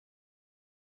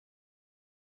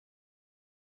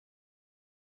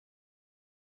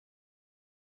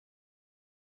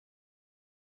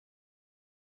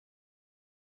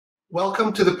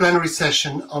Welcome to the plenary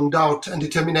session on doubt and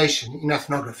determination in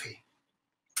ethnography.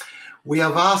 We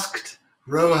have asked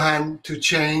Rohan to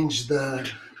change the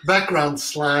background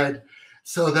slide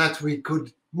so that we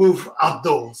could move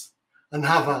outdoors and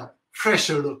have a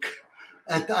fresher look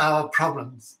at our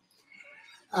problems.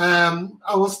 I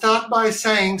will start by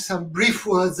saying some brief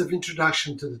words of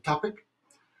introduction to the topic.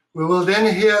 We will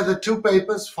then hear the two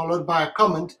papers followed by a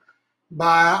comment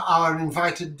by our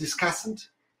invited discussant,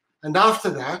 and after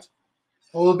that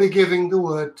I will be giving the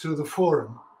word to the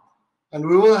forum, and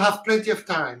we will have plenty of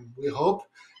time, we hope,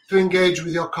 to engage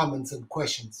with your comments and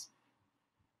questions.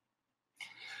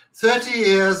 30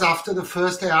 years after the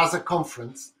first EASA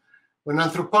conference, when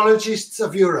anthropologists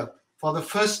of Europe, for the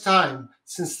first time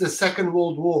since the Second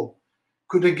World War,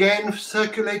 could again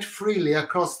circulate freely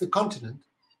across the continent,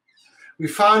 we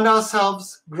found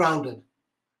ourselves grounded,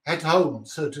 at home,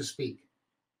 so to speak.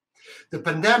 The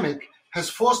pandemic has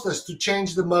forced us to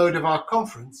change the mode of our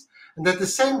conference, and at the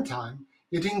same time,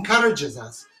 it encourages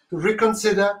us to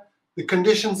reconsider the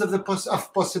conditions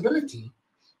of possibility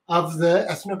of the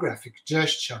ethnographic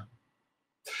gesture.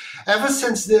 Ever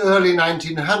since the early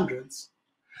 1900s,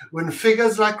 when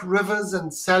figures like Rivers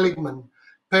and Seligman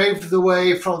paved the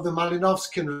way for the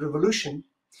Malinovskian Revolution,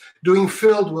 doing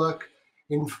field work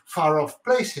in far-off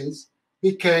places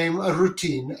became a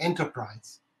routine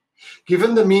enterprise.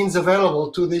 Given the means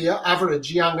available to the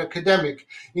average young academic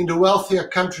in the wealthier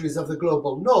countries of the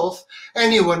global north,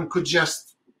 anyone could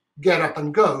just get up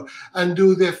and go and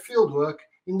do their fieldwork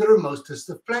in the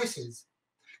remotest of places,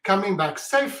 coming back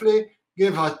safely,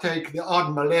 give or take the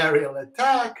odd malarial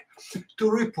attack,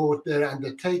 to report their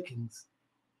undertakings.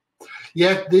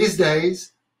 Yet these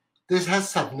days, this has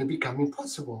suddenly become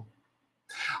impossible.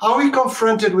 Are we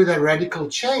confronted with a radical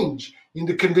change in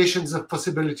the conditions of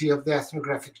possibility of the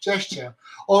ethnographic gesture,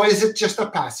 or is it just a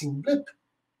passing blip?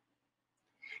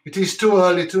 It is too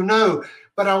early to know,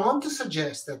 but I want to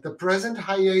suggest that the present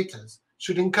hiatus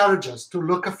should encourage us to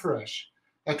look afresh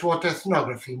at what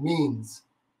ethnography means.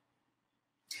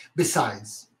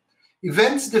 Besides,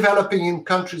 events developing in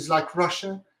countries like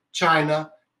Russia,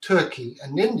 China, Turkey,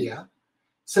 and India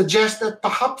suggest that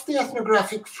perhaps the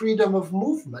ethnographic freedom of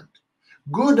movement,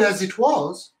 good as it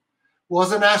was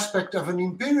an aspect of an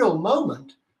imperial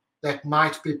moment that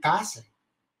might be passing.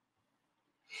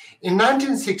 In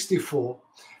 1964,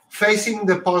 facing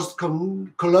the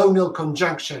post-colonial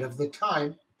conjuncture of the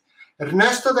time,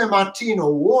 Ernesto de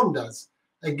Martino warned us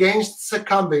against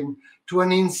succumbing to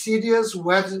an insidious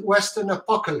Western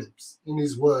apocalypse, in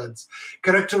his words,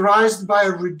 characterized by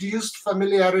a reduced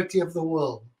familiarity of the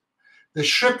world, the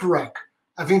shipwreck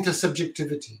of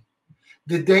intersubjectivity,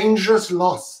 the dangerous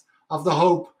loss of the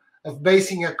hope of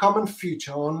basing a common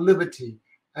future on liberty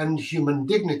and human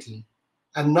dignity,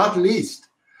 and not least,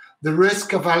 the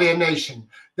risk of alienation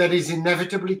that is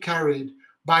inevitably carried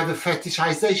by the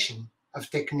fetishization of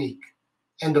technique."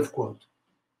 End of quote.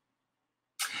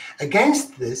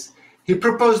 Against this, he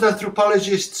proposed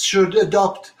anthropologists should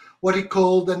adopt what he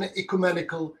called an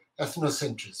ecumenical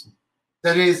ethnocentrism,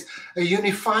 that is, a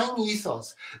unifying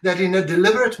ethos that in a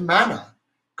deliberate manner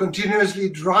continuously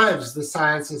drives the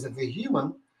sciences of the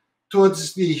human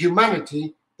towards the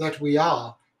humanity that we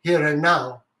are here and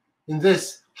now in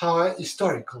this our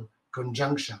historical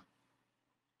conjuncture.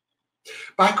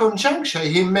 By conjuncture,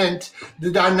 he meant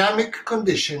the dynamic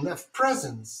condition of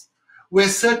presence, where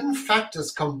certain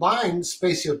factors combine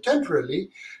spatiotemporally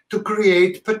to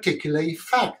create particular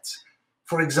effects,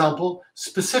 for example,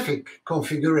 specific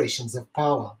configurations of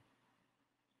power.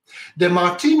 De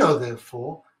Martino,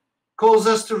 therefore, calls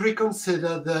us to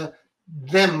reconsider the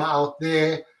them out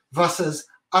there versus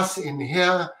us in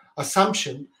here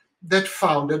assumption that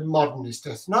founded modernist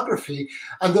ethnography,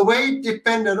 and the way it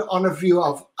depended on a view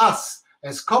of us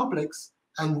as complex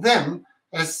and them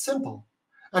as simple,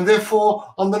 and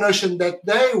therefore on the notion that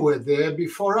they were there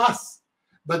before us,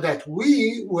 but that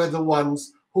we were the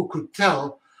ones who could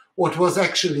tell what was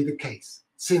actually the case,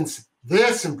 since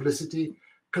their simplicity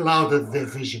clouded their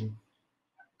vision.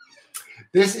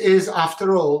 This is,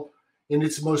 after all, in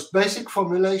its most basic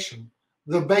formulation,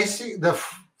 the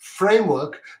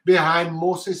framework behind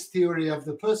Morse's theory of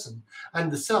the person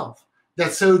and the self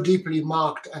that so deeply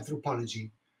marked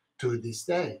anthropology to this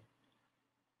day.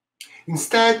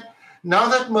 Instead, now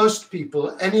that most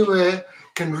people anywhere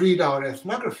can read our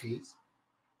ethnographies,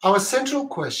 our central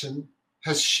question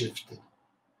has shifted.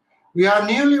 We are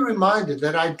newly reminded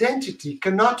that identity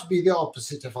cannot be the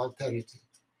opposite of alterity,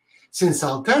 since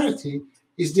alterity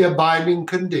is the abiding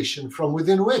condition from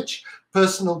within which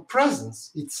personal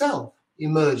presence itself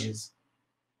emerges.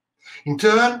 In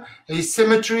turn,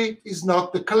 asymmetry is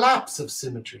not the collapse of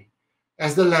symmetry,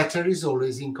 as the latter is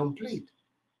always incomplete.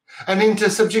 And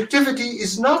intersubjectivity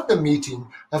is not the meeting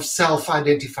of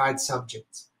self-identified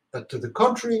subjects, but to the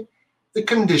contrary, the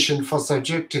condition for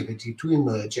subjectivity to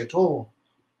emerge at all.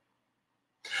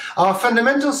 Our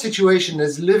fundamental situation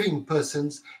as living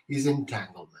persons is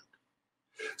entanglement.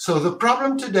 So the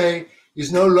problem today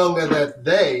is no longer that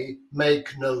they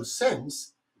make no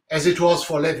sense, as it was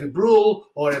for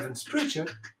Levi-Bruhl or Evans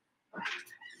Pritchard.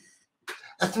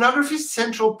 Ethnography's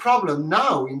central problem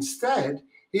now, instead,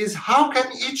 is how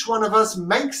can each one of us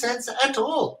make sense at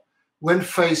all when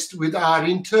faced with our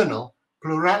internal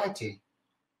plurality?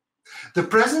 The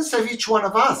presence of each one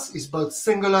of us is both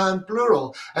singular and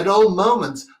plural at all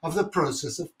moments of the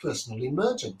process of personal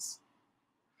emergence.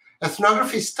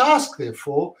 Ethnography's task,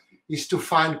 therefore, is to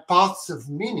find paths of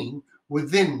meaning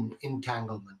within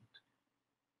entanglement.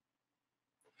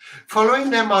 Following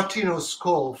Martino's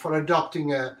call for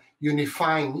adopting a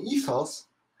unifying ethos,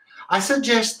 I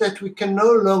suggest that we can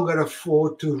no longer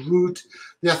afford to root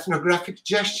the ethnographic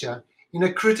gesture in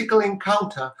a critical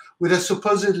encounter with a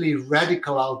supposedly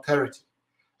radical alterity,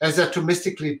 as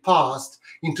atomistically passed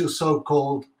into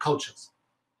so-called cultures.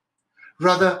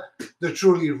 Rather, the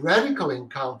truly radical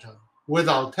encounter with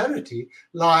alterity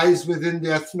lies within the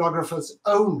ethnographer's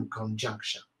own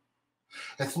conjuncture.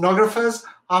 Ethnographers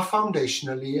are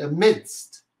foundationally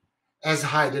amidst, as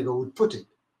Heidegger would put it.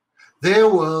 Their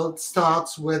world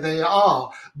starts where they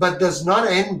are, but does not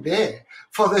end there.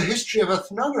 For the history of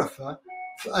ethnography,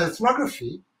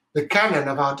 the canon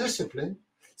of our discipline,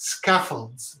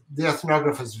 scaffolds the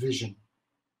ethnographer's vision.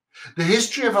 The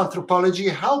history of anthropology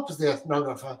helps the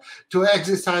ethnographer to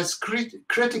exercise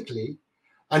critically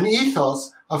an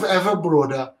ethos of ever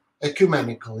broader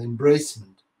ecumenical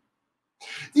embracement.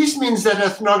 This means that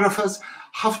ethnographers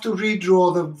have to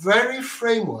redraw the very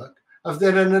framework of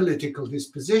their analytical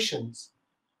dispositions,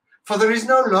 for there is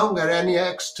no longer any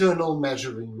external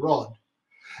measuring rod.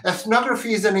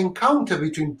 Ethnography is an encounter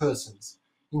between persons,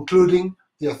 including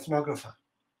the ethnographer.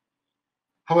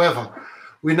 However,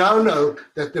 we now know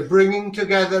that the bringing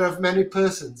together of many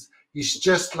persons is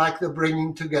just like the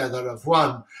bringing together of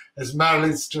one, as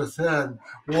Marilyn Strathern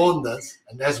warned us,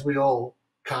 and as we all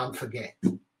can't forget.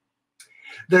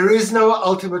 There is no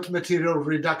ultimate material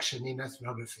reduction in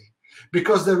ethnography,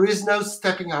 because there is no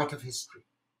stepping out of history,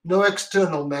 no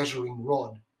external measuring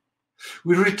rod.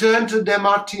 We return to De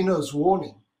Martino's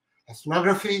warning.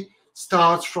 Ethnography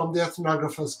starts from the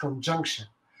ethnographer's conjunction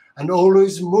and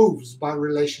always moves by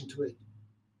relation to it.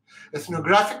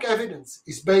 Ethnographic evidence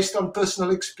is based on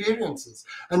personal experiences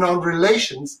and on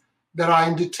relations that are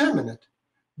indeterminate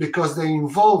because they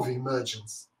involve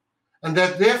emergence, and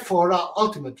that therefore are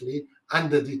ultimately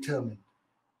underdetermined.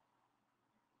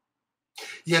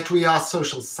 Yet we are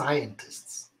social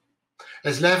scientists.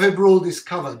 As Levi-Bruhl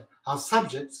discovered, our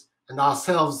subjects, and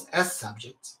ourselves as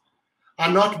subjects,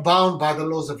 are not bound by the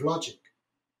laws of logic.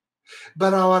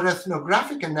 But our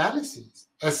ethnographic analyses,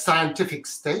 as scientific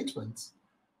statements,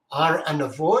 are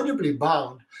unavoidably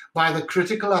bound by the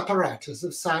critical apparatus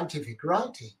of scientific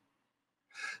writing.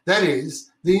 That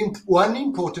is, the one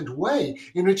important way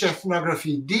in which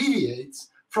ethnography deviates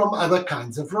from other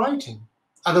kinds of writing.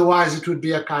 Otherwise, it would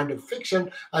be a kind of fiction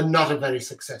and not a very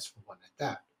successful one at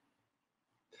that.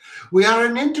 We are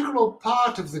an integral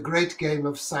part of the great game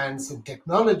of science and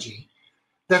technology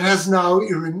that has now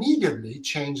irremediably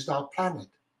changed our planet.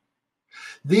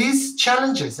 These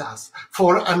challenges us,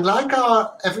 for unlike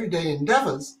our everyday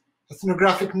endeavors,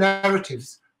 ethnographic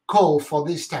narratives call for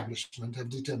the establishment of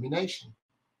determination.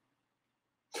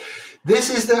 This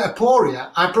is the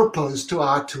aporia I propose to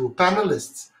our two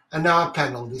panelists and our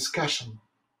panel discussion.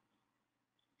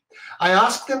 I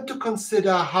ask them to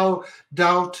consider how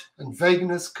doubt and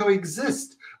vagueness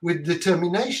coexist with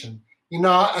determination in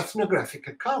our ethnographic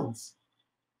accounts.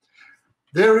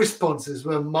 Their responses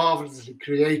were marvelously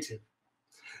creative.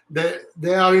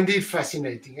 They are indeed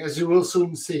fascinating, as you will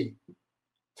soon see.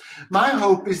 My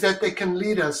hope is that they can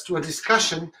lead us to a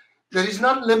discussion that is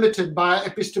not limited by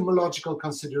epistemological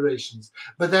considerations,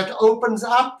 but that opens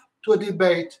up to a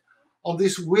debate on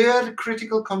this weird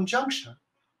critical conjuncture,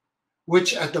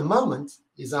 which at the moment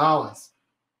is ours.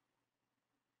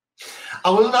 I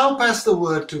will now pass the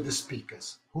word to the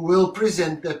speakers, who will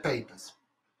present their papers.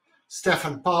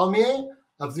 Stephan Palmie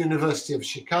of the University of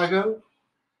Chicago,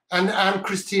 and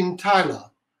Anne-Christine Tyler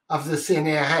of the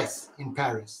CNRS in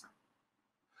Paris.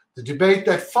 The debate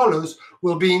that follows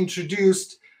will be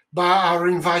introduced by our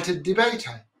invited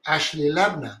debater, Ashley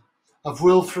Lebner of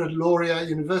Wilfrid Laurier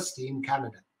University in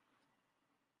Canada.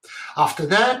 After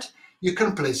that, you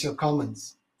can place your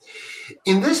comments.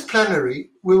 In this plenary,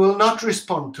 we will not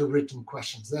respond to written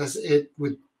questions, as it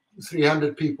would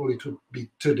 300 people, it would be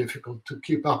too difficult to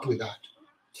keep up with that.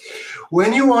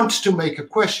 When you want to make a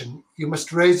question, you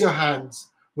must raise your hands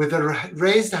with a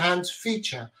raised hands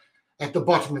feature at the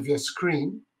bottom of your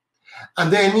screen,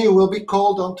 and then you will be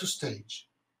called onto stage.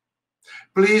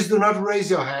 Please do not raise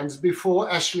your hands before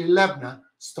Ashley Lebner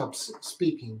stops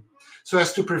speaking, so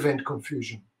as to prevent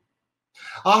confusion.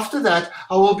 After that,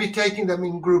 I will be taking them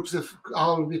in groups of,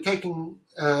 I'll be taking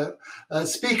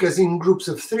speakers in groups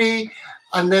of 3,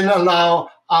 and then allow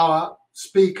our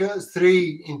speakers,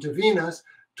 3 interveners,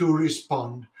 to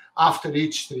respond after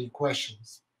each 3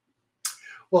 questions.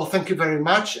 Well, thank you very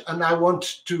much. And I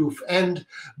want to end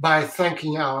by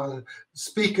thanking our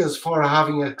speakers for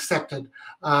having accepted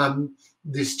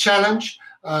this challenge.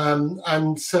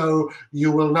 And so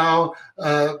you will now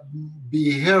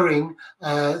be hearing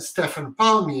Stephan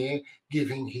Palmie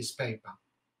giving his paper.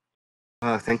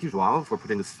 Thank you, Joao, for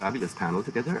putting this fabulous panel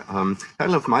together. The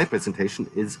title of my presentation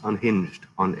is Unhinged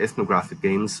on Ethnographic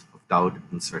Games of Doubt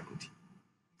and Certainty.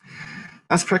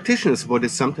 As practitioners of what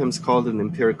is sometimes called an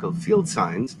empirical field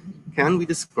science, can we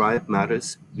describe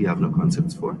matters we have no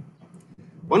concepts for?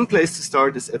 One place to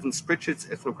start is Evans Pritchard's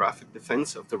ethnographic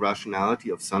defense of the rationality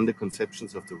of Sunday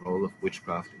conceptions of the role of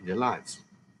witchcraft in their lives.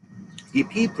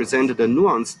 EP presented a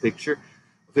nuanced picture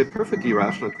of a perfectly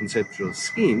rational conceptual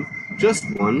scheme, just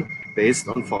one based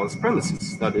on false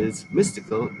premises, that is,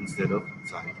 mystical instead of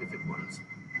scientific ones.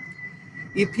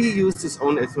 EP used his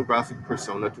own ethnographic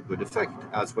persona to good effect,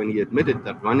 as when he admitted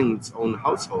that running its own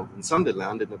household in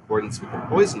Sunderland in accordance with the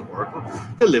poison oracle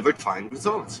delivered fine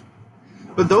results.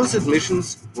 But those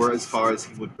admissions were as far as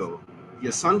he would go.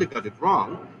 Sunday got it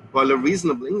wrong, while a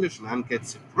reasonable Englishman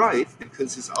gets it right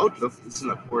because his outlook is in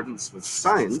accordance with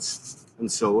science,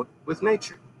 and so with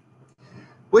nature.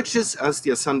 Witches, as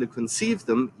Sunday conceived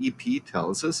them, EP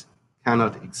tells us,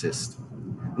 cannot exist.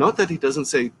 Not that he doesn't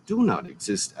say do not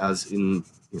exist, as in,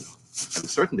 I'm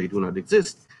certain they do not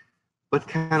exist, but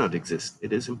cannot exist.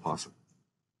 It is impossible.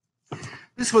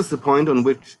 This was the point on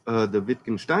which the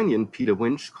Wittgensteinian Peter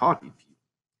Winch caught EP.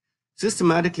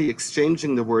 Systematically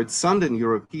exchanging the words Sunday and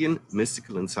European,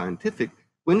 mystical and scientific,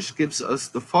 Winch gives us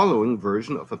the following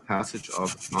version of a passage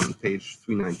on page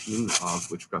 319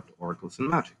 of Witchcraft, Oracles and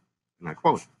Magic, and I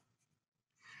quote,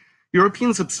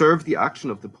 Europeans observe the action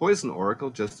of the poison oracle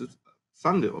just as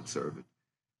Sunday observe it,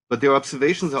 but their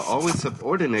observations are always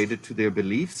subordinated to their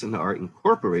beliefs and are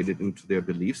incorporated into their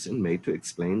beliefs and made to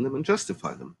explain them and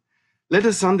justify them. Let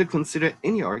us Sunday consider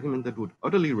any argument that would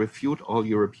utterly refute all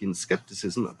European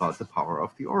skepticism about the power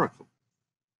of the oracle.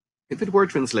 If it were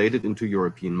translated into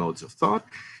European modes of thought,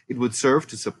 it would serve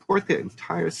to support their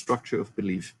entire structure of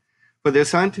belief, for their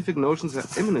scientific notions are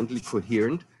eminently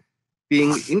coherent,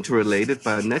 being interrelated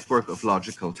by a network of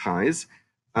logical ties,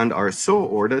 and are so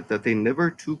ordered that they never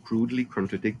too crudely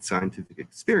contradict scientific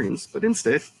experience, but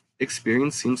instead,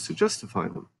 experience seems to justify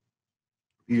them.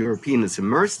 The European is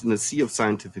immersed in a sea of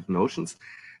scientific notions,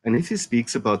 and if he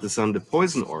speaks about the Sunday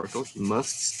poison oracle, he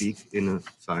must speak in a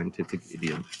scientific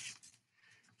idiom.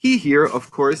 Key here, of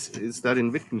course, is that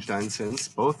in Wittgenstein's sense,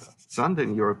 both Sunday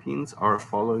and Europeans are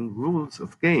following rules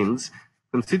of games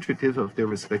constitutive of their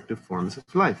respective forms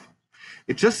of life.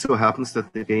 It just so happens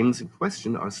that the games in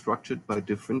question are structured by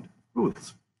different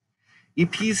rules.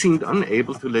 EP seemed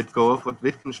unable to let go of what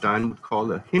Wittgenstein would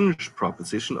call a hinge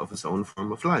proposition of his own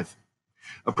form of life.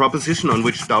 A proposition on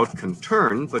which doubt can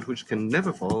turn, but which can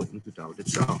never fall into doubt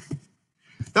itself.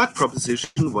 That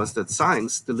proposition was that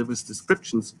science delivers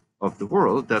descriptions of the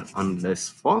world that, unless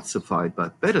falsified by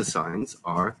better science,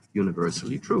 are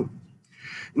universally true.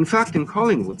 In fact, in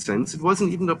Collingwood's sense, it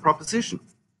wasn't even a proposition,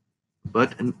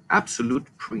 but an absolute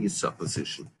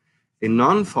presupposition, a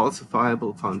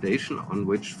non-falsifiable foundation on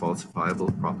which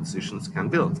falsifiable propositions can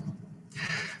build.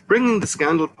 Bringing the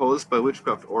scandal posed by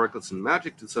Witchcraft, Oracles and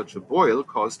Magic to such a boil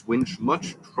caused Winch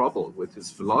much trouble with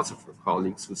his philosopher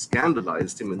colleagues who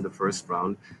scandalized him in the first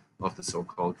round of the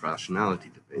so-called rationality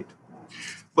debate.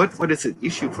 But what is at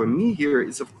issue for me here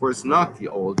is, of course, not the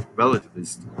old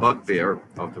relativist bugbear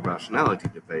of the rationality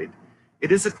debate.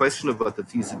 It is a question about the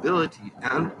feasibility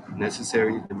and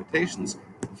necessary limitations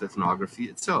of ethnography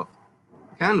itself.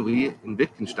 Can we, in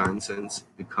Wittgenstein's sense,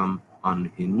 become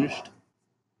unhinged?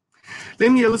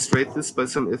 Let me illustrate this by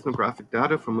some ethnographic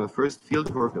data from my first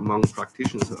fieldwork among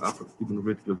practitioners of Afro-Cuban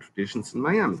ritual traditions in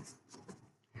Miami.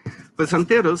 For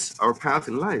Santeros, our path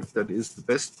in life, that is the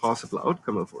best possible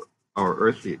outcome of our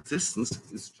earthly existence,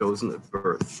 is chosen at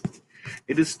birth.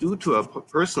 It is due to our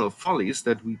personal follies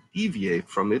that we deviate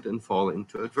from it and fall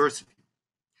into adversity.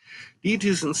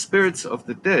 Deities and spirits of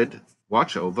the dead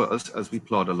watch over us as we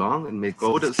plod along and may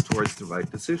goad us towards the right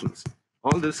decisions.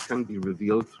 All this can be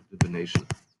revealed through divination.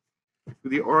 To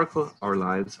the oracle, our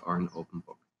lives are an open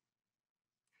book.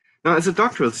 Now, as a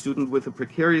doctoral student with a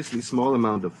precariously small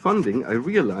amount of funding, I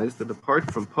realized that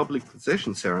apart from public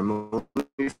possession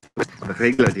ceremonies, the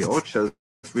regla de ocho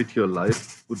ritual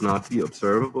life would not be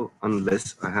observable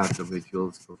unless I had the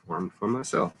rituals performed for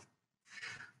myself.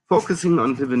 Focusing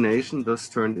on divination thus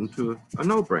turned into a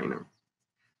no-brainer.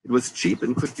 It was cheap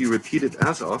and could be repeated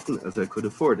as often as I could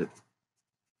afford it.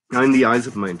 Now, in the eyes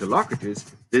of my interlocutors,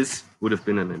 this would have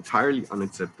been an entirely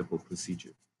unacceptable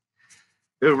procedure,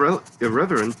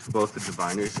 irreverent to both the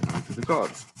diviners and to the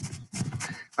gods.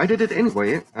 I did it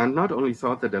anyway, and not only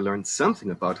thought that I learned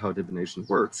something about how divination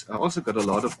works, I also got a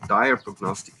lot of dire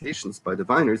prognostications by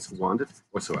diviners who wanted,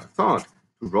 or so I thought,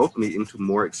 to rope me into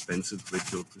more expensive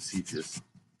ritual procedures.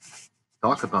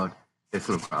 Talk about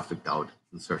ethnographic doubt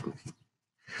and certainty.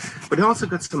 But I also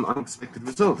got some unexpected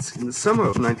results. In the summer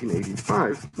of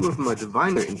 1985, two of my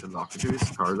diviner interlocutors,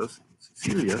 Carlos and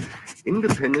Cecilia,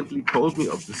 independently told me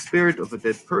of the spirit of a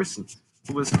dead person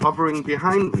who was hovering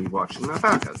behind me, watching my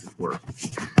back, as it were.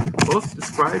 Both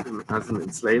described him as an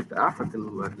enslaved African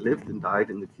who had lived and died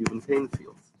in the Cuban cane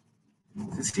fields.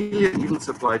 Cecilia even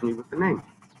supplied me with the name,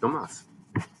 Tomas.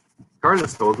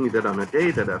 Carlos told me that on a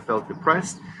day that I felt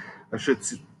depressed, I should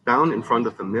sit down in front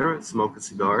of a mirror, smoke a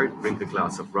cigar, drink a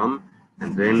glass of rum,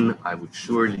 and then I would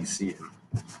surely see him.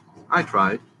 I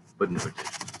tried, but never did.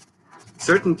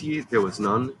 Certainty there was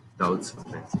none, doubts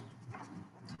plenty.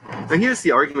 Now here's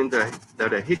the argument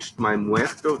that I hitched my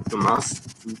muerto Tomas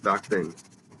to back then.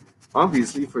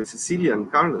 Obviously, for Cecilia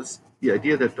and Carlos, the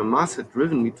idea that Tomas had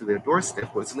driven me to their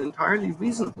doorstep was an entirely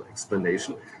reasonable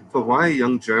explanation for why a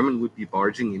young German would be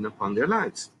barging in upon their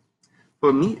lives.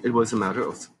 For me, it was a matter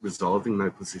of resolving my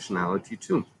positionality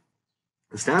too.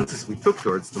 The stances we took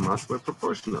towards Tomas were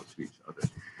proportional to each other.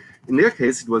 In their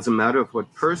case, it was a matter of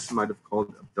what Peirce might have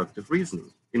called abductive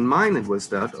reasoning. In mine, it was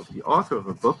that of the author of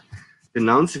a book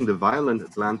denouncing the violent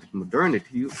Atlantic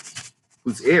modernity,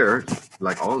 whose heir,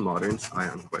 like all moderns, I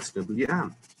unquestionably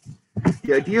am.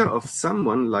 The idea of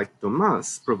someone like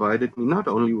Tomas provided me not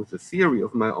only with a theory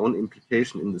of my own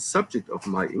implication in the subject of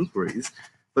my inquiries,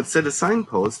 but set a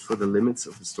signpost for the limits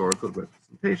of historical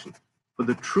representation, for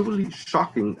the truly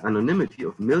shocking anonymity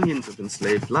of millions of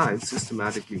enslaved lives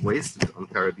systematically wasted on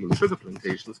Caribbean sugar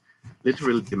plantations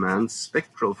literally demands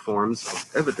spectral forms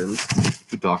of evidence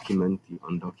to document the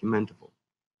undocumentable.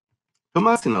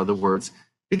 Tomas, in other words,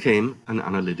 became an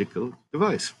analytical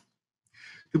device.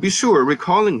 To be sure,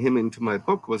 recalling him into my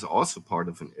book was also part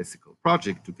of an ethical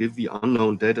project to give the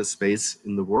unknown dead a space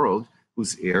in the world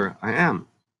whose heir I am.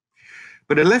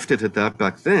 But I left it at that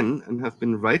back then and have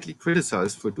been rightly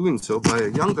criticized for doing so by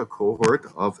a younger cohort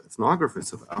of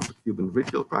ethnographers of Afro-Cuban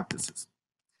ritual practices.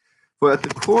 For at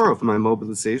the core of my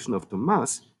mobilization of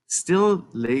Tomas still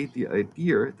lay the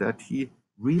idea that he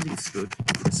really stood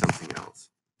for something else.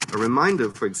 A reminder,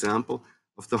 for example,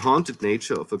 of the haunted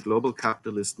nature of a global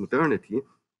capitalist modernity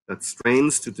that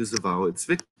strains to disavow its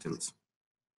victims.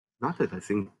 Not that I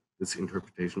think this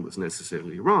interpretation was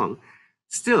necessarily wrong.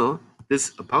 Still,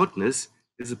 this aboutness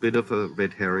is a bit of a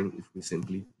red herring if we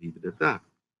simply leave it at that.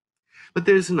 But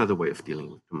there is another way of dealing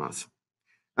with Tomas.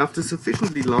 After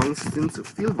sufficiently long stints of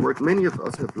fieldwork, many of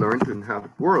us have learned to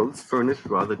inhabit worlds furnished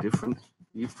rather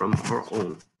differently from our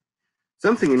own.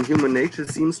 Something in human nature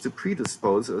seems to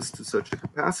predispose us to such a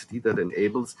capacity that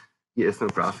enables the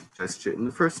ethnographic gesture in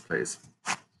the first place.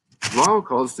 Joao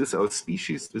calls this our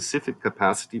species-specific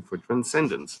capacity for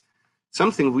transcendence,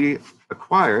 something we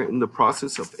acquire in the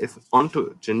process of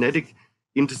ontogenetic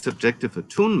intersubjective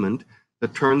attunement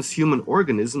that turns human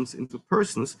organisms into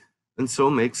persons and so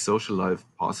makes social life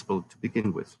possible to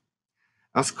begin with.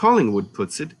 As Collingwood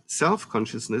puts it,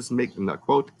 self-consciousness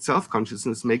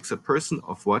makes a person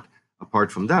of what,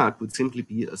 apart from that, would simply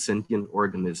be a sentient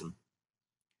organism.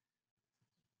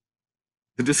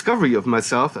 The discovery of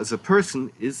myself as a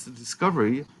person is the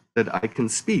discovery that I can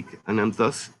speak and am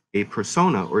thus a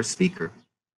persona or speaker.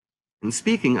 In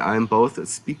speaking, I am both a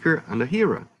speaker and a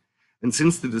hearer. And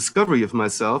since the discovery of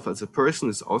myself as a person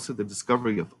is also the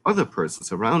discovery of other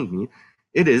persons around me,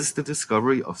 it is the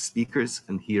discovery of speakers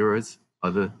and hearers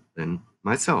other than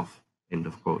myself, end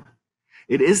of quote.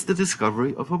 It is the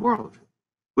discovery of a world,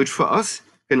 which for us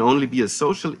can only be a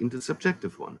social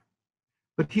intersubjective one.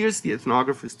 But here's the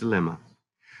ethnographer's dilemma.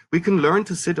 We can learn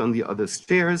to sit on the other's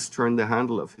chairs, turn the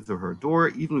handle of his or her door,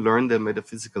 even learn their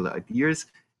metaphysical ideas,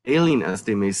 alien as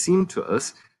they may seem to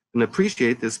us, and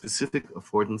appreciate their specific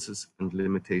affordances and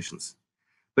limitations.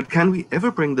 But can we ever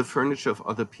bring the furniture of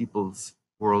other people's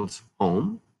worlds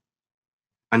home?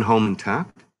 And home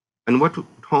intact? And what would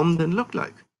home then look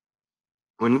like?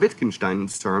 Or in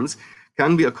Wittgenstein's terms,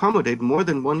 Can we accommodate more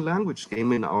than one language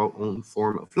game in our own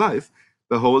form of life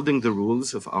by holding the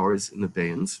rules of ours in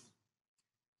abeyance?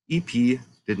 EP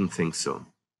didn't think so.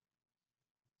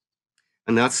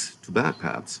 And that's too bad,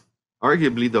 perhaps.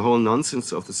 Arguably, the whole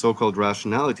nonsense of the so-called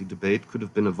rationality debate could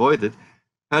have been avoided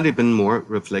had he been more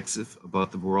reflexive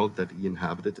about the world that he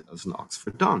inhabited as an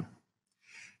Oxford Don.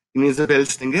 In Isabelle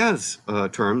Stenger's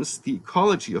terms, the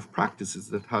ecology of practices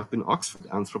that have been Oxford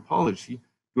anthropology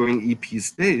during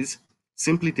EP's days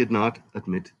simply did not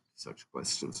admit such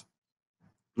questions.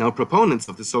 Now, proponents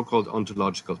of the so-called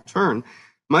ontological turn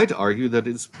might argue that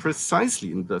it is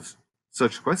precisely in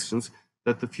such questions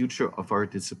that the future of our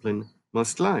discipline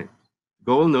must lie. The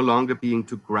goal no longer being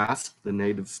to grasp the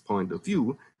native's point of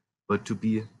view, but to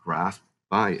be grasped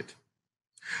by it.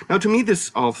 Now, to me, that's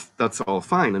all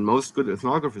fine, and most good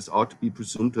ethnographers ought to be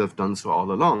presumed to have done so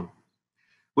all along.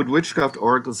 Would witchcraft,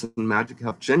 oracles, and magic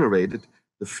have generated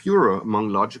the furor among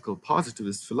logical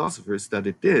positivist philosophers that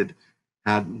it did,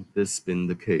 hadn't this been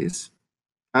the case?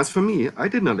 As for me, I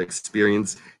did not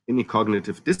experience any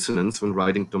cognitive dissonance when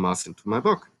writing Thomas into my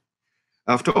book.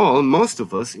 After all, most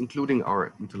of us, including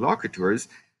our interlocutors,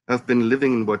 have been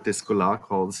living in what Descola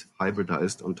calls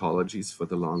hybridized ontologies for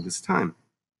the longest time.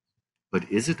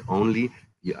 But is it only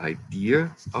the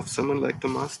idea of someone like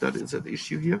Thomas that is at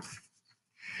issue here?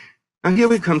 And here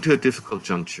we come to a difficult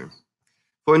juncture.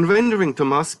 For in rendering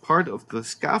Thomas part of the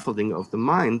scaffolding of the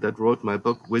mind that wrote my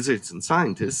book, Wizards and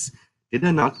Scientists, did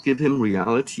I not give him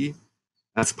reality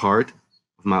as part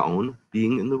of my own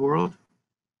being in the world?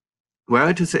 Were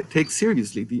I to take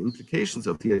seriously the implications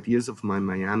of the ideas of my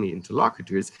Miami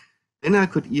interlocutors, then I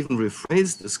could even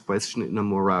rephrase this question in a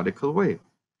more radical way.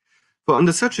 For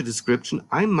under such a description,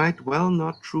 I might well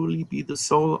not truly be the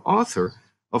sole author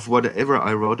of whatever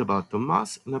I wrote about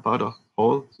Thomas and about a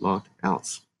whole lot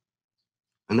else.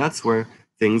 And that's where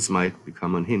things might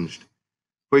become unhinged.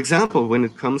 For example, when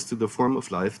it comes to the form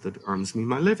of life that earns me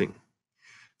my living.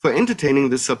 For entertaining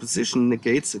this supposition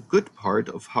negates a good part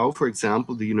of how, for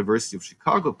example, the University of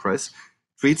Chicago Press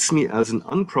treats me as an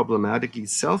unproblematically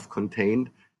self-contained,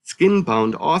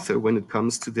 skin-bound author when it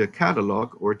comes to their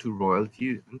catalog or to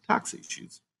royalty and tax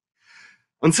issues.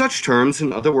 On such terms,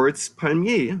 in other words,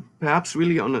 Palmie, perhaps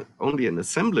really only an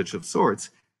assemblage of sorts,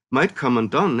 might come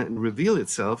undone and reveal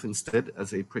itself instead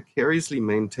as a precariously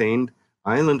maintained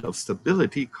island of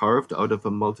stability carved out of a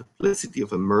multiplicity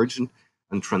of emergent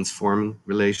and transforming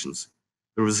relations,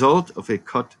 the result of a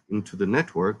cut into the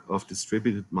network of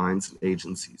distributed minds and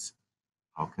agencies.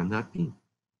 How can that be?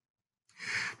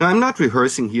 Now, I'm not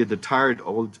rehearsing here the tired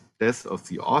old death of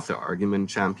the author argument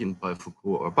championed by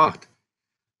Foucault or Barthes.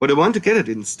 What I want to get at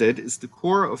instead is the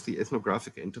core of the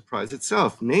ethnographic enterprise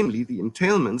itself, namely the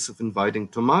entailments of inviting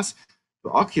Thomas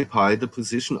to occupy the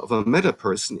position of a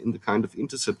meta-person in the kind of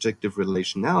intersubjective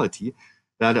relationality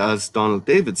that, as Donald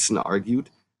Davidson argued,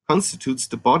 constitutes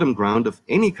the bottom ground of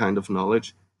any kind of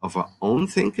knowledge of our own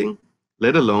thinking,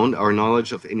 let alone our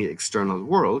knowledge of any external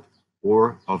world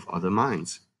or of other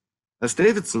minds. As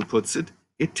Davidson puts it,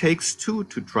 it takes two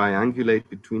to triangulate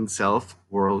between self,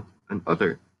 world, and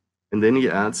other. And then he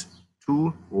adds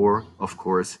two or, of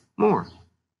course, more.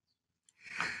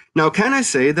 Now, can I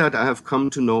say that I have come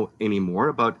to know any more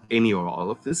about any or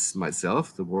all of this,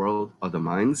 myself, the world, other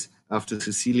minds, after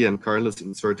Cecilia and Carlos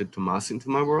inserted Thomas into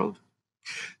my world?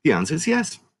 The answer is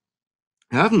yes.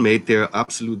 I haven't made their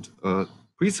absolute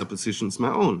presuppositions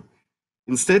my own.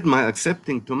 Instead, my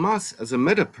accepting Thomas as a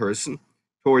meta-person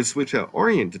towards which I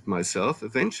oriented myself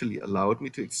eventually allowed me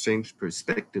to exchange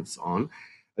perspectives on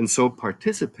and so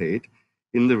participate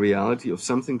in the reality of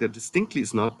something that distinctly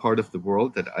is not part of the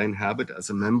world that I inhabit as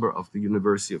a member of the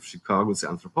University of Chicago's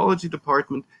anthropology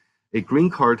department, a green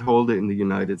card holder in the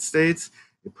United States,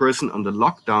 a person under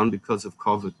lockdown because of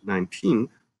COVID-19,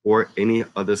 or any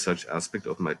other such aspect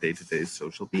of my day-to-day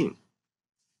social being.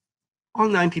 All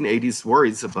 1980s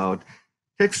worries about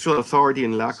textual authority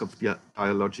and lack of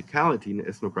dialogicality in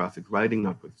ethnographic writing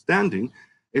notwithstanding,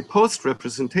 a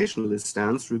post-representationalist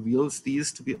stance reveals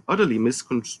these to be utterly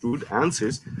misconstrued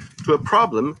answers to a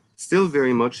problem still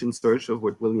very much in search of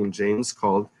what William James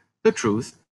called the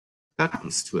truth that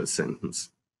happens to a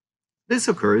sentence. This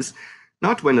occurs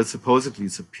not when a supposedly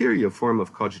superior form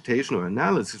of cogitation or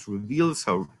analysis reveals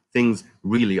how things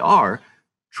really are,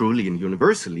 truly and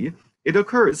universally. It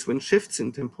occurs when shifts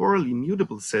in temporally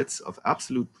mutable sets of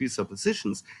absolute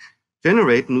presuppositions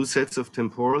generate new sets of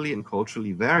temporally and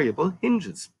culturally variable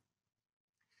hinges.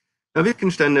 Now,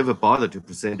 Wittgenstein never bothered to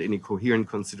present any coherent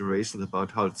considerations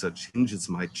about how such hinges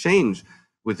might change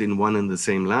within one and the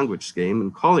same language game,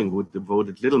 and Collingwood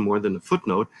devoted little more than a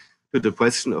footnote to the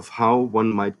question of how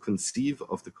one might conceive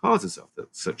of the causes of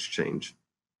such change.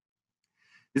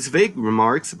 His vague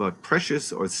remarks about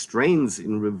pressures or strains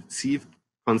in received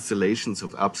constellations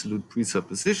of absolute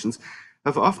presuppositions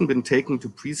have often been taken to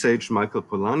presage Michael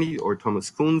Polanyi or Thomas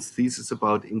Kuhn's thesis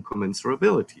about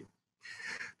incommensurability.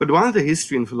 But while the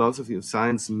history and philosophy of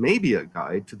science may be a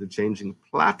guide to the changing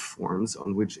platforms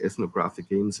on which ethnographic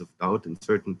games of doubt and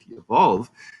certainty evolve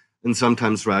and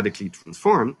sometimes radically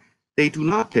transform, they do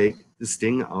not take the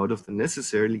sting out of the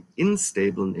necessarily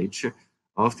unstable nature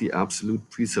of the absolute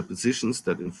presuppositions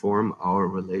that inform our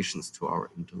relations to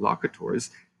our interlocutors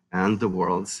and the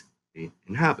worlds they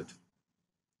inhabit.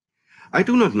 I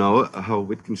do not know how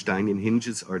Wittgensteinian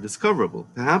hinges are discoverable.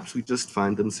 Perhaps we just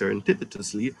find them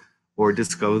serendipitously or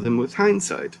discover them with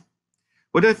hindsight.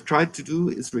 What I've tried to do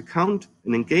is recount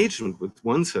an engagement with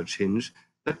one such hinge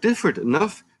that differed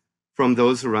enough from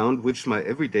those around which my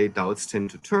everyday doubts tend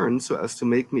to turn so as to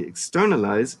make me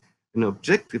externalize and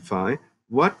objectify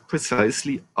what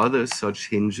precisely other such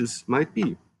hinges might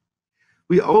be.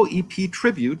 We owe EP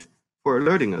tribute for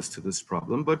alerting us to this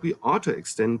problem, but we ought to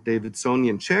extend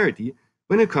Davidsonian charity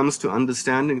when it comes to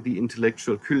understanding the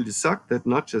intellectual cul-de-sac that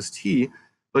not just he,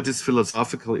 but his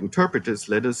philosophical interpreters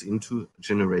led us into a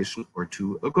generation or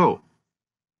two ago.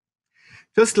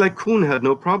 Just like Kuhn had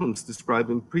no problems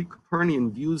describing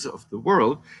pre-Copernican views of the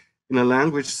world in a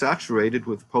language saturated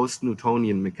with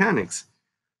post-Newtonian mechanics,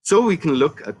 so we can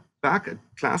look back at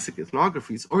classic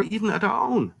ethnographies or even at our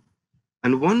own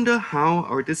and wonder how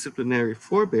our disciplinary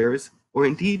forebears, or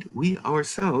indeed we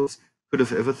ourselves, could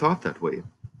have ever thought that way.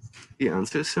 The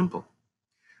answer is simple.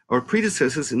 Our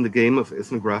predecessors in the game of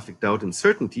ethnographic doubt and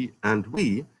certainty, and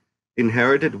we,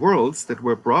 inherited worlds that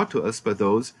were brought to us by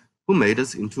those who made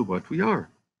us into what we are.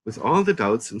 With all the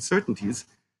doubts and certainties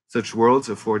such worlds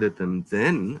afforded them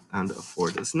then and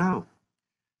afford us now.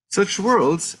 Such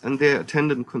worlds and their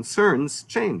attendant concerns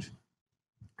change.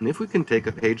 And if we can take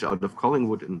a page out of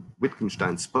Collingwood and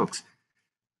Wittgenstein's books,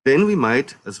 then we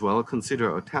might as well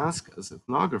consider our task as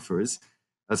ethnographers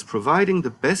as providing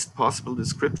the best possible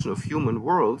description of human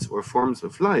worlds or forms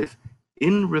of life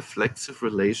in reflexive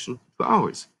relation to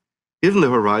ours, given the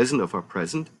horizon of our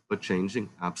present but changing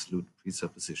absolute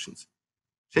presuppositions.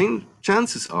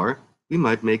 Chances are we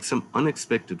might make some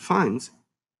unexpected finds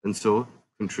and so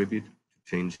contribute to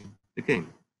changing the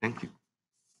game. Thank you.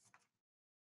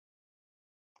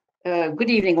 Good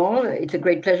evening, all. It's a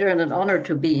great pleasure and an honor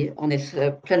to be on this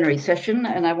plenary session.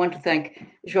 And I want to thank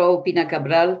Joao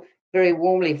Pina-Cabral very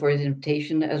warmly for his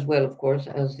invitation, as well, of course,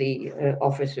 as the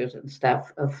officers and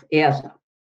staff of EASA.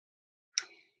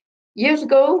 Years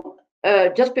ago,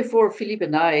 just before Philippe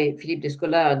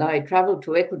Descola and I traveled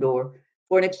to Ecuador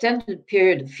for an extended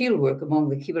period of fieldwork among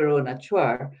the Quiberon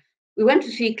Achuar, we went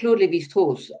to see Claude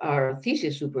Lévi-Strauss, our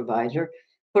thesis supervisor,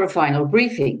 for a final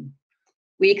briefing.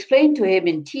 We explained to him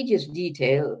in tedious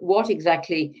detail what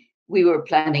exactly we were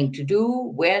planning to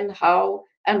do, when, how,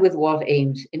 and with what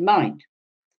aims in mind.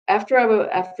 After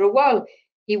a while,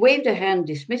 he waved a hand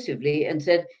dismissively and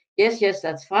said, yes,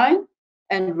 that's fine,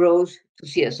 and rose to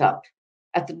see us out.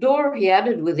 At the door, he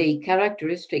added with a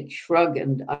characteristic shrug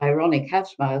and ironic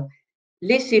half-smile,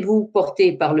 laissez-vous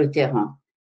porter par le terrain.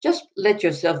 Just let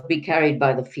yourself be carried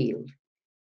by the field.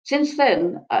 Since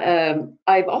then,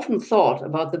 I've often thought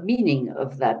about the meaning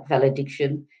of that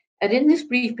valediction, and in this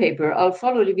brief paper, I'll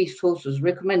follow Lévi-Strauss's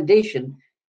recommendation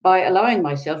by allowing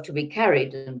myself to be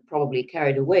carried, and probably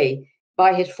carried away,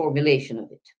 by his formulation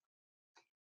of it.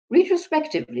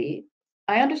 Retrospectively,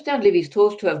 I understand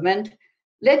Lévi-Strauss to have meant,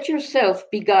 let yourself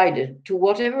be guided to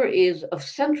whatever is of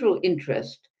central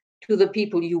interest to the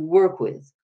people you work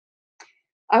with.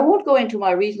 I won't go into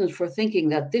my reasons for thinking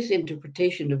that this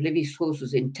interpretation of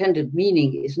Lévi-Strauss's intended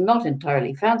meaning is not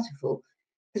entirely fanciful,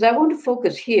 because I want to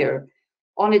focus here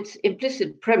on its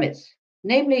implicit premise,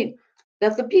 namely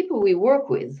that the people we work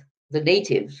with, the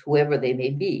natives, whoever they may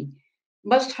be,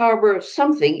 must harbor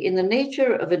something in the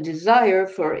nature of a desire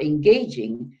for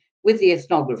engaging with the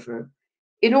ethnographer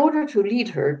in order to lead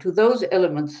her to those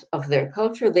elements of their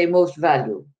culture they most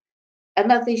value,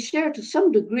 and that they share to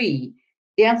some degree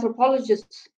the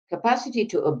anthropologist's capacity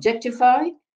to objectify,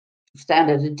 to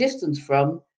stand at a distance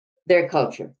from, their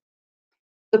culture.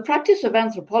 The practice of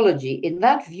anthropology in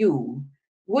that view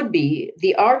would be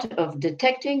the art of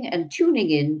detecting and tuning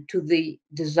in to the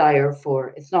desire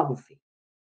for ethnography.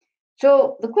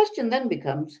 So the question then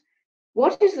becomes,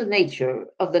 what is the nature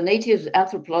of the native's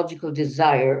anthropological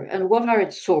desire and what are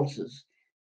its sources?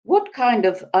 What kind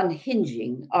of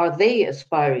unhinging are they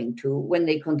aspiring to when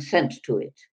they consent to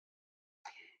it?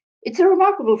 It's a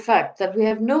remarkable fact that we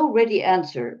have no ready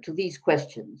answer to these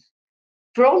questions.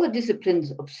 For all the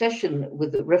discipline's obsession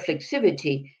with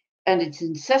reflexivity and its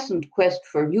incessant quest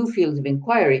for new fields of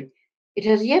inquiry, it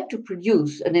has yet to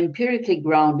produce an empirically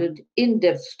grounded,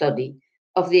 in-depth study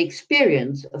of the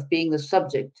experience of being the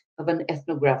subject of an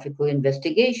ethnographical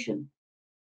investigation.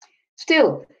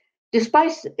 Still,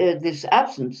 despite this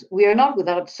absence, we are not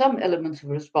without some elements of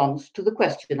response to the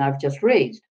question I've just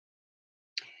raised.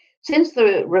 Since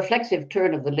the reflexive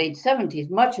turn of the late 70s,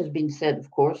 much has been said,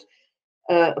 of course,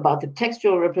 about the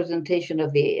textual representation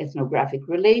of the ethnographic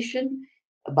relation,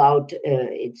 about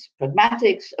its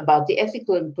pragmatics, about the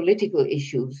ethical and political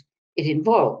issues it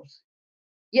involves.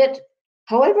 Yet,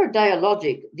 however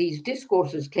dialogic these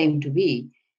discourses claim to be,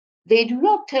 they do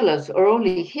not tell us or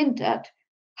only hint at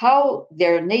how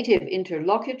their native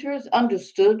interlocutors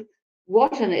understood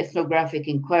what an ethnographic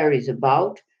inquiry is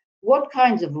about, what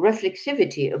kinds of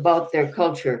reflexivity about their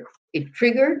culture it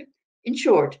triggered, in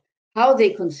short, how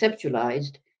they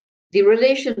conceptualized the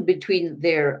relation between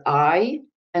their I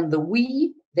and the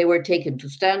we they were taken to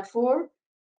stand for,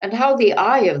 and how the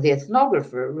I of the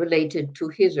ethnographer related to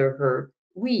his or her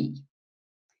we.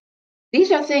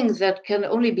 These are things that can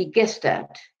only be guessed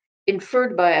at,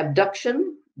 inferred by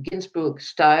abduction, Ginsburg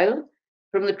style,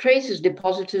 from the traces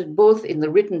deposited both in the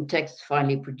written texts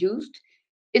finally produced,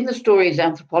 in the stories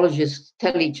anthropologists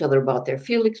tell each other about their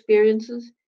field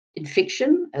experiences, in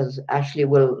fiction, as Ashley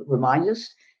will remind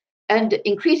us, and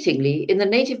increasingly in the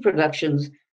native productions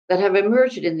that have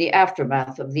emerged in the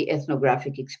aftermath of the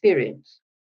ethnographic experience.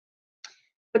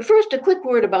 But first, a quick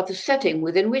word about the setting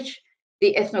within which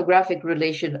the ethnographic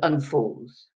relation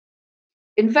unfolds.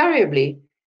 Invariably,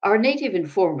 our native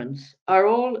informants are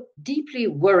all deeply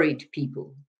worried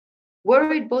people,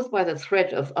 worried both by the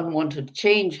threat of unwanted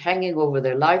change hanging over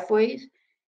their lifeways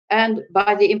and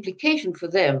by the implication for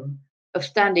them of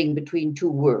standing between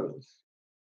two worlds.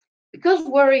 Because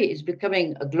worry is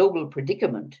becoming a global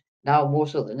predicament, now more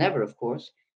so than ever, of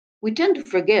course, we tend to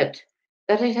forget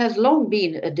that it has long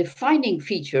been a defining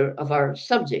feature of our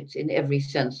subjects in every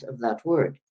sense of that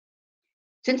word.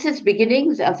 Since its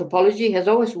beginnings, anthropology has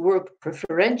always worked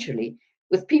preferentially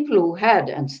with people who had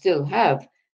and still have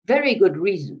very good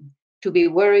reason to be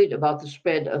worried about the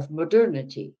spread of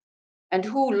modernity, and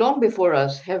who, long before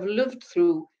us, have lived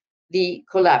through the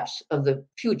collapse of the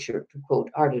future, to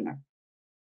quote Ardener.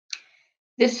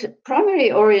 This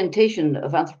primary orientation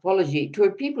of anthropology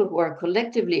toward people who are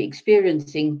collectively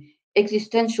experiencing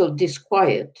existential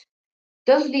disquiet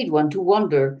does lead one to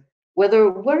wonder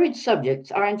whether worried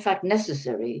subjects are in fact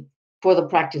necessary for the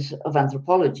practice of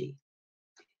anthropology.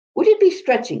 Would it be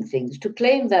stretching things to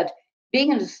claim that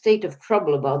being in a state of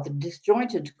trouble about the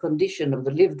disjointed condition of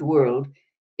the lived world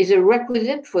is a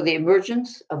requisite for the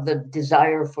emergence of the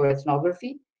desire for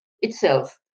ethnography,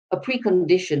 itself a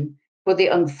precondition for the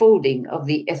unfolding of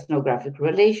the ethnographic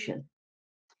relation?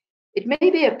 It may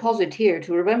be a posit here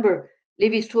to remember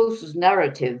Lévi-Strauss's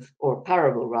narrative, or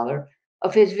parable rather,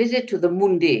 of his visit to the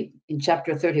Mundé in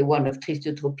chapter 31 of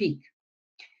Triste Tropique.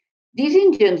 These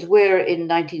Indians were, in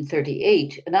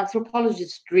 1938, an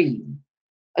anthropologist's dream,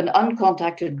 an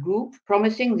uncontacted group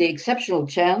promising the exceptional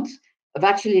chance of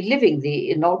actually living the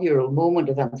inaugural moment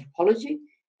of anthropology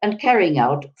and carrying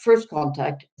out first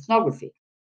contact ethnography.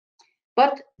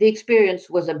 But the experience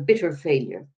was a bitter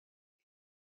failure.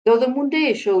 Though the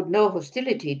Mundé showed no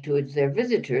hostility towards their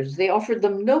visitors, they offered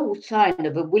them no sign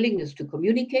of a willingness to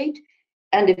communicate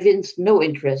and evinced no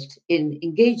interest in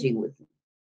engaging with them.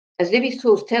 As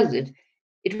Lévi-Strauss tells it,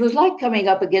 it was like coming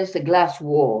up against a glass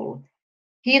wall.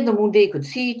 He and the Mundé could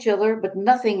see each other, but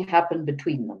nothing happened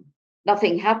between them.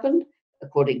 Nothing happened,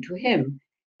 according to him,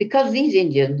 because these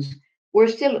Indians were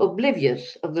still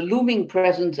oblivious of the looming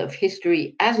presence of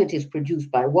history as it is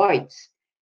produced by whites,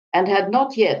 and had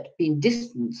not yet been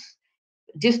distanced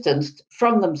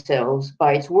from themselves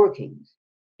by its workings.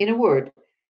 In a word,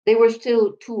 they were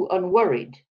still too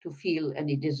unworried to feel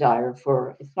any desire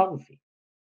for ethnography.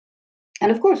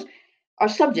 And of course, our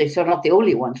subjects are not the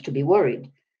only ones to be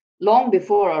worried. Long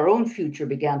before our own future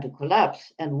began to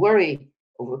collapse and worry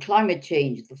over climate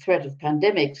change, the threat of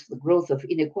pandemics, the growth of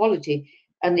inequality,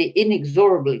 and the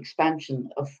inexorable expansion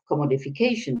of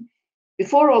commodification,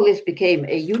 before all this became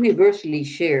a universally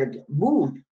shared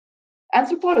mood,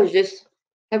 anthropologists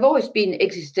have always been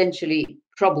existentially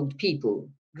troubled people,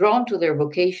 drawn to their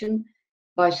vocation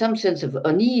by some sense of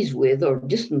unease with or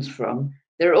distance from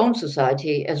their own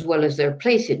society as well as their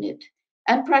place in it,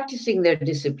 and practicing their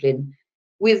discipline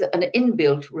with an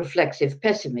inbuilt reflexive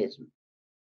pessimism.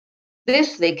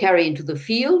 This they carry into the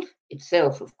field,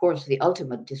 itself, of course, the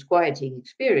ultimate disquieting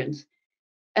experience,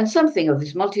 and something of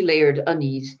this multi-layered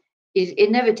unease is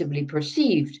inevitably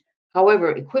perceived,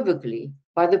 however equivocally,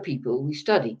 by the people we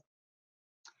study.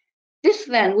 This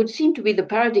then would seem to be the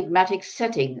paradigmatic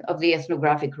setting of the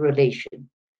ethnographic relation.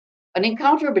 an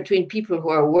encounter between people who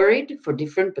are worried for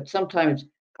different but sometimes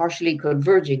partially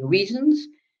converging reasons,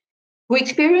 who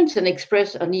experience and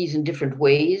express unease in different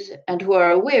ways, and who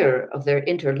are aware of their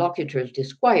interlocutor's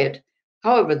disquiet,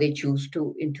 however they choose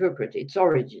to interpret its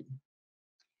origin.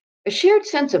 A shared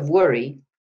sense of worry,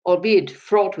 albeit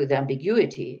fraught with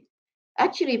ambiguity,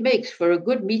 actually makes for a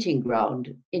good meeting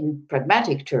ground in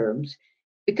pragmatic terms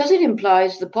because it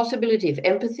implies the possibility of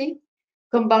empathy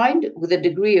combined with a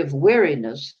degree of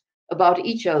wariness about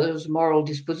each other's moral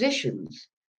dispositions,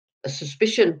 a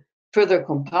suspicion further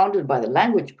compounded by the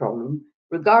language problem,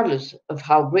 regardless of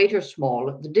how great or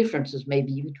small the differences may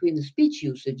be between the speech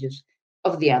usages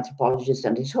of the anthropologist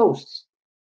and his hosts.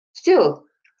 Still,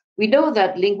 we know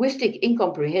that linguistic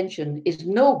incomprehension is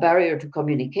no barrier to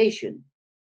communication.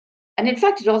 And in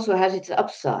fact, it also has its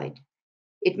upside.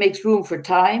 It makes room for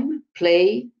time,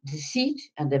 play, deceit,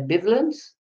 and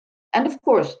ambivalence. And of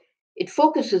course, it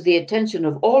focuses the attention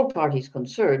of all parties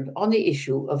concerned on the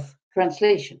issue of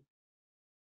translation.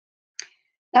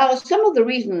 Now, some of the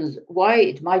reasons why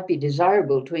it might be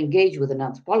desirable to engage with an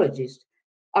anthropologist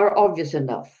are obvious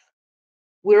enough.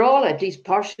 We're all at least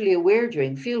partially aware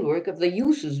during fieldwork of the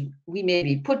uses we may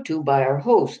be put to by our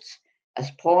hosts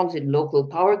as pawns in local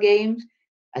power games,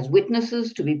 as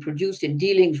witnesses to be produced in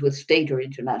dealings with state or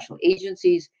international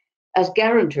agencies, as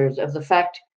guarantors of the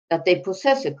fact that they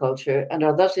possess a culture and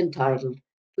are thus entitled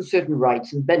to certain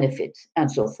rights and benefits,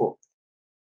 and so forth.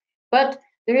 But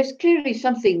there is clearly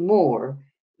something more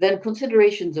than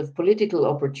considerations of political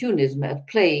opportunism at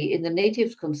play in the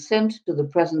native's consent to the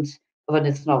presence of an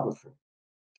ethnographer.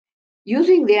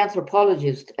 Using the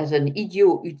anthropologist as an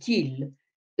idiot utile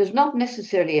does not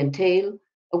necessarily entail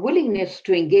a willingness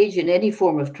to engage in any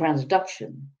form of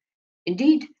transduction.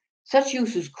 Indeed, such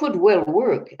uses could well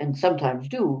work, and sometimes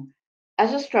do,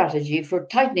 as a strategy for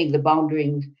tightening the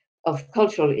boundaries of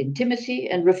cultural intimacy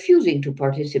and refusing to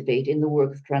participate in the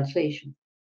work of translation.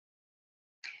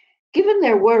 Given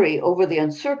their worry over the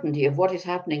uncertainty of what is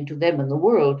happening to them in the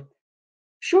world,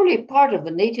 surely part of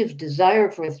the natives'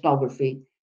 desire for ethnography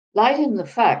lies in the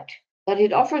fact that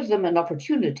it offers them an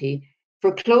opportunity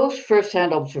for close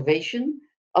first-hand observation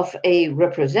of a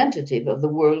representative of the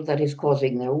world that is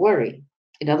causing their worry.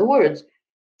 In other words,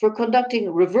 for conducting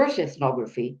reverse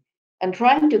ethnography and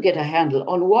trying to get a handle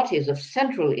on what is of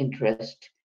central interest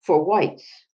for whites.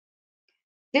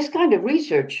 This kind of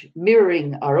research,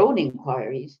 mirroring our own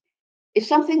inquiries, is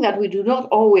something that we are not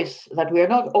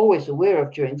always aware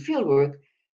of during fieldwork,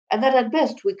 and that at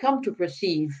best we come to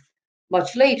perceive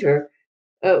much later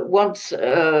once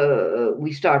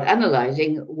we start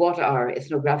analyzing what our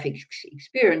ethnographic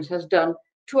experience has done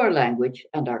to our language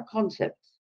and our concepts.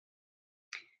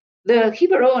 The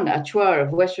Jibarón Achuar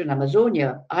of Western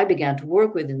Amazonia I began to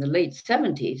work with in the late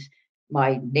 70s,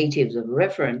 my natives of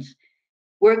reference,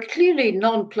 were clearly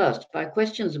nonplussed by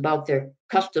questions about their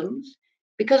customs,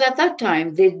 because at that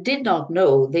time they did not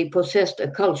know they possessed a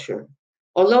culture,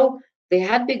 although they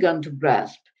had begun to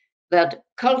grasp that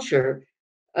culture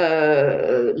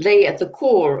lay at the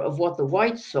core of what the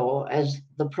whites saw as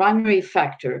the primary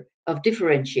factor of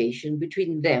differentiation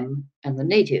between them and the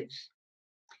natives.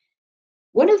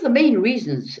 One of the main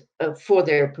reasons for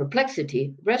their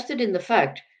perplexity rested in the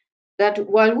fact that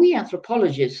while we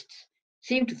anthropologists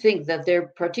seem to think that their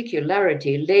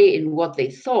particularity lay in what they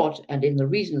thought and in the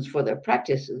reasons for their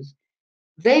practices,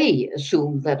 they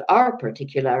assumed that our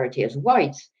particularity as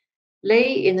whites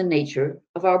lay in the nature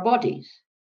of our bodies.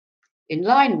 In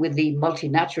line with the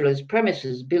multinaturalist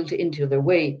premises built into their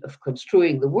way of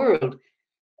construing the world,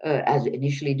 as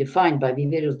initially defined by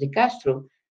Viveros de Castro,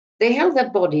 they held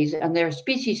that bodies and their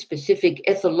species-specific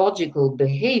ethological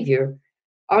behavior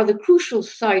are the crucial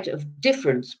site of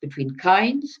difference between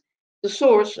kinds, the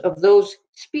source of those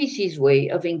species' way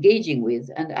of engaging with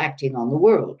and acting on the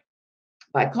world.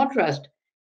 By contrast,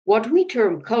 what we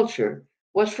term culture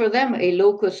was for them a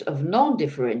locus of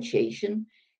non-differentiation,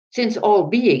 since all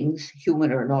beings,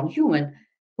 human or non-human,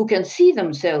 who can see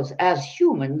themselves as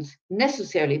humans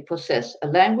necessarily possess a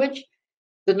language,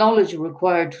 the knowledge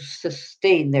required to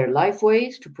sustain their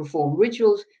lifeways, to perform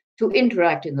rituals, to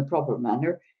interact in the proper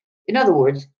manner. In other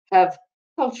words, have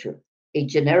culture, a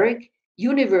generic,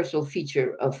 universal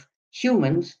feature of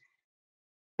humans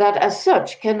that as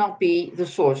such cannot be the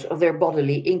source of their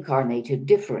bodily incarnated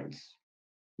difference.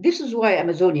 This is why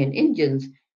Amazonian Indians,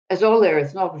 as all their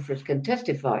ethnographers can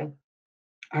testify,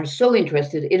 are so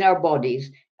interested in our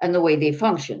bodies and the way they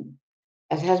function.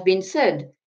 As has been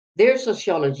said, their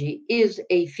sociology is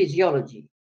a physiology.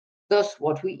 Thus,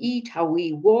 what we eat, how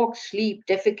we walk, sleep,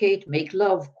 defecate, make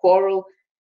love, quarrel,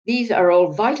 these are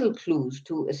all vital clues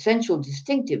to essential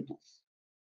distinctiveness.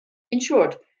 In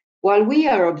short, While we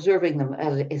are observing them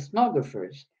as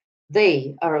ethnographers,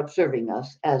 they are observing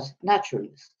us as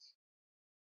naturalists.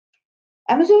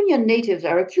 Amazonian natives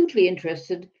are acutely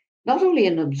interested not only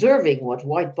in observing what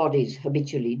white bodies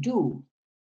habitually do.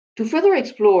 To further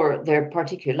explore their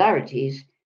particularities,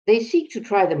 they seek to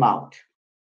try them out.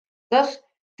 Thus,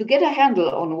 to get a handle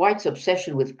on whites'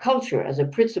 obsession with culture as a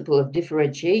principle of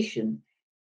differentiation,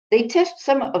 they test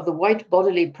some of the white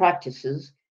bodily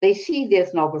practices they see the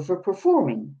ethnographer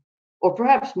performing, or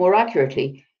perhaps more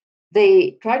accurately,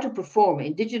 they try to perform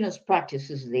indigenous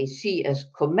practices they see as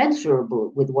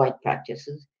commensurable with white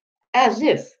practices, as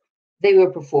if they were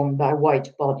performed by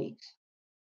white bodies.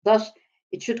 Thus,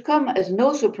 it should come as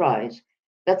no surprise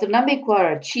that the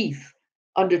Namiquara chief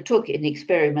undertook in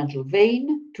experimental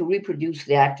vein to reproduce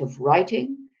the act of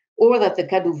writing, or that the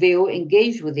Kaduveo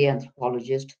engaged with the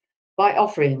anthropologist by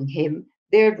offering him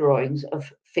their drawings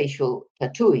of facial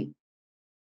tattooing.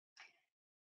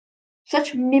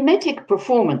 Such mimetic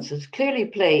performances clearly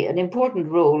play an important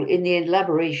role in the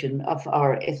elaboration of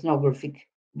our ethnographic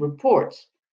reports.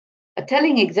 A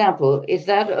telling example is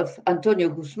that of Antonio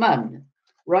Guzman,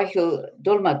 Reichel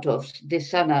Dolmatov's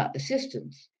Desana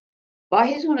assistant. By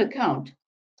his own account,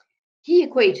 he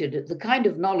equated the kind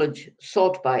of knowledge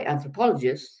sought by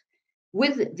anthropologists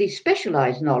with the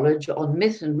specialized knowledge on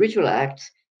myth and ritual acts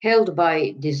held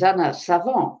by Desana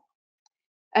savants.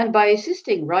 And by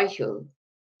assisting Reichel,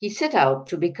 he set out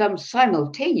to become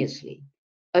simultaneously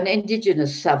an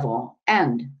indigenous savant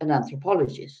and an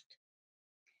anthropologist.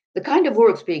 The kind of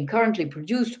works being currently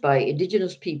produced by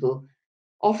indigenous people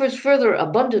offers further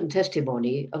abundant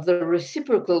testimony of the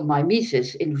reciprocal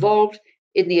mimesis involved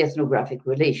in the ethnographic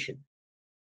relation.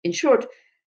 In short,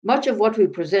 much of what we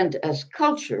present as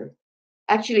culture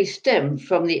actually stems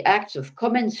from the acts of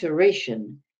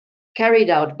commensuration carried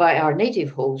out by our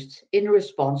native hosts in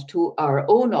response to our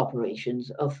own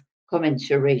operations of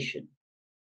commensuration.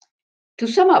 To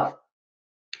sum up,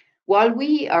 while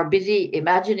we are busy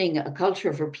imagining a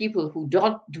culture for people who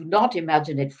do not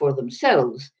imagine it for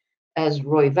themselves, as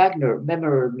Roy Wagner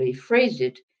memorably phrased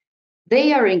it,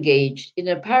 they are engaged in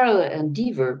a parallel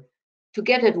endeavor to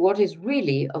get at what is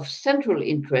really of central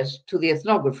interest to the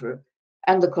ethnographer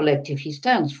and the collective he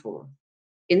stands for.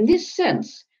 In this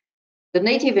sense, the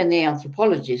native and the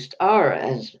anthropologist are,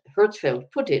 as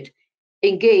Hertzfeld put it,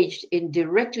 engaged in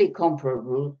directly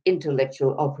comparable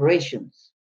intellectual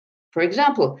operations. For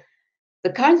example,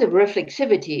 the kinds of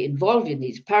reflexivity involved in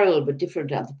these parallel but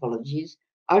different anthropologies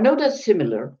are no doubt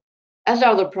similar, as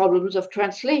are the problems of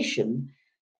translation,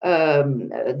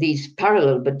 these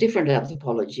parallel but different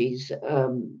anthropologies.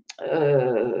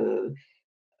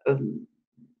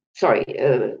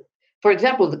 For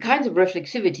example, the kinds of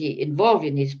reflexivity involved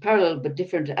in these parallel but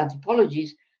different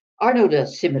anthropologies are no doubt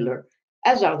similar,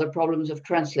 as are the problems of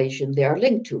translation they are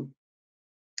linked to.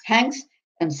 Hanks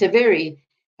and Severi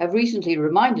have recently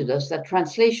reminded us that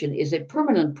translation is a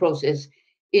permanent process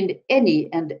in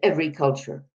any and every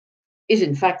culture, is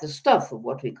in fact the stuff of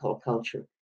what we call culture,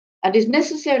 and is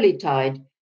necessarily tied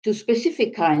to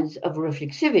specific kinds of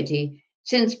reflexivity,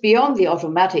 since beyond the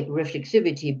automatic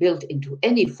reflexivity built into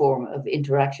any form of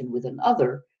interaction with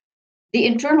another, the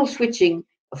internal switching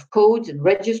of codes and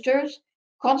registers,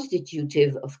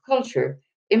 constitutive of culture,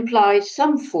 implies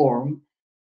some form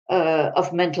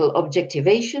of mental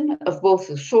objectivation of both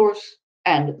the source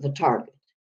and the target.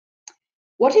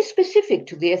 What is specific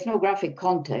to the ethnographic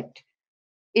context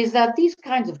is that these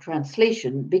kinds of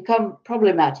translation become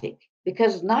problematic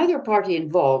because neither party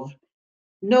involved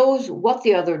knows what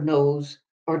the other knows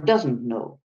or doesn't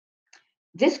know.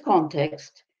 This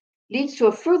context leads to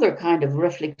a further kind of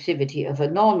reflexivity of a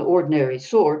non-ordinary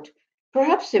sort,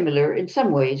 perhaps similar in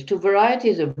some ways to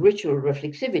varieties of ritual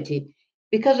reflexivity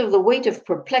because of the weight of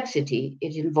perplexity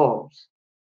it involves.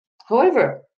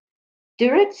 However,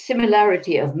 direct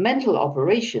similarity of mental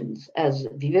operations, as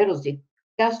Viveros de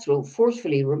Castro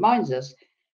forcefully reminds us,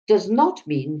 does not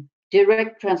mean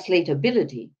direct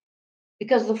translatability,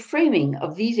 because the framing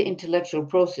of these intellectual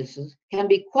processes can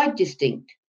be quite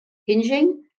distinct,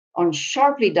 hinging on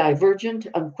sharply divergent,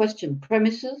 unquestioned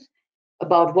premises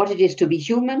about what it is to be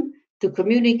human, to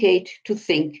communicate, to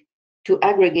think, to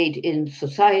aggregate in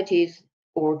societies,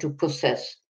 or to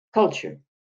possess culture.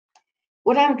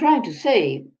 What I'm trying to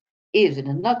say is, in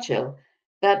a nutshell,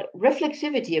 that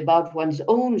reflexivity about one's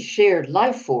own shared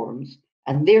life forms,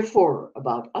 and therefore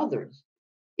about others,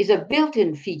 is a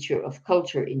built-in feature of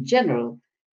culture in general,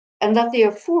 and that the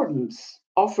affordance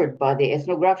offered by the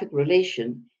ethnographic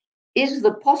relation is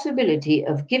the possibility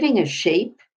of giving a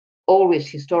shape, always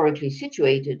historically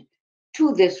situated,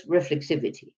 to this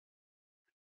reflexivity.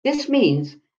 This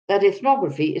means that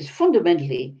ethnography is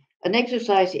fundamentally an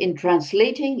exercise in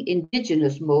translating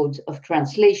indigenous modes of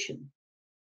translation.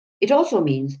 It also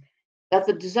means that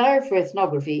the desire for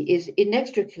ethnography is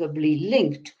inextricably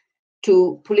linked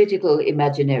to political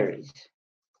imaginaries.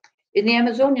 In the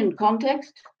Amazonian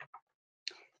context,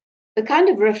 the kind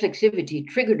of reflexivity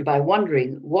triggered by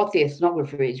wondering what the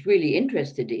ethnographer is really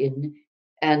interested in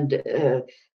and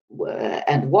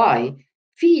why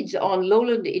feeds on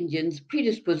lowland Indians'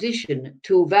 predisposition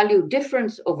to value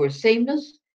difference over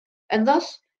sameness and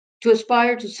thus to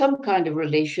aspire to some kind of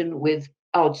relation with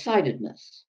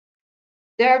outsidedness.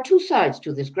 There are two sides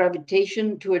to this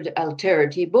gravitation toward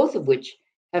alterity, both of which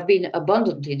have been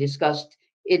abundantly discussed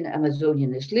in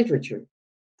Amazonianist literature.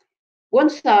 One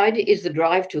side is the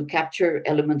drive to capture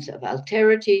elements of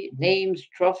alterity, names,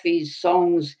 trophies,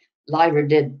 songs, live or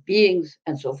dead beings,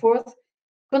 and so forth,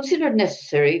 considered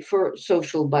necessary for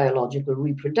social biological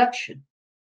reproduction.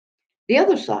 The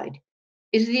other side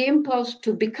is the impulse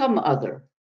to become other,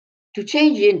 to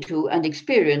change into and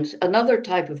experience another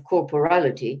type of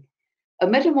corporality, a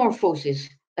metamorphosis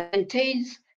that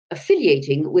entails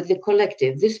affiliating with the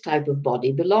collective this type of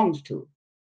body belongs to.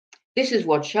 This is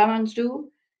what shamans do,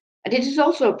 and it is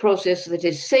also a process that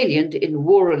is salient in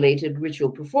war-related ritual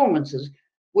performances,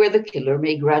 where the killer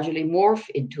may gradually morph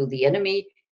into the enemy,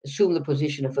 assume the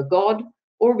position of a god,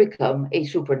 or become a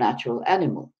supernatural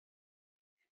animal.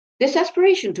 This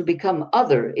aspiration to become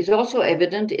other is also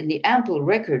evident in the ample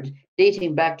record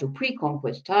dating back to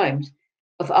pre-conquest times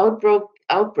of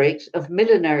outbreaks of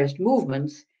millenarist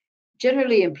movements,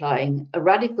 generally implying a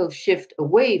radical shift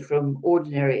away from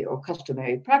ordinary or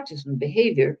customary practice and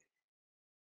behavior.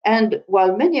 And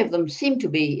while many of them seem to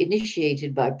be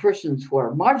initiated by persons who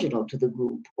are marginal to the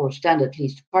group or stand at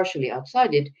least partially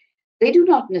outside it, they do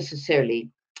not necessarily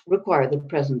require the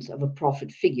presence of a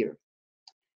prophet figure.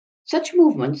 Such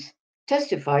movements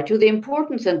testify to the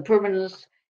importance and permanence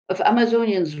of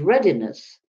Amazonians'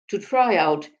 readiness to try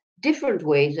out different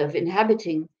ways of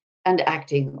inhabiting and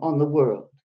acting on the world.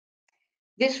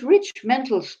 This rich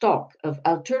mental stock of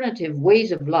alternative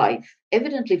ways of life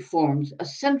evidently forms a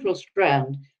central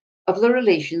strand of the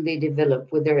relation they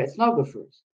develop with their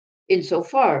ethnographers,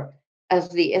 insofar as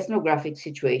the ethnographic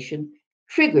situation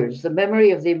triggers the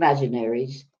memory of the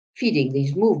imaginaries feeding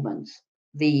these movements,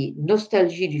 the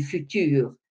nostalgie du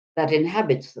futur that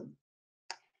inhabits them.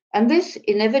 And this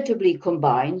inevitably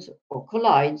combines or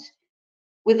collides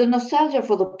with the nostalgia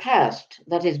for the past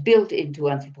that is built into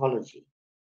anthropology.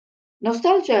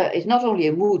 Nostalgia is not only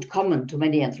a mood common to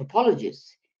many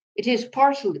anthropologists, it is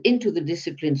parceled into the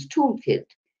discipline's toolkit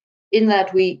in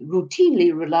that we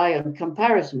routinely rely on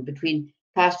comparison between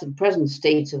past and present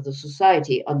states of the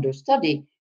society under study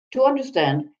to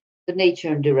understand the nature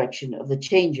and direction of the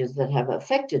changes that have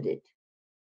affected it.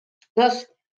 Thus,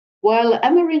 while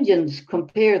Amerindians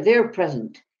compare their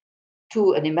present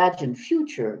to an imagined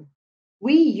future,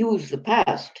 we use the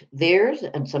past, theirs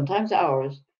and sometimes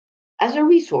ours, as a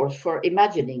resource for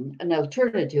imagining an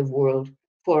alternative world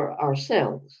for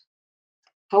ourselves.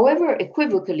 However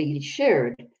equivocally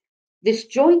shared, this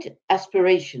joint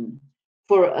aspiration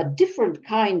for a different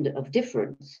kind of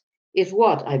difference is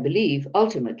what I believe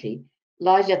ultimately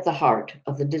lies at the heart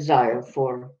of the desire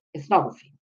for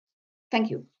ethnography. Thank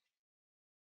you.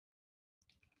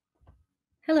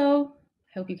 Hello,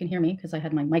 I hope you can hear me because I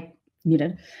had my mic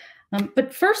muted.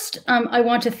 But first, I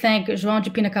want to thank Joao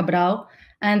de Pina-Cabral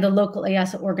and the local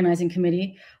EASA organizing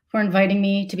committee for inviting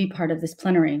me to be part of this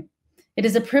plenary. It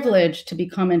is a privilege to be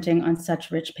commenting on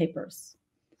such rich papers.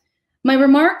 My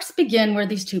remarks begin where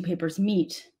these two papers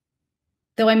meet,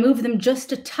 though I move them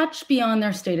just a touch beyond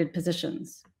their stated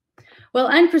positions. While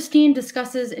Anne-Christine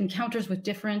discusses encounters with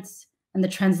difference and the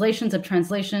translations of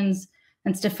translations,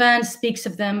 and Stephan speaks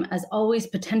of them as always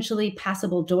potentially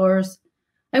passable doors,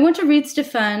 I want to read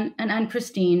Stephan and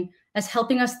Anne-Christine as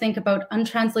helping us think about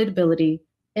untranslatability,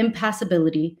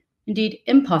 impassibility, indeed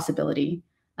impossibility,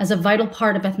 as a vital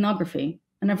part of ethnography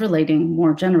and of relating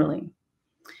more generally.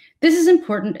 This is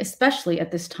important, especially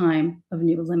at this time of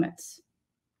new limits,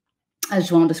 as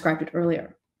Joao described it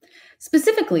earlier.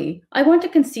 Specifically, I want to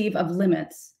conceive of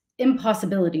limits,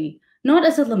 impossibility, not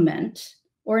as a lament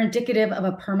or indicative of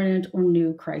a permanent or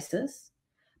new crisis,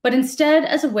 but instead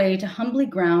as a way to humbly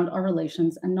ground our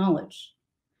relations and knowledge.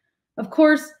 Of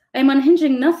course, I am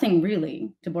unhinging nothing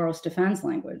really, to borrow Stephan's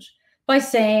language, by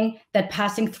saying that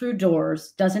passing through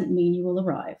doors doesn't mean you will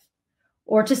arrive,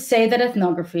 or to say that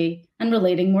ethnography and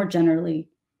relating more generally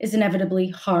is inevitably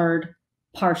hard,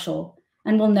 partial,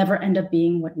 and will never end up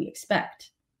being what we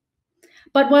expect.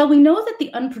 But while we know that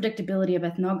the unpredictability of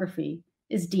ethnography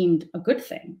is deemed a good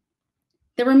thing,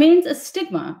 there remains a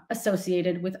stigma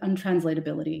associated with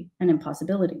untranslatability and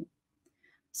impossibility.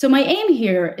 So my aim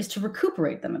here is to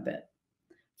recuperate them a bit.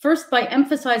 First, by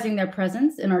emphasizing their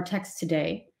presence in our text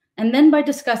today, and then by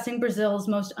discussing Brazil's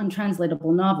most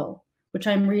untranslatable novel, which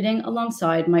I'm reading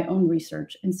alongside my own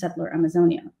research in settler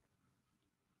Amazonia.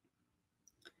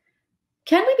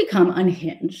 Can we become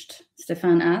unhinged?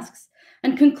 Stephan asks,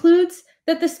 and concludes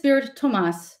that the spirit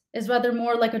Thomas is rather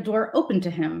more like a door open to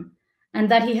him, and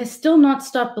that he has still not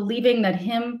stopped believing that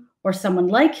him or someone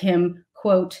like him,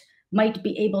 quote, might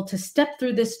be able to step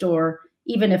through this door,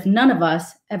 even if none of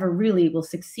us ever really will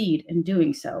succeed in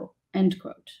doing so, end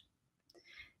quote.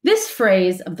 This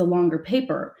phrase of the longer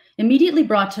paper immediately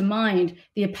brought to mind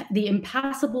the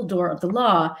impassable door of the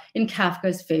law in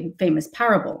Kafka's famous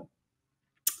parable.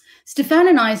 Stephan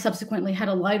and I subsequently had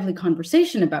a lively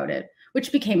conversation about it,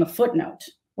 which became a footnote,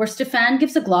 where Stephan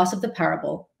gives a gloss of the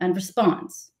parable and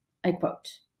responds, I quote,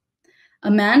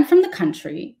 "A man from the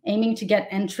country, aiming to get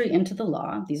entry into the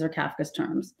law," these are Kafka's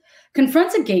terms,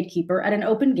 "confronts a gatekeeper at an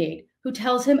open gate who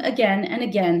tells him again and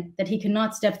again that he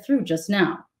cannot step through just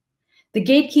now. The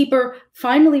gatekeeper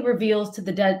finally reveals to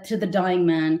the dying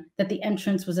man that the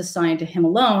entrance was assigned to him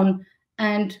alone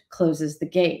and closes the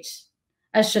gate.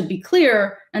 As should be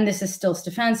clear, and this is still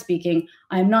Stephan speaking,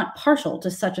 I am not partial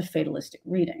to such a fatalistic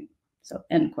reading." So,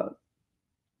 end quote.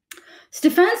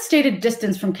 Stephan's stated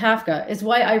distance from Kafka is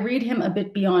why I read him a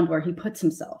bit beyond where he puts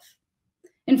himself.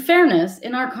 In fairness,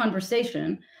 in our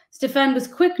conversation, Stephan was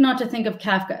quick not to think of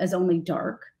Kafka as only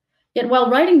dark, yet while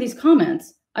writing these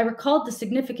comments, I recalled the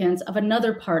significance of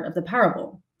another part of the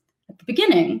parable. At the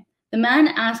beginning, the man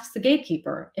asks the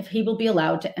gatekeeper if he will be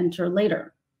allowed to enter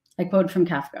later. I quote from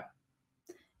Kafka.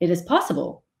 "It is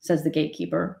possible," says the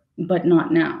gatekeeper, "but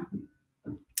not now."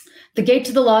 The gate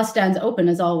to the law stands open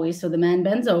as always, so the man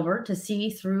bends over to see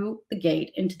through the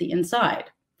gate into the inside.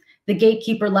 The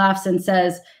gatekeeper laughs and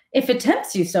says, "If it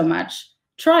tempts you so much,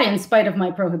 try in spite of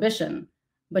my prohibition.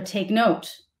 But take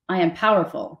note, I am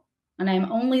powerful, and I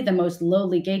am only the most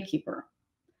lowly gatekeeper.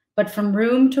 But from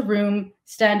room to room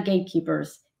stand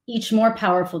gatekeepers, each more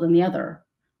powerful than the other.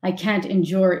 I can't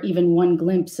endure even one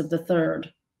glimpse of the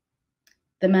third."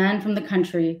 The man from the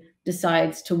country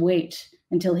decides to wait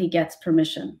until he gets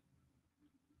permission.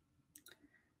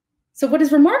 So what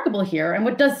is remarkable here, and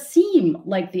what does seem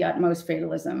like the utmost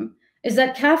fatalism, is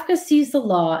that Kafka sees the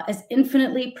law as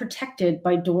infinitely protected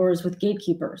by doors with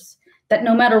gatekeepers, that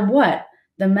no matter what,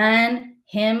 the man,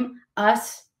 him,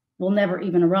 us will never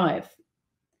even arrive.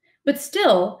 But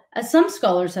still, as some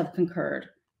scholars have concurred,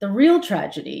 the real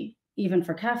tragedy, even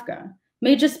for Kafka,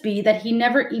 may just be that he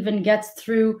never even gets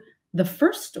through the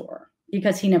first door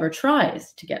because he never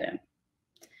tries to get in.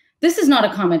 This is not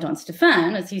a comment on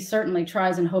Stephan, as he certainly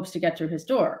tries and hopes to get through his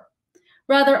door.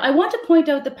 Rather, I want to point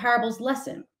out the parable's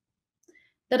lesson,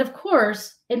 that of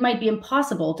course, it might be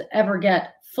impossible to ever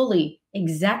get fully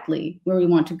exactly where we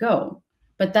want to go,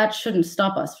 but that shouldn't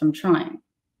stop us from trying.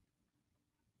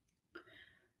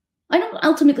 I don't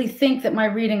ultimately think that my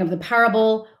reading of the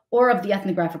parable or of the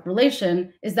ethnographic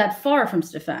relation is that far from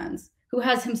Stephan's, who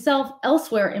has himself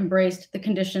elsewhere embraced the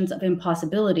conditions of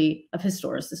impossibility of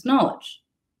historicist knowledge.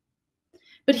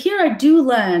 But here I do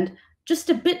land just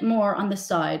a bit more on the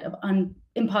side of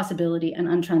impossibility and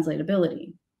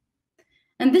untranslatability.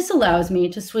 And this allows me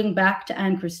to swing back to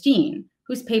Anne Christine,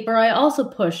 whose paper I also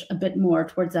push a bit more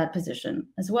towards that position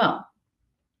as well.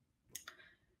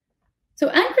 So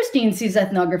Anne Christine sees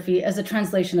ethnography as a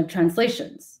translation of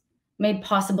translations, made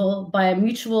possible by a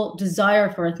mutual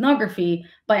desire for ethnography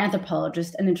by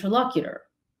anthropologist and interlocutor,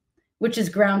 which is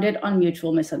grounded on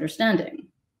mutual misunderstanding.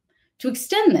 To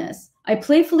extend this, I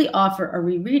playfully offer a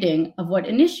rereading of what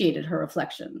initiated her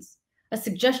reflections, a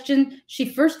suggestion she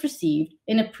first received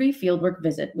in a pre-fieldwork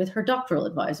visit with her doctoral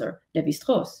advisor,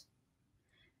 Lévi-Strauss.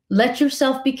 "Let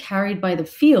yourself be carried by the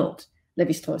field,"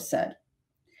 Lévi-Strauss said.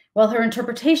 While her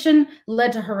interpretation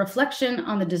led to her reflection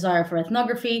on the desire for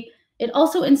ethnography, it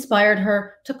also inspired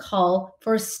her to call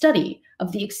for a study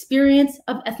of the experience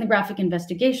of ethnographic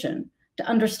investigation to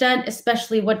understand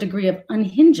especially what degree of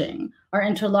unhinging our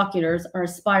interlocutors are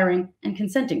aspiring and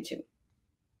consenting to.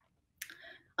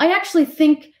 I actually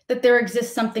think that there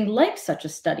exists something like such a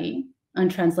study,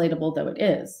 untranslatable though it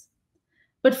is.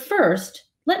 But first,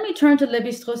 let me turn to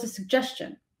Lévi-Strauss's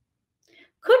suggestion.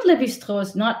 Could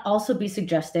Lévi-Strauss not also be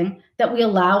suggesting that we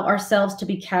allow ourselves to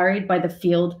be carried by the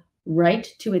field right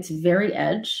to its very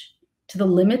edge, to the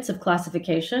limits of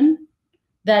classification?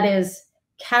 That is,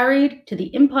 carried to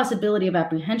the impossibility of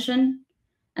apprehension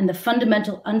and the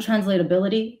fundamental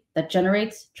untranslatability that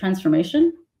generates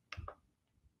transformation?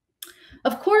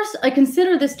 Of course, I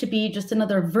consider this to be just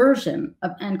another version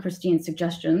of Anne Christine's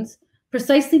suggestions,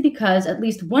 precisely because at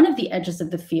least one of the edges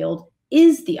of the field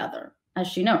is the other, as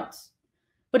she notes.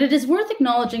 But it is worth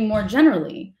acknowledging more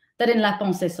generally that in La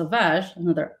Pensée Sauvage,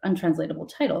 another untranslatable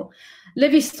title,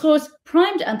 Lévi-Strauss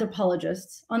primed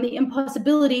anthropologists on the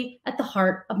impossibility at the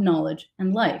heart of knowledge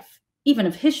and life, even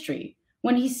of history,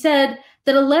 when he said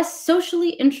that less socially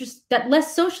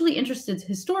interested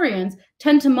historians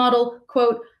tend to model,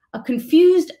 quote, a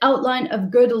confused outline of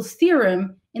Gödel's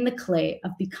theorem in the clay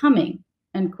of becoming,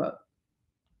 end quote.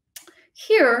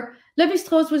 Here,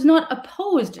 Lévi-Strauss was not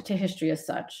opposed to history as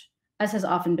such, as has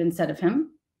often been said of him.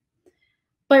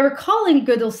 By recalling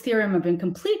Gödel's theorem of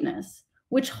incompleteness,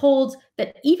 which holds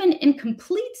that even in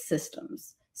complete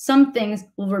systems, some things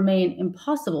will remain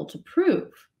impossible to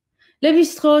prove,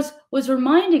 Lévi-Strauss was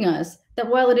reminding us that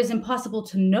while it is impossible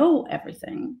to know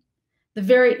everything, the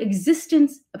very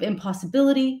existence of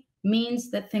impossibility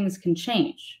means that things can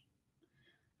change.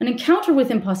 An encounter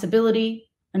with impossibility,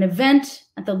 an event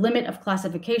at the limit of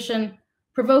classification,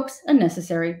 provokes a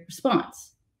necessary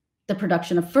response, the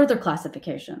production of further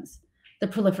classifications, the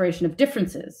proliferation of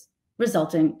differences,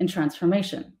 resulting in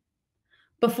transformation.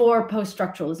 Before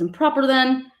post-structuralism proper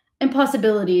then,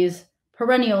 impossibilities,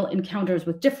 perennial encounters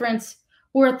with difference,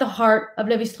 were at the heart of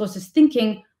Lévi-Strauss's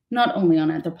thinking, not only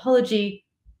on anthropology,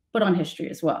 but on history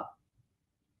as well.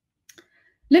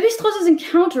 Lévi-Strauss's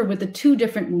encounter with the two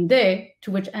different mondes,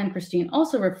 to which Anne-Christine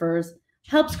also refers,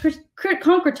 helps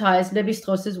concretize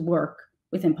Lévi-Strauss's work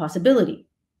with impossibility.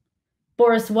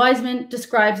 Boris Wiseman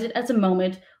describes it as a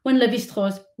moment when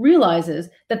Lévi-Strauss realizes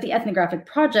that the ethnographic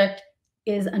project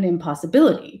is an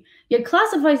impossibility, yet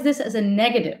classifies this as a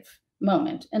negative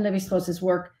moment in Lévi-Strauss's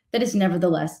work that is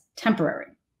nevertheless temporary.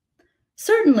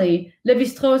 Certainly,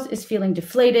 Lévi-Strauss is feeling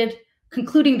deflated,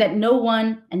 concluding that no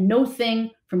one and no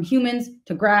thing, from humans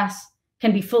to grass,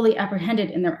 can be fully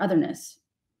apprehended in their otherness,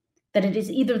 that it is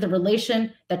either the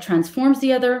relation that transforms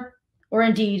the other, or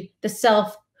indeed the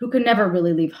self who can never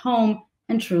really leave home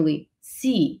and truly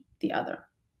see the other.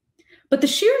 But the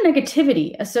sheer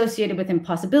negativity associated with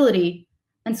impossibility,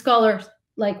 and scholars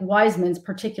like Wiseman's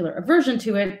particular aversion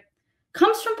to it,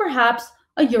 comes from perhaps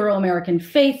a Euro-American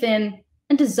faith in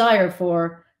and desire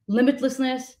for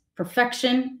limitlessness,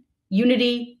 perfection,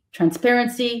 unity,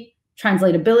 transparency,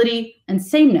 translatability, and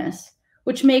sameness,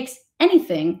 which makes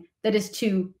anything that is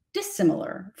too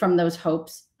dissimilar from those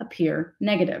hopes appear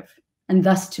negative, and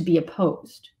thus to be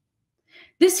opposed.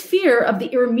 This fear of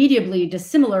the irremediably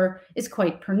dissimilar is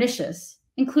quite pernicious,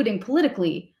 including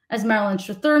politically, as Marilyn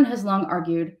Strathern has long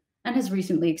argued and has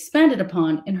recently expanded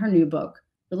upon in her new book,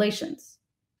 Relations.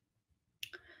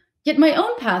 Yet my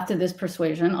own path to this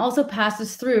persuasion also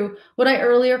passes through what I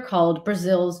earlier called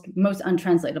Brazil's most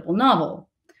untranslatable novel,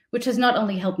 which has not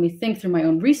only helped me think through my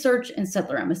own research in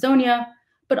settler Amazonia,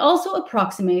 but also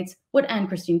approximates what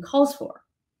Anne-Christine calls for,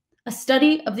 a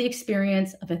study of the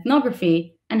experience of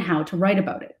ethnography and how to write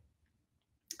about it.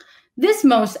 This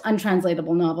most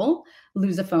untranslatable novel,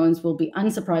 Lusophones will be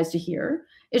unsurprised to hear,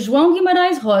 is João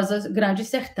Guimarães Rosa's Grande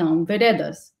Sertão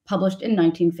Veredas, published in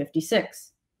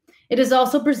 1956. It is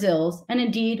also Brazil's, and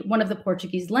indeed one of the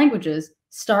Portuguese language's,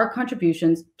 star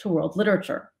contributions to world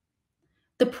literature.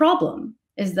 The problem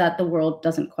is that the world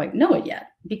doesn't quite know it yet,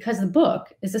 because the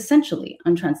book is essentially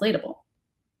untranslatable.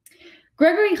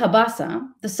 Gregory Rabassa,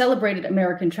 the celebrated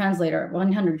American translator of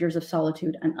 100 Years of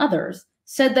Solitude and others,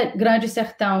 said that Grande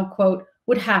Sertão, quote,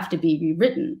 would have to be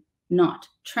rewritten, not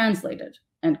translated,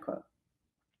 end quote.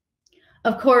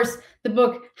 Of course, the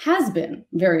book has been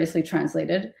variously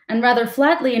translated, and rather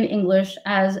flatly in English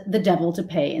as The Devil to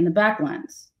Pay in the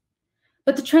Backlands.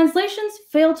 But the translations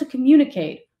fail to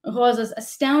communicate Rosa's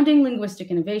astounding linguistic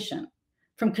innovation,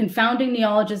 from confounding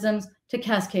neologisms to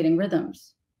cascading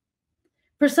rhythms.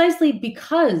 Precisely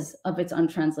because of its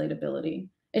untranslatability,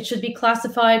 it should be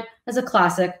classified as a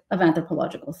classic of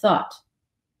anthropological thought.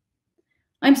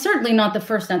 I'm certainly not the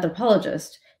first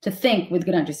anthropologist to think with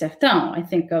Grande Sertão. I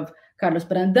think of Carlos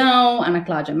Brandão, Ana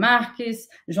Cláudia Marques,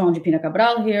 João de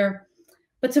Pina-Cabral here.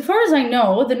 But so far as I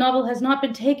know, the novel has not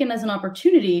been taken as an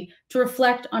opportunity to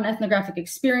reflect on ethnographic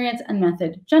experience and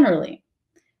method generally.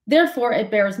 Therefore,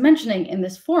 it bears mentioning in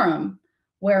this forum,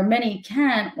 where many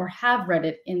can or have read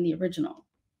it in the original.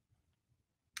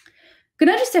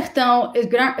 Grande Sertão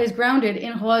is grounded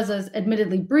in Rosa's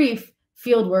admittedly brief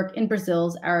fieldwork in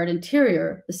Brazil's arid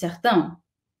interior, the Sertão.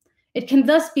 It can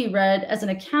thus be read as an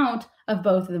account of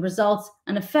both the results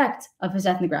and effects of his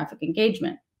ethnographic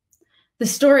engagement. The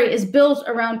story is built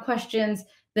around questions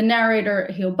the narrator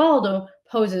Riobaldo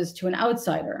poses to an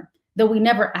outsider, though we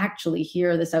never actually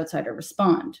hear this outsider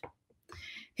respond.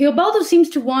 Riobaldo seems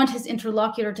to want his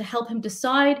interlocutor to help him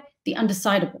decide the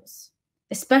undecidables,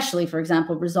 especially, for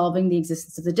example, resolving the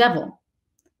existence of the devil.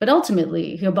 But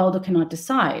ultimately, Riobaldo cannot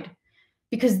decide,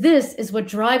 because this is what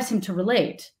drives him to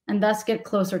relate and thus get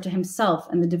closer to himself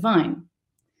and the divine.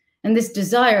 And this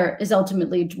desire is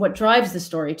ultimately what drives the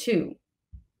story too.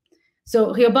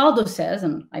 So Riobaldo says,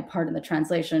 and I pardon the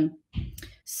translation,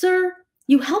 "Sir,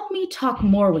 you help me talk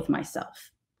more with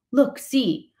myself. Look,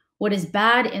 see, what is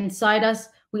bad inside us,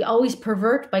 we always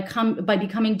pervert by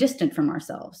becoming distant from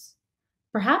ourselves.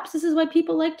 Perhaps this is why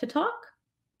people like to talk?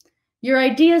 Your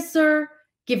ideas, sir,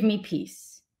 give me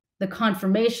peace, the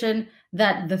confirmation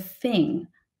that the thing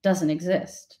doesn't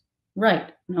exist.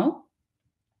 Right, no?"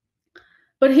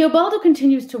 But Riobaldo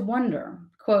continues to wonder,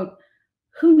 quote,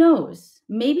 "Who knows,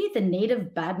 maybe the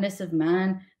native badness of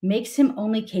man makes him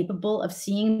only capable of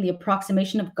seeing the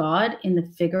approximation of God in the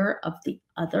figure of the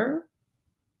other?"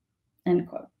 End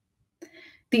quote.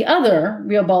 The other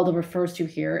Riobaldo refers to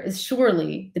here is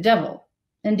surely the devil.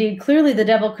 Indeed, clearly the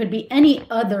devil could be any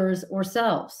others or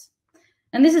selves.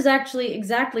 And this is actually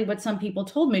exactly what some people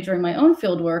told me during my own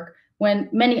fieldwork when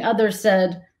many others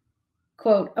said,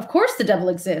 quote, "Of course the devil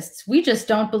exists, we just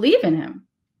don't believe in him."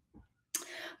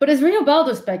 But as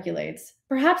Riobaldo speculates,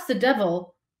 perhaps the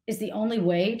devil is the only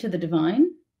way to the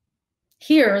divine.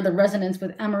 Here, the resonance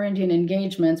with Amerindian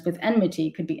engagements with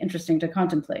enmity could be interesting to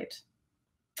contemplate.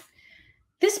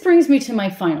 This brings me to my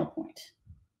final point.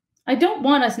 I don't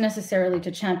want us necessarily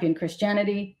to champion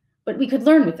Christianity, but we could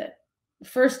learn with it.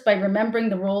 First, by remembering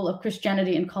the role of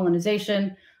Christianity in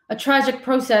colonization, a tragic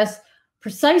process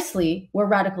precisely where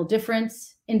radical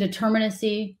difference,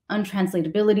 indeterminacy,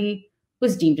 untranslatability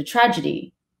was deemed a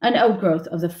tragedy, an outgrowth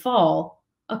of the fall,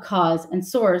 a cause and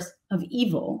source of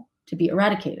evil to be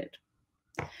eradicated.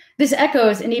 This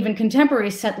echoes in even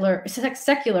contemporary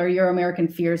secular Euro-American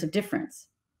fears of difference.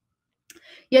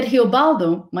 Yet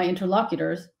Riobaldo, my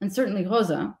interlocutors, and certainly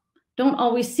Rosa, don't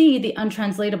always see the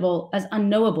untranslatable as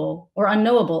unknowable or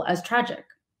unknowable as tragic.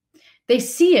 They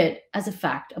see it as a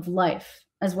fact of life,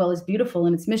 as well as beautiful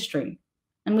in its mystery.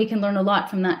 And we can learn a lot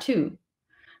from that too.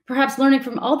 Perhaps learning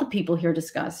from all the people here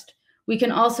discussed, we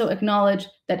can also acknowledge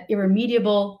that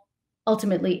irremediable,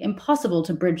 ultimately impossible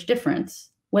to bridge difference,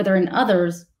 whether in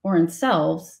others or in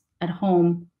selves, at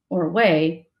home or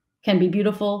away, can be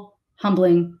beautiful,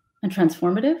 humbling, and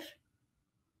transformative?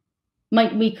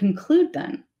 Might we conclude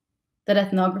then that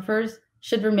ethnographers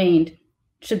should remain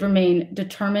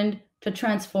determined to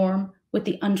transform with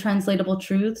the untranslatable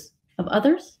truths of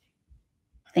others?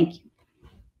 Thank you.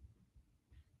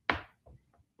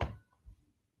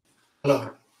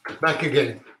 Hello, back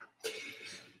again.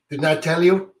 Didn't I tell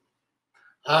you?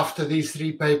 After these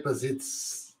three papers,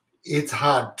 it's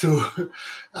hard to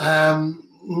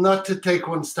not to take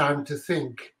one's time to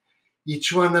think.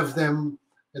 Each one of them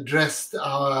addressed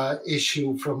our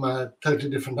issue from a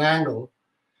totally different angle,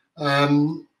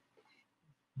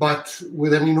 but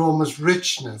with an enormous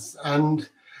richness and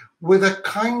with a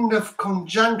kind of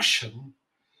conjunction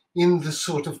in the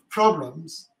sort of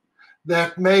problems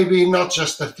that maybe not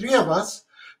just the three of us,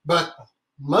 but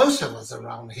most of us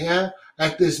around here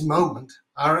at this moment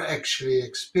are actually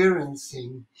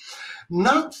experiencing.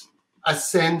 Not a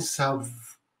sense of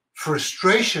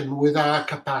frustration with our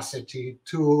capacity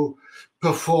to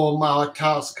perform our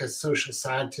task as social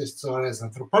scientists or as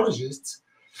anthropologists,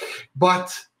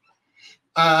 but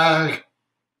an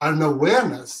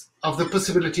awareness of the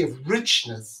possibility of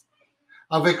richness,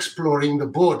 of exploring the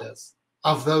borders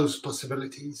of those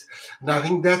possibilities. And I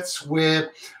think that's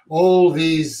where all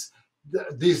these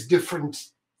three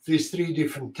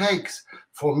different takes,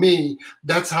 for me,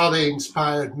 that's how they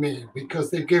inspired me,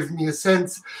 because they gave me a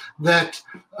sense that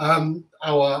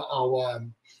our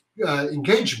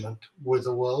engagement with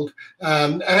the world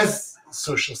as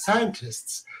social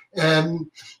scientists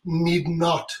need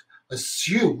not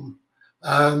assume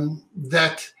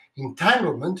that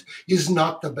entanglement is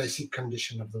not the basic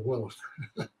condition of the world.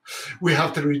 We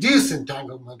have to reduce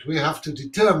entanglement, we have to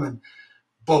determine,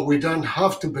 but we don't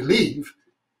have to believe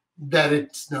that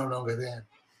it's no longer there.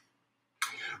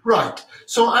 Right,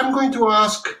 so I'm going to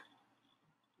ask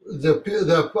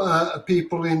the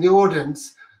people in the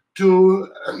audience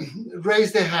to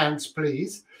raise their hands,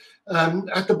 please.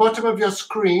 At the bottom of your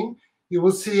screen, you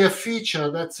will see a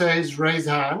feature that says raise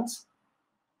hands.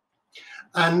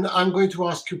 And I'm going to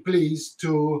ask you, please,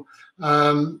 to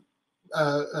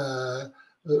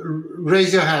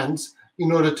raise your hands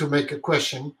in order to make a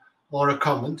question or a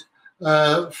comment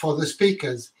for the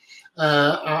speakers.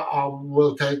 I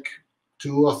will take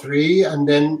 2 or 3, and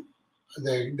then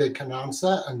they can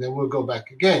answer, and then we'll go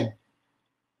back again.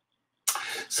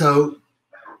 So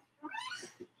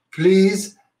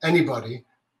please, anybody,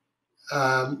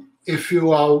 if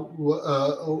you are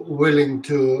willing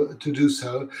to do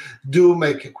so, do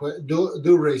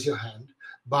raise your hand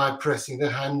by pressing the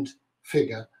hand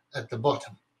figure at the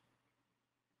bottom.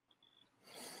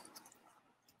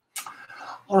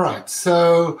 All right,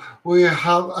 so we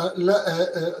have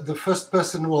the first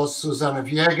person was Susanna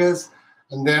Viegas,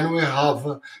 and then we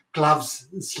have Klaus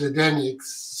Sledeniks,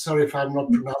 sorry if I'm not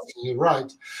pronouncing it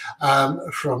right,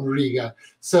 from Riga.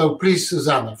 So please,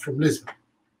 Susanna, from Lisbon.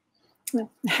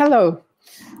 Hello.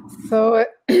 So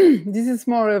this is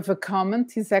more of a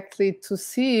comment, is actually to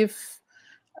see if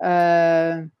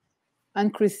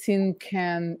Anne-Christine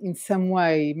can in some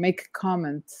way make a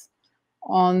comment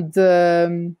on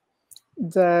the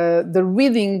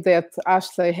reading that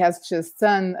Ashley has just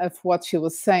done of what she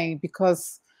was saying,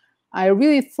 because I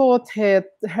really thought her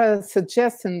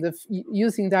suggestion of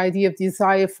using the idea of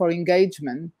desire for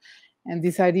engagement and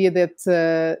this idea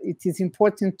that it is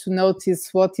important to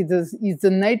notice what is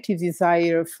the native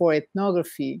desire for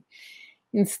ethnography,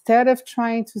 instead of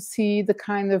trying to see the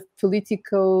kind of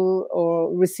political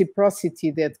or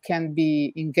reciprocity that can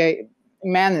be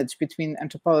managed between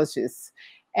anthropologists.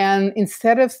 And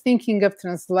instead of thinking of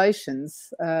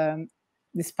translations,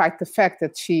 despite the fact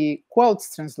that she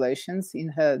quotes translations in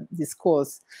her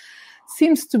discourse,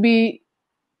 seems to be,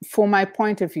 from my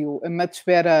point of view, a much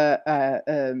better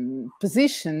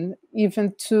position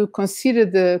even to consider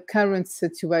the current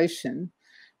situation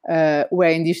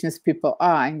where indigenous people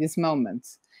are in this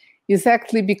moment.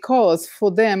 Exactly because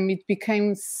for them it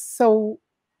became so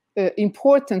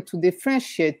important to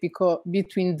differentiate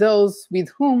between those with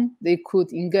whom they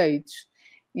could engage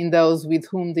and those with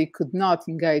whom they could not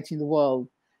engage in the world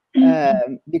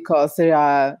because they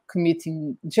are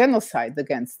committing genocide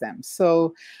against them.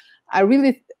 So I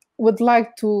really would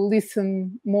like to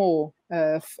listen more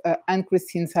of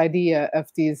Anne-Christine's idea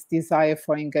of this desire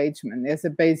for engagement as a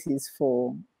basis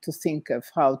to think of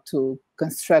how to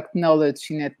construct knowledge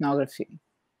in ethnography.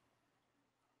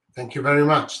 Thank you very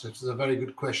much. That was a very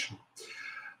good question.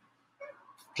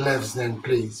 Klevs, then,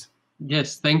 please.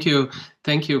 Yes, thank you.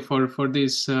 Thank you for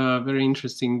these very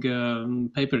interesting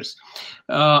papers.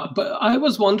 But I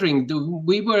was wondering,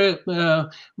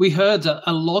 we heard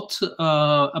a lot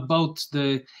about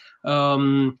the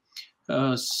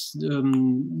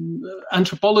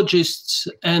anthropologists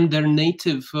and their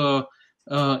native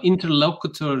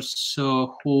interlocutors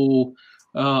who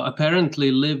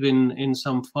apparently live in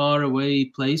some faraway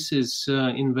places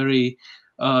in very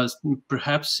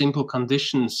perhaps simple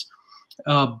conditions.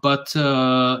 But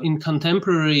in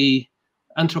contemporary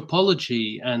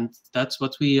anthropology, and that's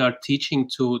what we are teaching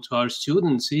to our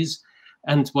students, is,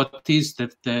 and what is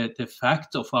the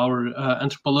fact of our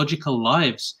anthropological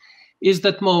lives, is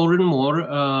that more and more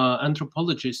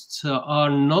anthropologists are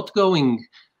not going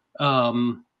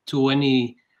to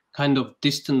any kind of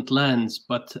distant lands,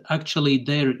 but actually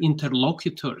their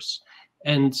interlocutors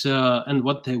and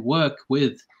what they work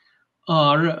with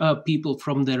are people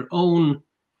from their own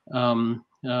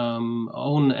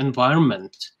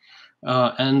environment,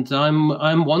 and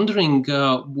I'm wondering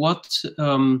what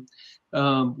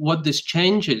this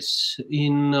changes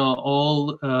in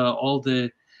all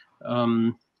the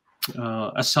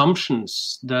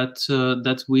assumptions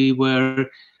that we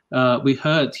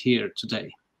heard here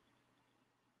today.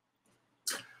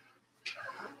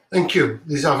 Thank you.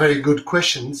 These are very good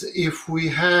questions. If we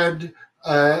had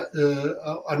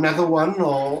another one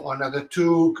or another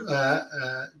two,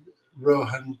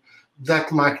 Rohan,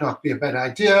 that might not be a bad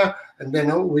idea, and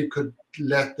then we could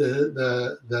let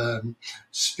the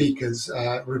speakers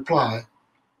reply.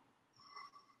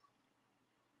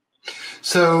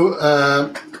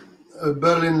 So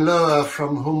Berlin Lohr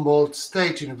from Humboldt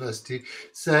State University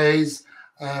says,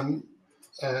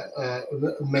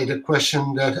 made a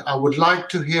question that I would like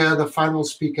to hear the final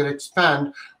speaker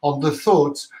expand on the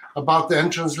thoughts about the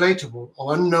untranslatable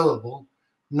or unknowable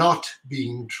not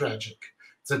being tragic.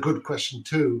 It's a good question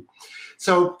too.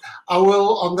 So I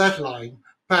will, on that line,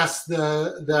 pass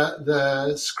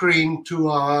the screen to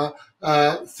our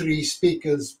three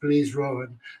speakers, please,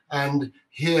 Rowan, and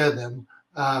hear them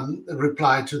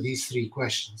reply to these three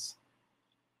questions.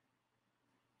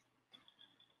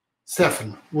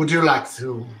 Stephan, would you like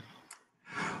to?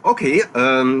 Okay.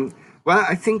 Well,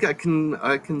 I think I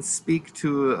can speak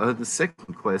to the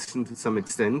second question to some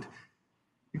extent,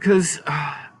 because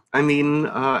I mean,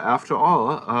 after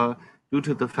all, due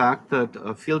to the fact that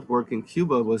field work in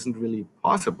Cuba wasn't really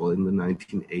possible in the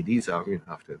 1980s,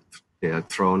 after they had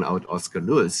thrown out Oscar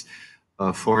Lewis,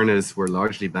 foreigners were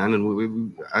largely banned,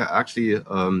 and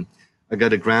I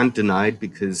got a grant denied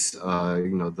because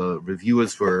the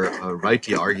reviewers were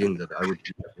rightly arguing that I would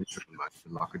be interested in my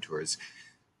interlocutors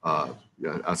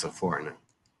as a foreigner.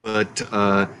 But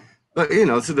so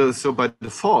by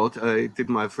default, I did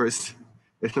my first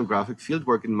ethnographic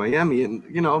fieldwork in Miami. And,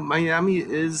 Miami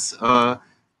is,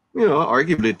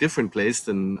 arguably a different place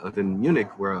than Munich,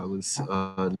 where I was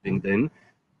living then.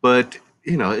 But,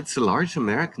 it's a large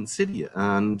American city.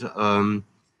 And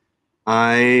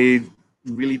I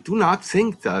really do not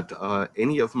think that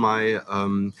any of my,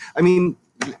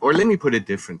 or let me put it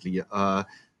differently.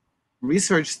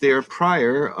 Research there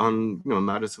prior on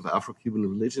matters of Afro-Cuban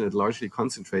religion had largely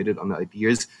concentrated on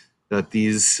ideas that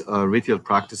these ritual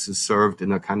practices served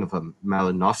in a kind of a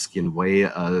Malinowskian way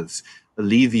as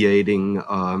alleviating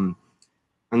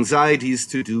anxieties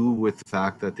to do with the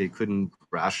fact that they couldn't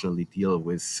rationally deal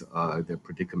with their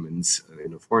predicaments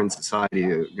in a foreign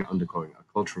society, undergoing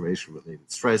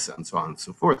acculturation-related stress, and so on and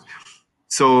so forth.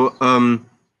 So,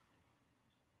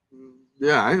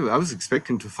 yeah, I was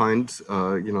expecting to find,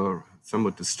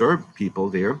 somewhat disturbed people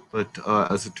there, but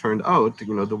as it turned out,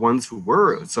 the ones who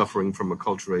were suffering from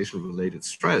acculturation-related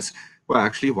stress were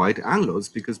actually white Anglos,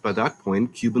 because by that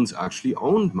point, Cubans actually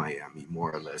owned Miami,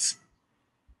 more or less.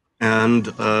 And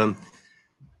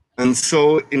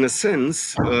so, in a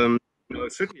sense,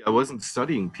 certainly I wasn't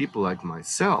studying people like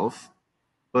myself,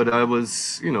 but I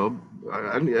was,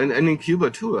 and in Cuba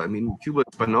too. I mean, Cuba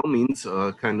is by no means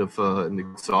kind of an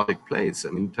exotic place. I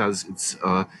mean, it has its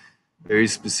very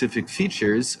specific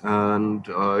features, and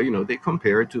they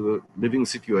compare to living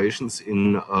situations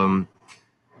in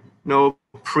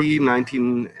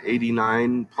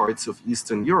pre-1989 parts of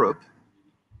Eastern Europe,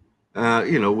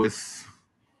 with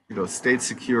state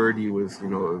security, with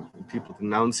people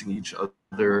denouncing each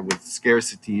other, with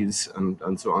scarcities,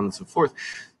 and so on and so forth.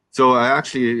 So I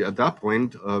actually, at that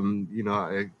point,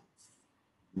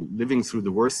 living through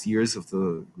the worst years of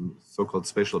the so-called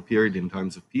special period in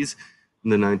times of peace in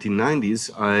the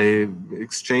 1990s, I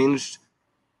exchanged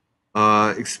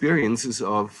experiences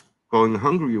of going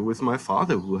hungry with my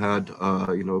father, who had,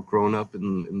 grown up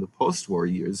in the post-war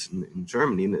years in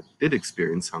Germany and did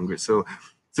experience hunger. So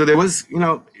there was,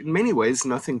 in many ways,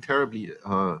 nothing terribly,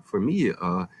 for me,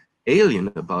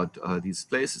 alien about these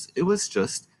places. It was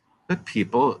just that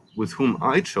people with whom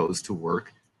I chose to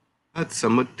work had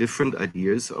somewhat different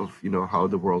ideas of, how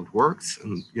the world works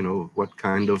and, what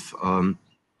kind of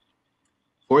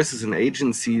forces and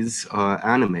agencies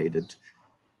animated.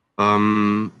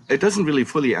 It doesn't really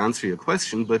fully answer your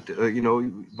question, but,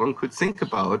 one could think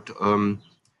about,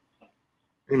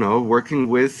 working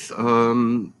with,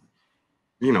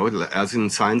 as in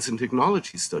science and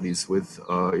technology studies with,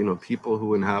 people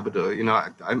who inhabit,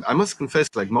 I must confess,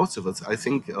 like most of us, I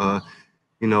think,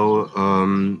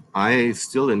 I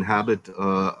still inhabit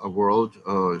a world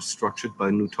structured by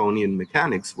Newtonian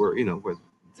mechanics where, where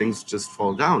things just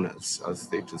fall down as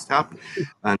they just happen,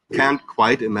 and can't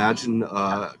quite imagine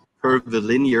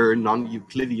curvilinear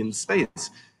non-Euclidean space.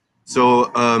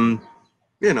 So,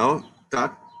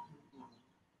 that,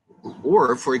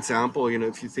 or for example,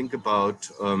 if you think about,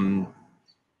 oh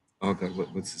God,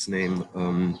 what's his name?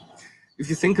 If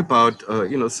you think about,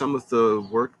 some of the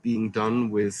work being done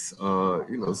with,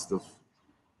 stuff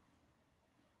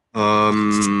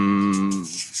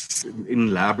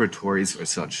in laboratories or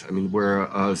such, I mean, where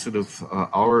sort of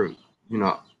our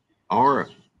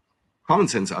common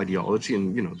sense ideology,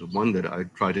 and the one that I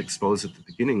tried to expose at the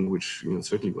beginning, which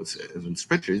certainly was Evans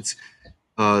Pritchard's,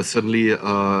 suddenly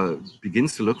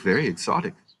begins to look very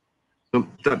exotic. So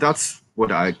that's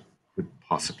what I could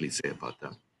possibly say about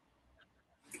that.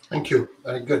 Thank you.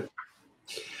 Very good.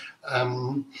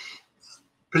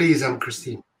 Please,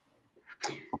 Christine.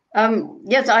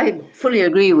 Yes, I fully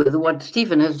agree with what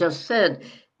Stephan has just said.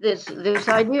 This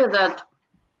idea that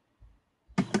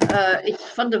it's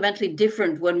fundamentally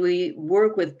different when we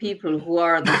work with people who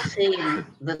are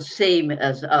the same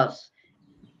as us.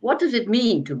 What does it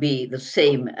mean to be the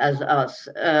same as us?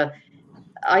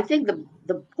 I think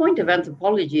the point of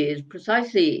anthropology is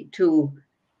precisely to.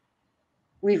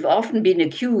 We've often been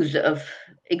accused of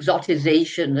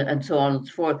exotization and so on and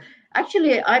so forth.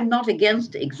 Actually, I'm not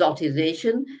against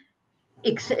exotization,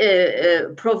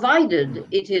 provided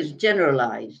it is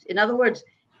generalized. In other words,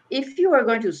 if you are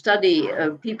going to study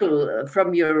people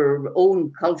from your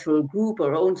own cultural group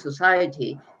or own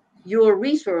society, your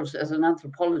resource as an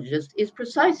anthropologist is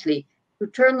precisely to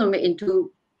turn them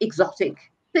into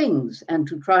exotic things and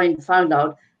to try and find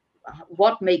out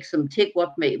what makes them tick,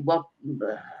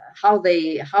 how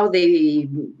they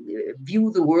view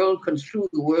the world, construe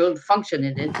the world, function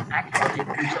in it, act on it,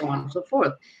 and so on and so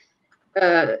forth.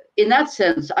 In that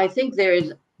sense, I think there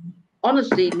is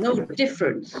honestly no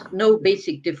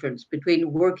basic difference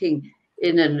between working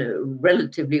in a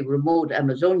relatively remote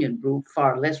Amazonian group,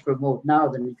 far less remote now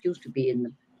than it used to be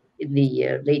in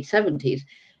the late 70s,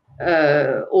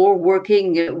 or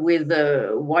working with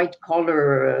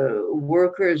white-collar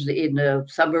workers in a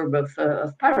suburb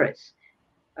of Paris,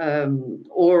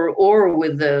 or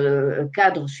with the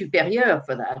cadre supérieur,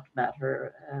 for that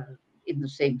matter, in the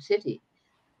same city.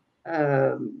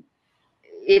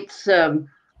 It's that,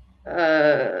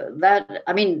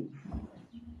 I mean,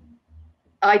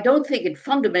 I don't think it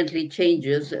fundamentally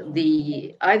changes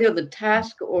either the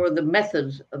task or the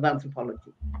methods of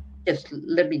anthropology.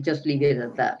 Let me just leave it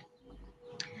at that.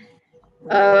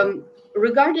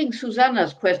 Regarding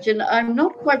Susanna's question, I'm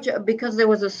not quite sure, because there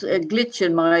was a glitch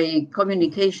in my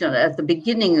communication at the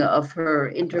beginning of her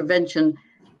intervention.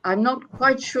 I'm not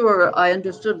quite sure I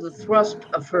understood the thrust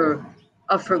of her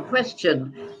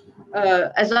question.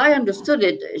 As I understood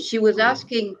it, she was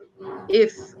asking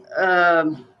if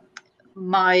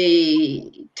my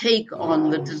take on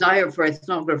the desire for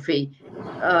ethnography,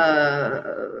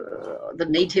 the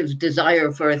natives'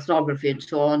 desire for ethnography and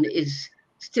so on, is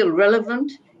still relevant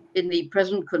in the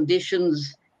present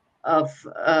conditions of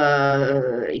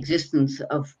existence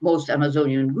of most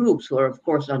Amazonian groups, who are, of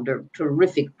course, under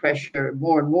terrific pressure,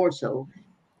 more and more so,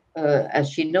 as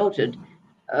she noted,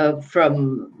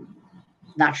 from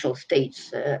national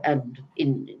states and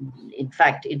in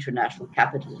fact international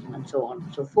capitalism and so on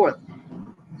and so forth.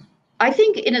 I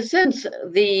think, in a sense,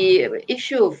 the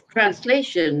issue of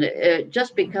translation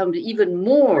just becomes even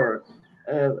more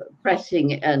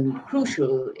pressing and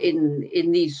crucial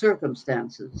in these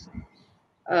circumstances.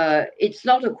 It's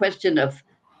not a question of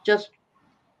just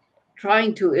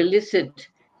trying to elicit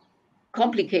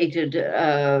complicated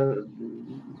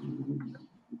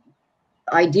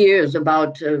ideas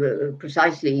about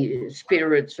precisely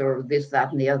spirits or this,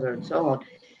 that, and the other, and so on.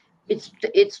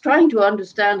 It's trying to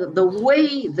understand the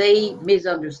way they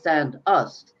misunderstand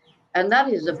us. And that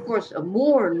is, of course, a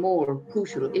more and more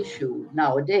crucial issue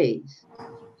nowadays.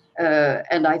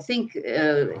 And I think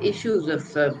issues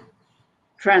of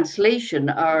translation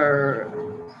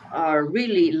lie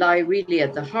really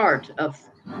at the heart of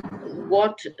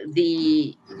what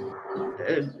the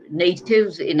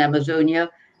natives in Amazonia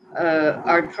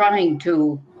are trying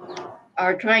to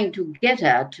get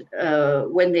at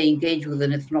when they engage with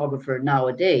an ethnographer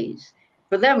nowadays.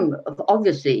 For them,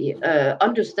 obviously,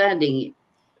 understanding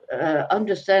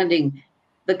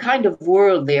the kind of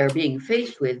world they are being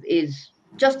faced with is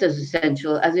just as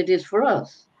essential as it is for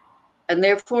us. And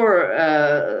therefore,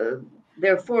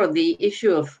 the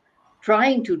issue of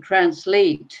trying to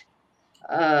translate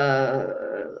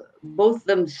both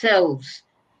themselves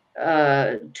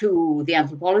to the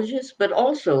anthropologist, but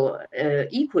also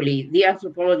equally the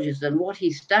anthropologist and what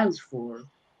he stands for,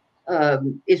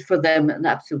 is for them an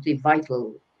absolutely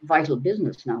vital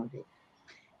business nowadays.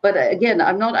 But again,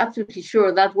 I'm not absolutely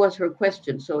sure that was her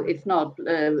question. So if not,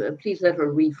 please let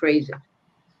her rephrase it.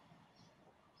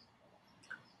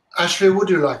 Ashley, would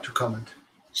you like to comment?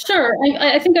 Sure.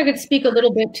 I think I could speak a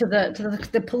little bit to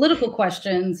the political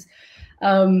questions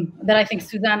that I think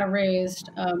Susanna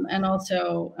raised, and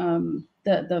also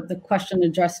the question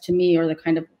addressed to me, or the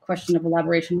kind of question of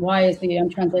elaboration. Why is the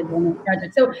untranslatable not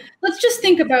tragic? So let's just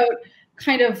think about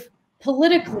kind of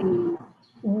politically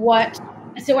what.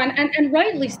 So and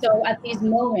rightly so at these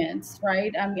moments,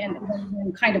 right? And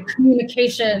kind of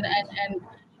communication and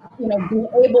being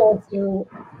able to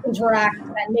interact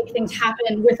and make things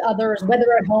happen with others,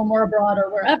 whether at home or abroad or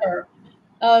wherever.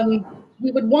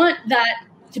 We would want that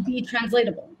to be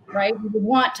translatable, right? We would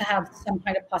want to have some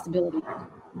kind of possibility.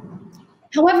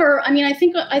 However, I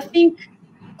think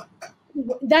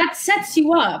that sets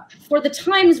you up for the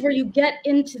times where you get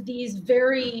into these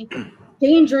very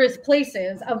dangerous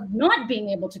places of not being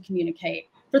able to communicate,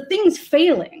 for things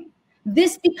failing.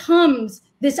 This becomes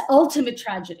this ultimate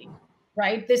tragedy,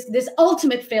 right? This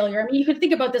ultimate failure. You could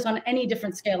think about this on any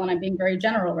different scale, and I'm being very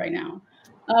general right now.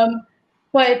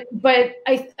 But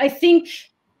I think,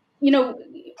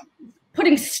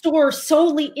 putting store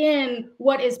solely in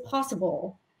what is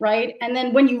possible, right? And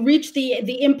then when you reach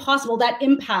the impossible, that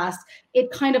impasse,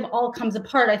 it kind of all comes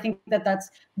apart. I think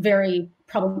that's very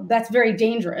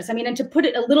dangerous. And to put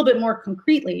it a little bit more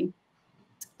concretely,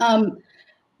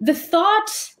 the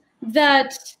thought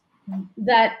that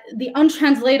the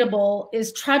untranslatable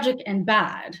is tragic and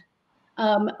bad,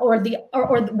 or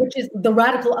which is the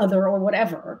radical other or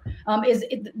whatever,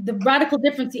 the radical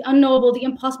difference, the unknowable, the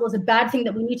impossible is a bad thing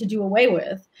that we need to do away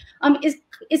with, is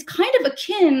kind of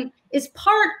is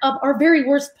part of our very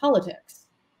worst politics.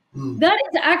 That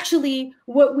is actually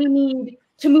what we need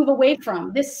to move away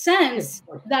from, this sense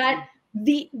that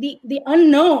the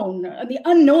unknown, the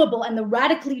unknowable, and the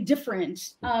radically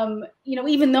different,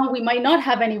 even though we might not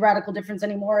have any radical difference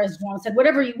anymore, as Joao said,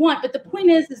 whatever you want, but the point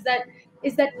is that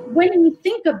is that when you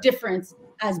think of difference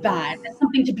as bad, as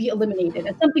something to be eliminated,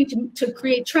 as something to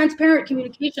create transparent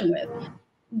communication with,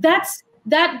 that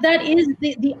is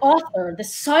the author, the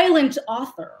silent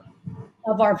author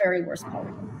of our very worst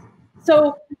politics.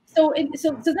 So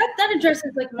that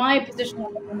addresses like my position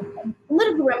on the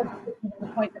political ramifications of the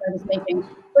point that I was making.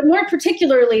 But more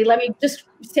particularly, let me just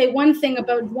say one thing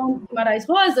about João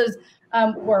Guimarães-Rosa's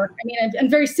work. I mean, and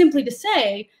very simply to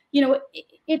say, you know,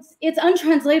 it's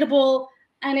untranslatable,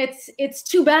 and it's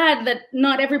too bad that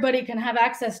not everybody can have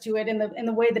access to it in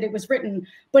the way that it was written.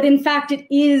 But in fact, it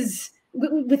is.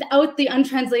 Without the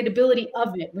untranslatability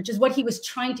of it, which is what he was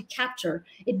trying to capture,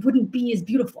 it wouldn't be as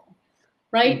beautiful,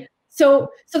 right?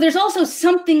 So there's also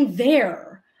something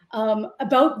there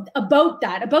about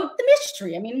that, about the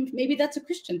mystery. I mean, maybe that's a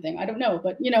Christian thing, I don't know,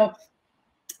 but you know,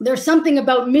 there's something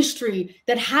about mystery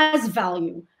that has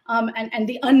value, and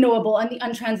the unknowable and the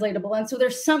untranslatable, and so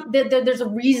there's a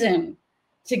reason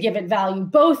to give it value,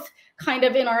 both kind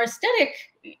of in our aesthetic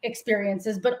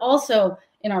experiences, but also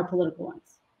in our political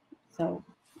ones. So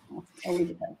I'll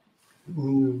leave it there.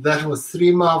 That was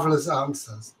 3 marvelous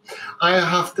answers. I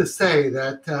have to say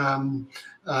that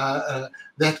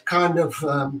that kind of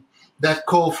that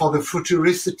call for the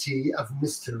futuricity of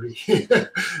mystery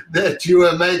that you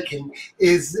are making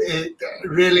it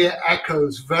really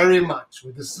echoes very much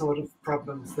with the sort of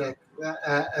problems that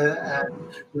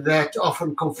that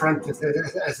often confront us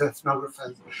as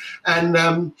ethnographers. And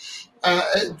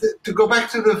to go back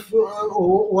to the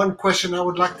one question, I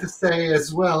would like to say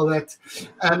as well that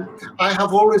I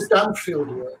have always done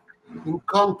fieldwork in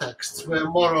contexts where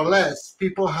more or less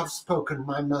people have spoken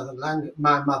my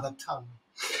mother tongue.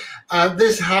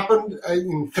 This happened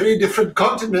in 3 different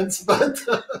continents, but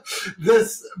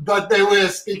they were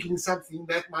speaking something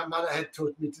that my mother had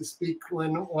taught me to speak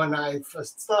when I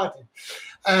first started,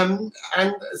 and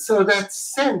so that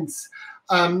sense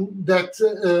that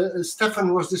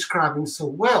Stephan was describing so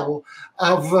well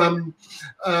of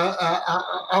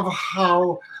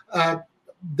how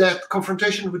that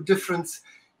confrontation with difference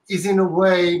is in a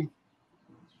way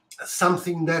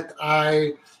something that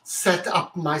I set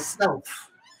up myself.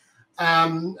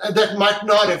 That might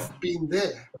not have been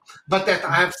there, but that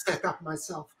I have set up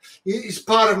myself. It's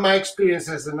part of my experience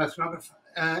as an ethnographer,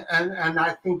 and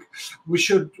I think we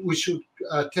should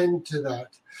tend to that.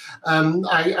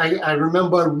 I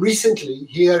remember recently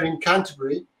here in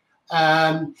Canterbury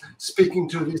speaking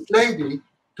to this lady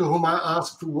to whom I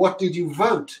asked, "What did you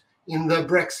vote in the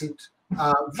Brexit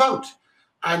vote?"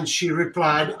 And she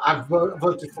replied, "I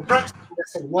voted for Brexit." I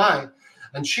said, "Why?"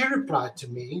 And she replied to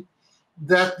me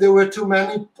that there were too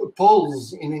many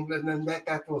polls in England, and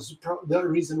that was the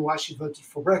reason why she voted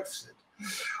for Brexit,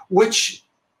 which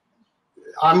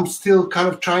I'm still kind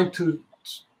of trying to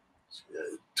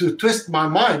twist my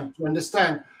mind to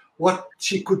understand what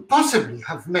she could possibly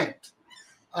have meant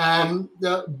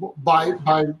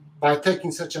by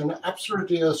taking such an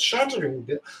absolutely shattering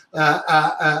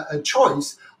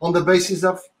choice on the basis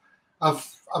of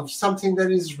something that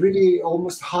is really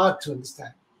almost hard to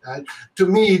understand. To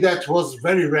me, that was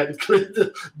very radically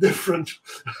different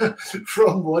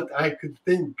from what I could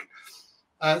think.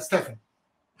 Stephan.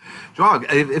 Joao,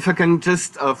 if I can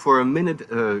just for a minute,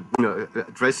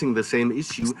 addressing the same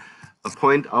issue,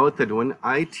 point out that when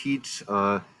I teach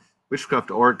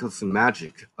witchcraft, oracles, and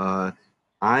magic,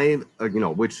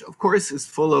 which of course is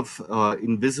full of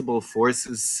invisible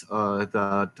forces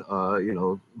that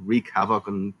wreak havoc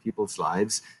on people's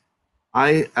lives,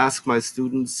 I ask my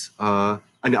students,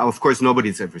 and of course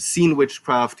nobody's ever seen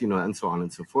witchcraft, and so on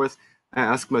and so forth. I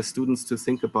ask my students to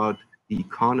think about the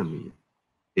economy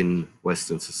in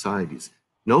Western societies.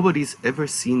 Nobody's ever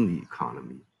seen the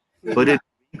economy, but it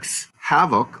wreaks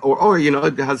havoc, or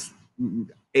it has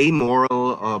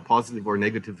amoral, positive or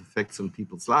negative effects on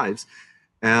people's lives.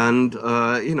 And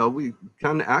we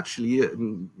can actually,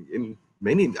 in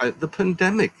many, the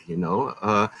pandemic,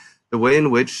 the way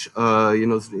in which,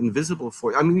 invisible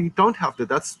force, I mean, you don't have to,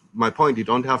 that's my point, you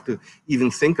don't have to even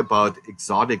think about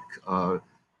exotic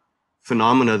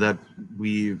phenomena that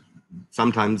we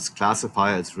sometimes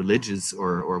classify as religious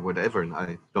or whatever, and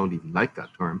I don't even like that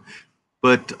term.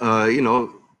 But,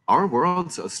 our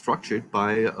worlds are structured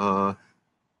by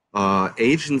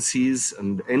agencies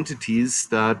and entities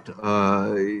that,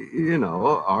 are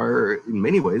in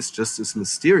many ways just as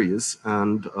mysterious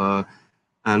and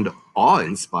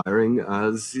awe-inspiring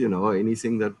as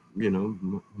anything that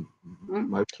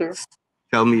might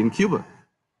tell me in Cuba.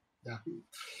 Yeah.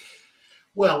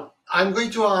 Well, I'm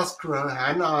going to ask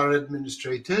Rohan, our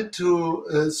administrator, to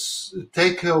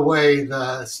take away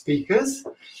the speakers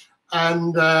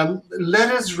And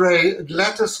let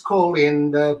us call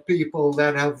in the people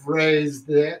that have raised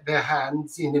their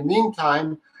hands in the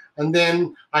meantime, and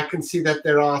then I can see that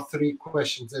there are 3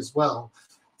 questions as well.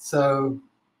 So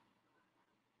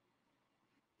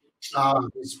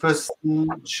this person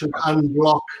should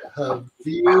unblock her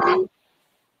view.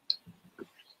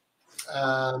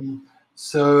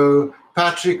 So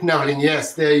Patrick Nevlin,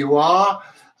 yes, there you are.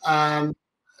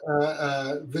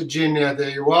 Virginia, there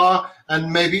you are.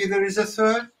 And maybe there is a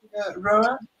third,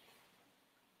 Roa?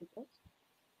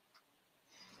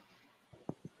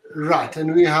 Right,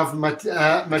 and we have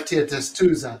Mattia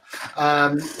Testuza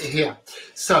here.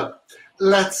 So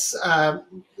let's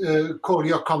call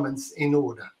your comments in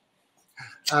order.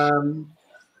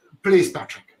 Please,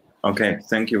 Patrick. Okay,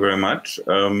 thank you very much.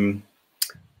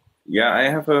 Yeah, I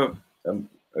have a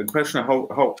question: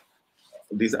 how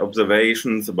these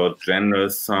observations about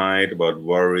genocide, about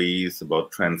worries,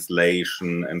 about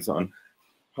translation, and so on,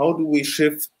 how do we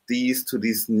shift these to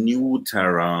these new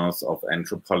terrains of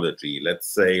anthropology? Let's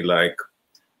say like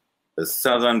a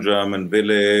southern German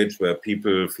village where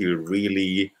people feel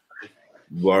really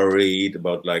worried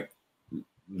about like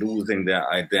losing their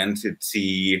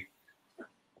identity,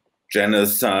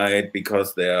 genocide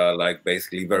because they are like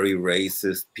basically very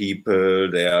racist people.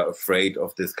 They are afraid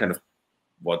of this kind of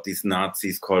what these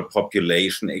Nazis call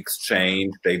population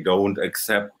exchange. They don't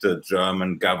accept the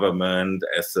German government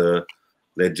as a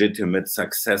legitimate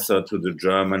successor to the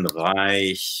German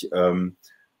Reich.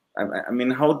 I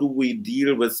mean, how do we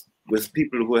deal with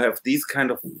people who have these kind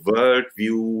of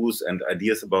worldviews and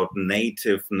ideas about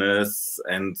nativeness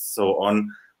and so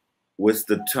on with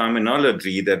the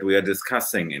terminology that we are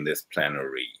discussing in this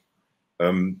plenary?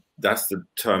 Does the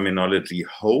terminology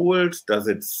hold? Does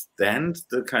it stand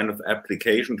the kind of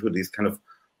application to these kind of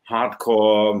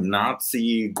hardcore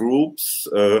Nazi groups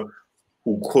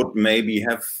who could maybe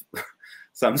have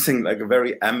something like a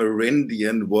very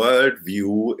Amerindian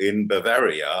worldview in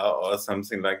Bavaria or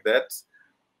something like that?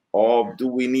 Or do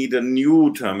we need a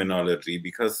new terminology?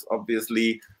 Because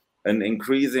obviously an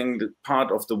increasing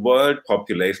part of the world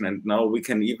population, and now we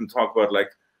can even talk about like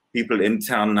people in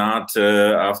Ternate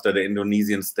after the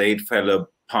Indonesian state fell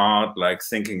apart, like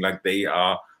thinking like they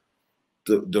are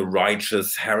the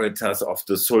righteous heritors of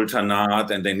the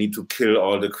Sultanate and they need to kill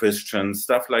all the Christians,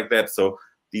 stuff like that. So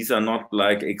these are not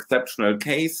like exceptional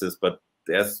cases, but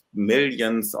there's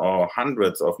millions or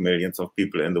hundreds of millions of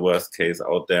people in the worst case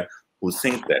out there who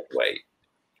think that way.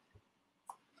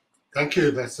 Thank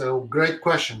you. That's a great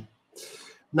question.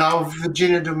 Now,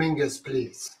 Virginia Dominguez,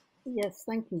 please. Yes,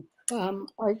 thank you.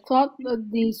 I thought that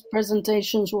these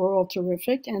presentations were all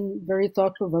terrific and very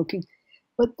thought-provoking,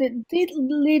 but they did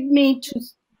lead me to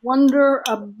wonder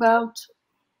about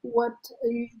what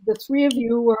the 3 of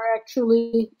you were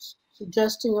actually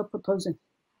suggesting or proposing,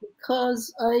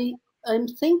 because I'm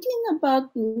thinking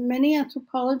about many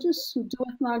anthropologists who do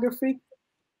ethnography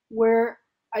where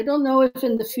I don't know if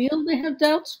in the field they have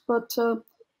doubts, but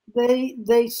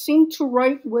they seem to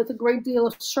write with a great deal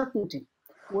of certainty,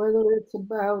 whether it's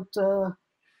about I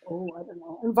don't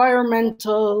know,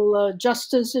 environmental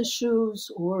justice issues,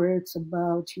 or it's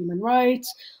about human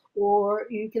rights, or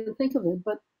you can think of it.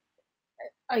 But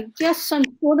I guess I'm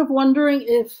sort of wondering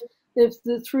if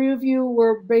the 3 of you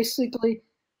were basically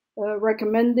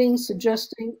recommending,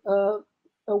 suggesting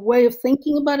a way of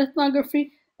thinking about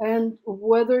ethnography, and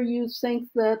whether you think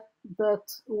that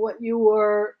what you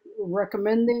were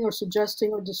recommending or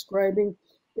suggesting or describing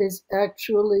is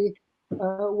actually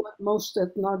what most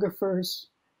ethnographers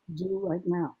do right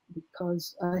now.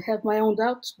 Because I have my own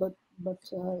doubts, but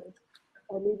I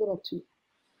leave it up to you.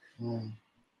 Mm.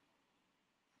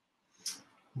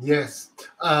 Yes.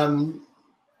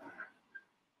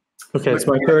 Okay, it's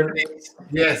my turn.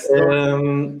 Yes.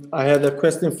 I had a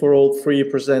question for all 3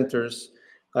 presenters.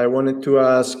 I wanted to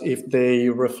ask if they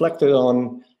reflected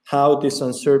on how this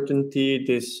uncertainty,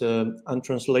 this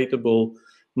untranslatable,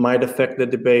 might affect the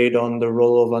debate on the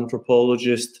role of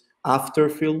anthropologists after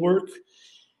fieldwork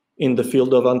in the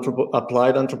field of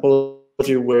applied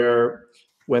anthropology, where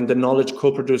when the knowledge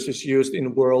co-produced is used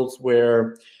in worlds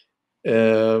where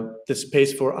the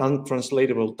space for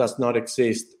untranslatable does not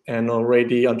exist, and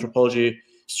already anthropology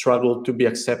struggled to be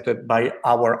accepted by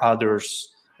our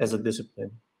others as a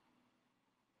discipline.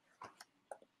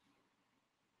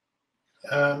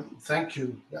 Thank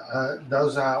you.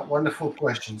 Those are wonderful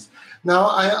questions. Now,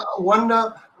 I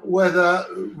wonder whether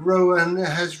Rowan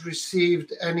has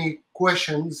received any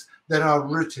questions that are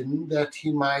written that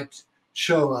he might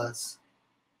show us.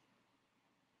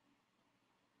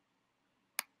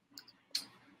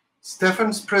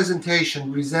 Stephan's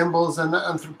presentation resembles an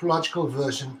anthropological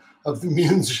version of the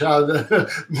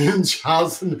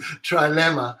Munchausen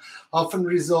trilemma, often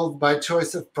resolved by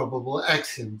choice of probable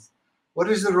axioms. What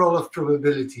is the role of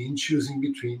probability in choosing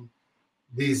between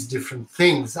these different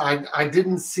things? I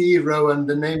didn't see, Rowan,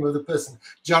 the name of the person.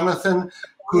 Jonathan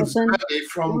Kudzweli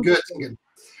from Göttingen.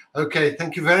 Okay,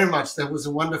 thank you very much. That was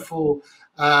a wonderful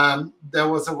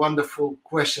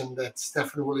question that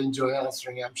Stephan will enjoy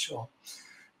answering, I'm sure.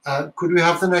 Could we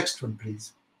have the next one,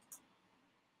 please?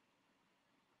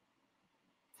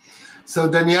 So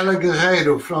Daniela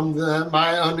Guerreiro from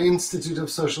my own Institute of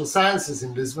Social Sciences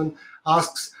in Lisbon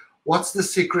asks, what's the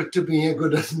secret to being a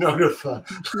good ethnographer?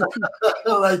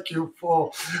 Like you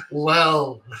four.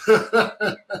 Well, well,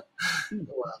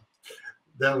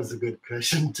 that was a good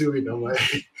question too, in a way.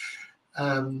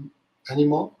 Any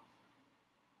more?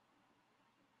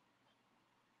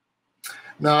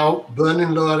 Now,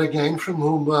 Berlin Lohr again from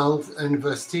Humboldt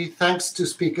University. Thanks to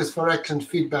speakers for excellent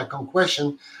feedback on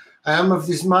question. I am of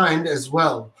this mind as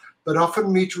well, but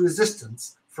often meet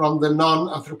resistance from the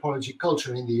non-anthropology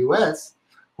culture in the US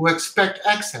who expect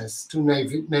access to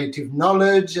native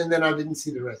knowledge, and then I didn't see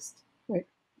the rest. Right.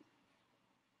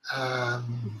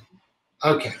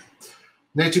 Okay.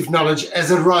 Native knowledge as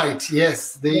a right,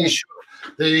 yes, the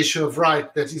issue of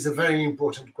right, that is a very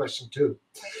important question too.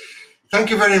 Thank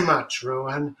you very much,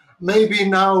 Rowan. Maybe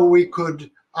now we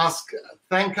could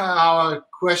thank our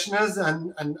questioners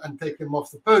and take them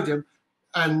off the podium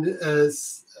and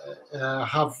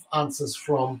have answers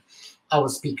from our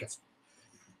speakers.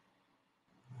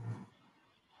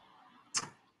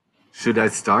 Should I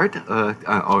start? Why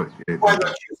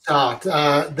don't you start?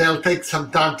 They'll take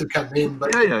some time to come in.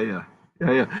 But Yeah.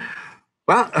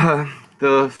 Well,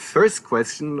 the first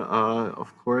question,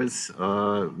 of course,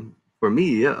 for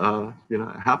me, I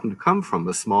happen to come from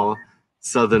a small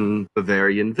southern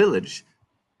Bavarian village.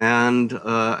 And,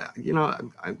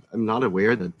 I'm not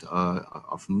aware that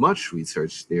of much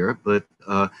research there, but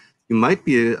you might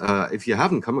be, if you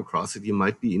haven't come across it, you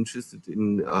might be interested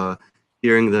in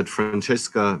hearing that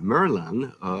Francesca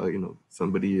Merlan,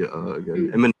 somebody,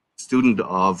 an eminent student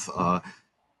of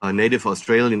native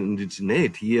Australian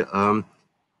indigeneity,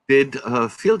 did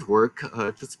field work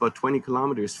just about 20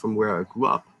 kilometers from where I grew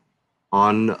up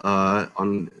on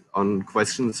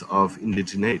questions of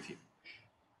indigeneity.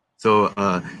 So,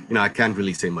 I can't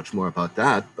really say much more about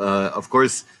that. Of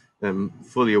course, I'm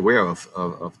fully aware of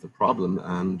the problem,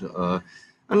 and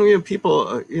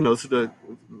people,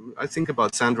 I think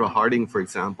about Sandra Harding, for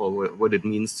example, what it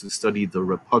means to study the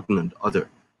repugnant other.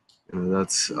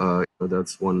 That's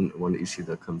one issue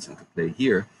that comes into play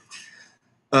here.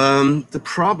 The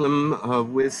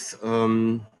problem with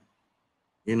our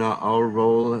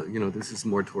role, this is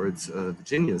more towards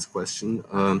Virginia's question,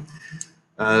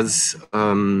 as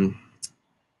in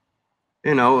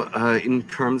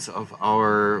terms of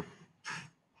our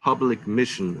public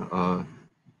mission,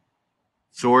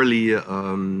 sorely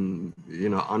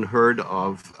unheard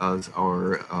of as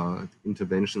our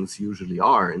interventions usually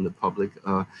are in the public.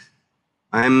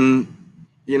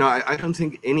 I don't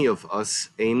think any of us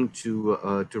aim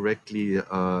to directly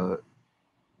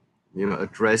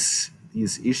address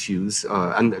these issues,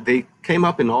 and they came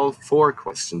up in all four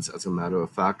questions, as a matter of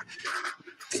fact.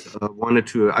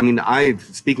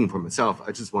 Speaking for myself,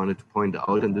 I just wanted to point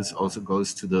out, and this also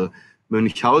goes to the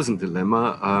Munchausen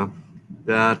dilemma,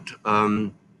 that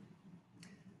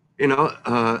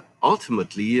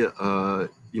ultimately,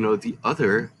 the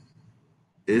other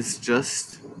is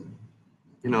just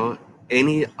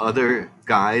any other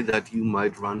guy that you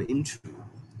might run into.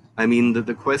 I mean,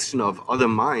 the question of other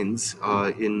minds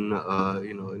in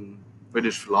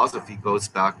British philosophy goes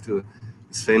back to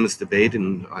this famous debate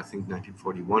in, I think,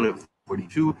 1941 or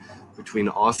 42 between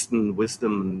Austin,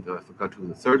 Wisdom, and I forgot who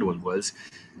the third one was.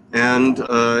 And,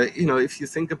 if you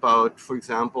think about, for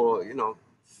example,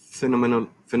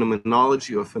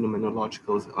 phenomenology or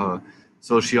phenomenological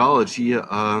sociology,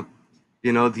 the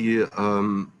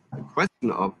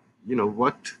question of,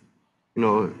 what,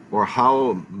 or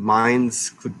how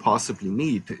minds could possibly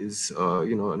meet is,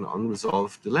 an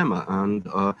unresolved dilemma. And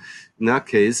in that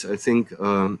case, I think,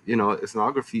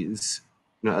 ethnography is,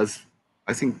 as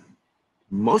I think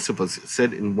most of us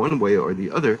said in one way or the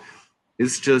other,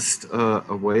 is just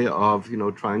a way of,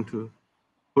 trying to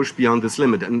push beyond this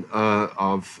limit and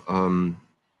of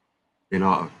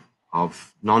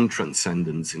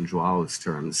non-transcendence in Joao's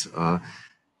terms.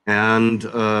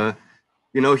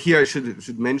 Here I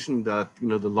should mention that,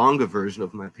 the longer version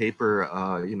of my paper,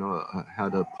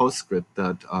 had a postscript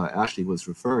that Ashley was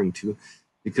referring to,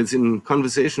 because in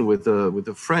conversation with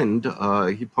a friend,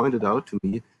 he pointed out to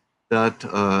me that,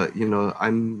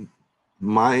 I'm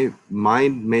my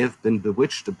mind may have been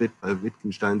bewitched a bit by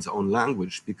Wittgenstein's own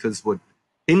language, because what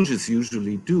hinges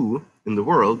usually do in the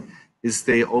world is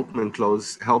they help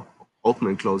open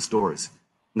and close doors.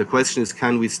 And the question is,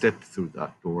 can we step through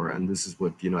that door? And this is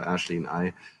what, Ashley and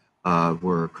I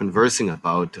were conversing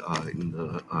about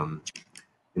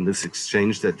in this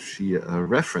exchange that she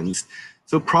referenced.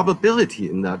 So probability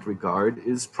in that regard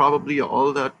is probably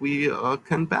all that we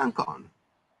can bank on.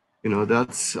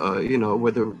 That's,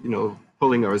 whether,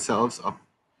 pulling ourselves up.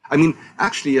 I mean,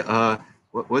 actually,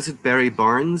 was it Barry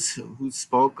Barnes who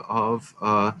spoke of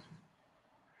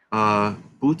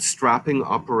bootstrapping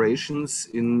operations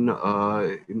in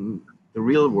the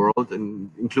real world,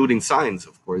 and including science,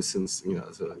 of course, since,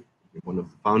 as one of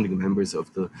the founding members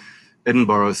of the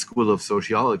Edinburgh School of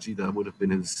Sociology, that would have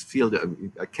been his field.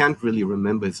 I can't really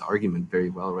remember his argument very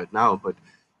well right now, but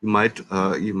you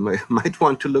might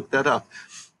want to look that up.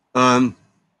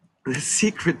 The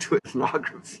secret to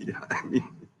ethnography. I mean,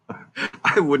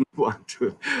 I wouldn't want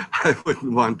to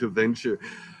venture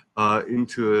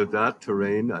into that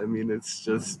terrain. I mean, it's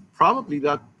just probably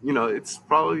that, it's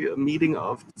probably a meeting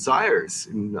of desires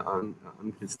on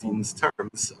Christine's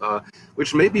terms,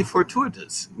 which may be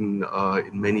fortuitous in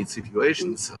many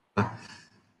situations.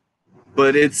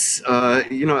 But it's,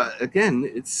 again,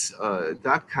 it's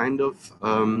that kind of,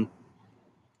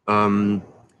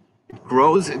 it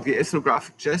grows, the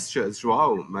ethnographic gesture, as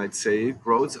Joao might say,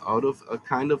 grows out of a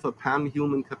kind of a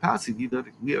pan-human capacity that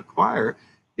we acquire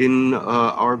in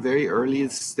our very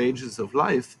earliest stages of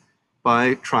life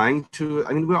by trying to,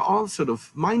 I mean, we're all sort of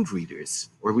mind readers,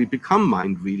 or we become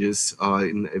mind readers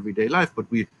in everyday life, but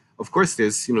of course,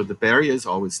 there's, the barrier is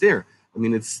always there. I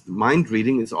mean, mind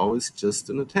reading is always just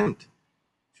an attempt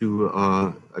to,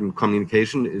 and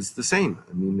communication is the same.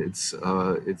 I mean, it's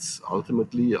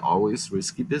ultimately always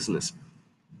risky business.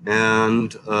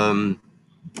 And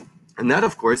that,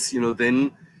 of course,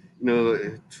 then,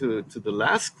 to the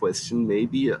last question,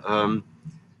 maybe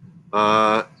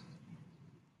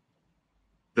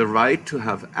the right to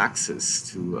have access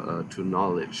to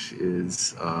knowledge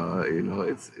is,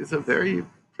 it's a very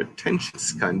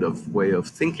pretentious kind of way of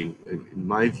thinking, in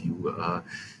my view,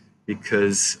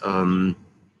 because,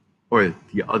 or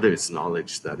the other's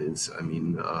knowledge, that is. I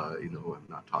mean, I'm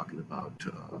not talking about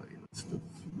sort of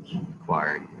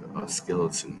acquiring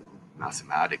skills in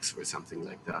mathematics or something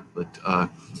like that,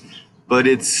 but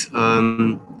it's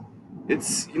the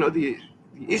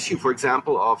issue, for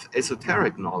example, of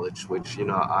esoteric knowledge, which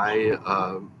I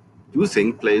do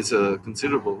think plays a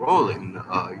considerable role in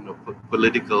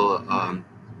political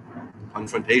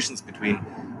confrontations between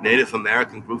Native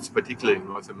American groups, particularly in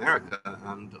North America,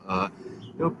 and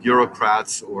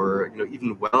bureaucrats, or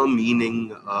even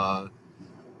well-meaning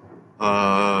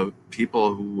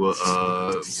people who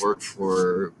work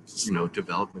for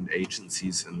development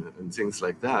agencies and things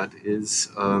like that. Is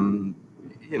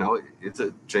it's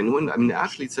a genuine. I mean,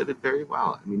 Ashley said it very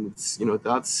well. I mean, it's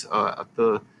that's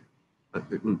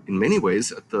in many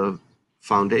ways at the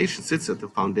foundation, sits at the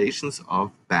foundations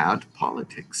of bad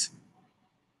politics.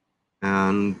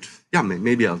 And yeah,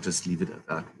 maybe I'll just leave it at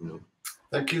that.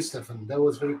 Thank you, Stephan. That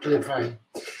was very clarifying.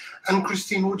 And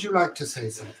Christine, would you like to say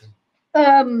something?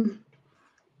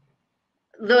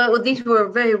 These were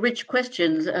very rich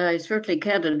questions. I certainly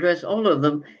can't address all of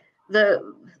them.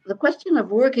 The question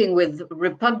of working with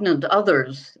repugnant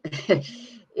others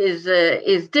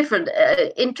is different.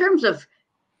 In terms of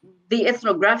the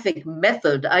ethnographic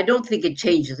method, I don't think it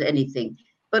changes anything.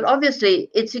 But obviously,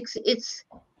 it's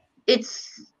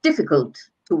difficult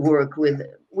to work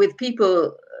with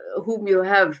people whom you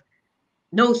have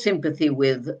no sympathy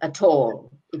with at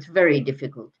all. It's very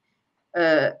difficult.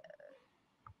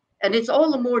 And it's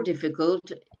all the more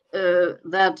difficult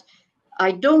that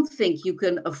I don't think you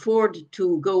can afford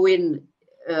to go in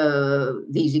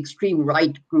these extreme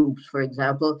right groups, for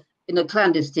example, in a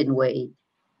clandestine way.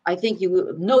 I think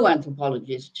no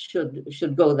anthropologist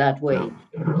should go that way.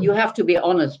 You have to be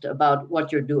honest about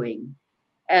what you're doing.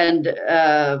 And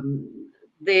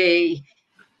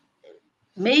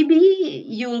maybe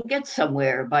you'll get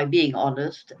somewhere by being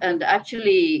honest and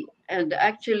actually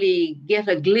get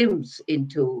a glimpse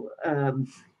into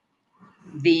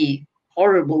the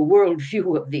horrible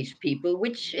worldview of these people,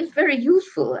 which is very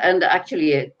useful. And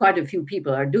actually, quite a few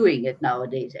people are doing it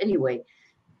nowadays anyway,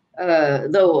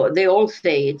 though they all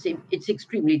say it's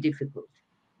extremely difficult.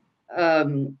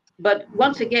 But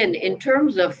once again, in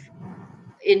terms of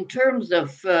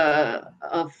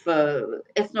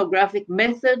ethnographic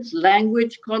methods,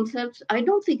 language, concepts, I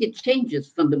don't think it changes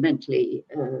fundamentally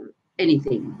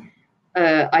anything.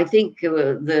 I think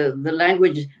the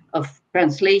language of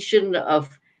translation,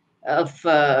 of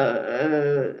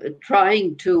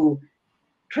trying to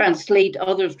translate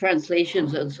others'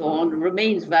 translations and so on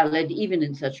remains valid even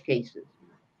in such cases.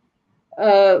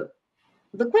 The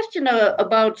question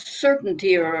about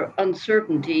certainty or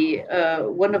uncertainty,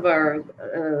 one of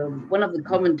the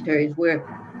commentaries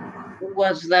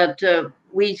was that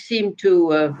we seem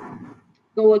to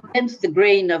go against the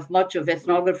grain of much of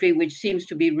ethnography, which seems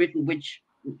to be written,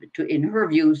 in her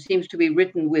view, seems to be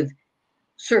written with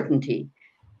certainty.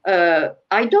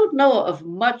 I don't know of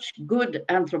much good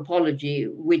anthropology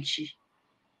which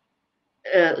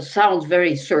sounds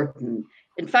very certain.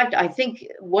 In fact, I think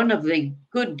one of the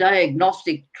good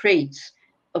diagnostic traits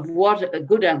of what a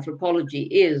good anthropology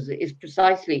is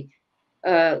precisely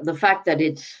the fact that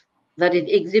it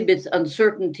exhibits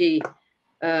uncertainty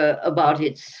about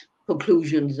its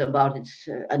conclusions, about its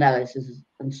analysis,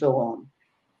 and so on.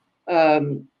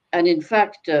 And in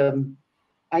fact,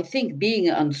 I think being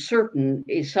uncertain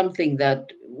is something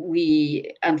that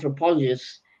we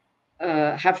anthropologists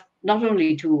have not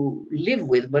only to live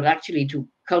with, but actually to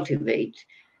cultivate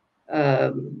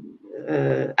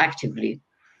actively.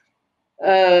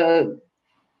 How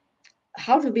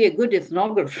to be a good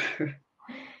ethnographer?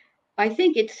 I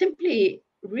think it's simply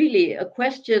really a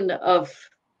question of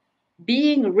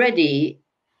being ready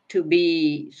to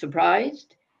be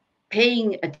surprised,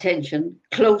 paying attention,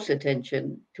 close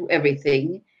attention to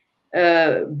everything,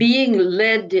 being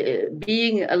led,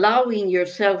 allowing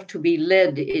yourself to be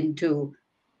led into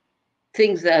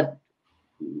things that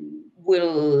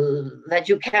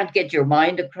you can't get your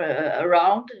mind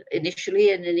around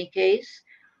initially in any case.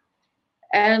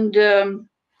 And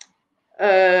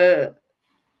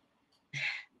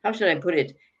how should I put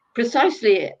it?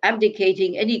 Precisely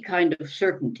abdicating any kind of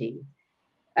certainty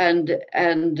and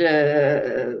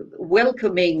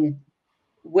welcoming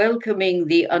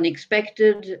the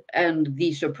unexpected and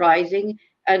the surprising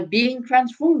and being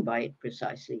transformed by it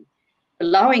precisely.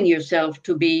 Allowing yourself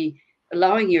to be,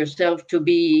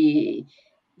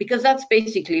 because that's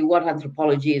basically what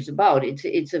anthropology is about.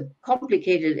 It's a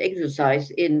complicated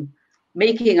exercise in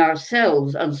making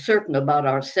ourselves uncertain about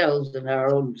ourselves and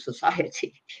our own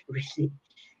society, really.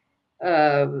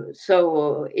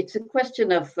 So it's a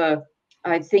question of,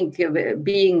 I think,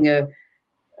 being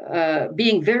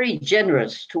very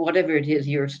generous to whatever it is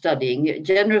you're studying,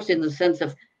 generous in the sense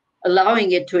of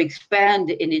allowing it to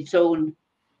expand in its own,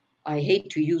 I hate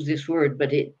to use this word,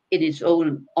 but in its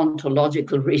own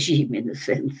ontological regime, in a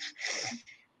sense.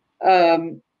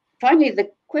 Finally,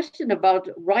 the question about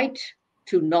right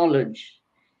to knowledge.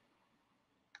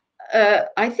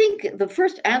 I think the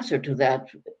first answer to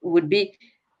that would be,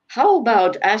 how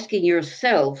about asking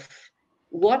yourself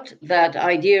what that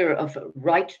idea of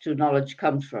right to knowledge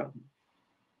comes from?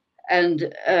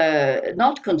 And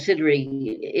not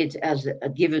considering it as a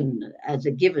given,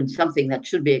 something that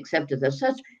should be accepted as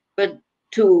such, but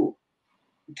to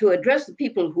address the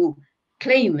people who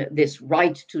claim this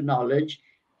right to knowledge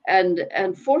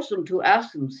and force them to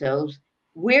ask themselves,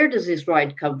 where does this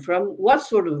right come from? What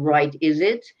sort of right is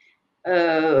it?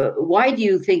 Why do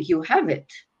you think you have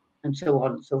it? And so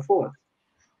on and so forth.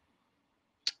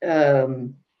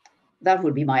 That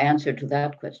would be my answer to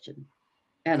that question.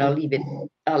 And I'll leave it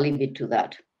to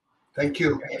that. Thank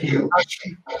you.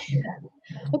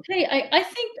 Okay, I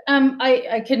think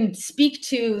I can speak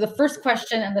to the first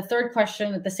question and the third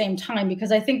question at the same time,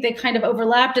 because I think they kind of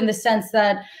overlapped in the sense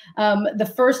that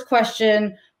the first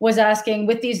question was asking,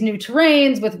 with these new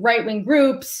terrains, with right-wing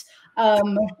groups, so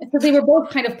they were both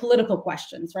kind of political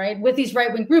questions, right? With these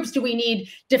right-wing groups, do we need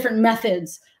different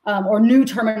methods or new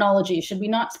terminology? Should we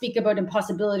not speak about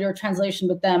impossibility or translation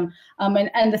with them?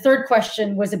 And the third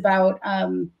question was about,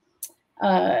 how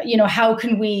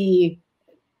can we?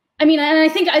 I mean, and I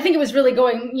think it was really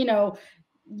going,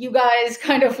 you guys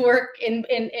kind of work in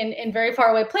very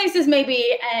far away places,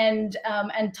 maybe, and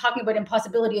talking about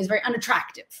impossibility is very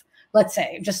unattractive. Let's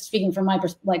say, just speaking from my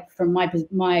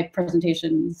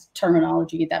presentation's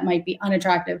terminology, that might be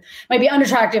unattractive. Might be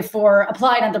unattractive for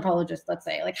applied anthropologists. Let's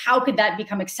say, like, how could that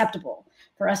become acceptable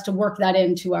for us to work that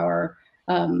into our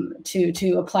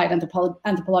to applied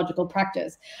anthropological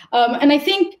practice? And I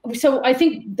think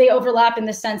they overlap in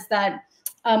the sense that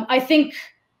I think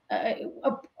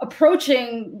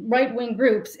approaching right-wing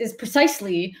groups is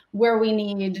precisely where we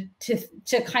need to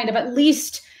kind of at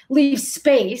least leave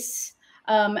space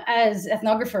as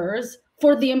ethnographers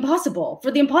for the impossible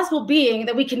being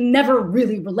that we can never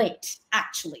really relate,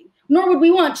 actually, nor would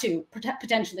we want to,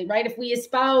 potentially, right? If we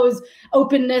espouse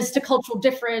openness to cultural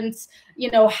difference,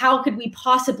 how could we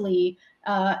possibly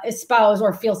espouse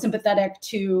or feel sympathetic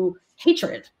to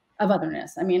hatred of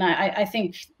otherness. I mean, I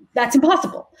think that's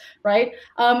impossible, right?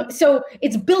 So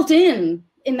it's built in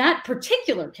that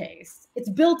particular case, it's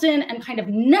built in and kind of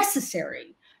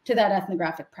necessary to that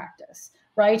ethnographic practice,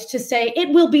 right? To say it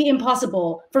will be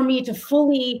impossible for me to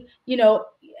fully,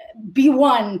 be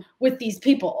one with these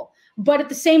people. But at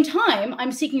the same time,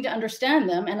 I'm seeking to understand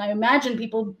them. And I imagine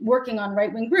people working on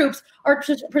right-wing groups are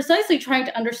precisely trying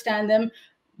to understand them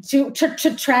to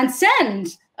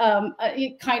transcend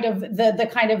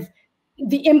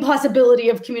the impossibility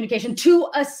of communication to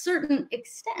a certain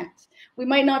extent. We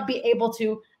might not be able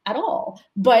to at all,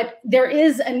 but there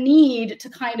is a need to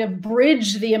kind of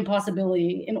bridge the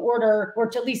impossibility in order, or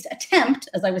to at least attempt,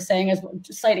 as I was saying, as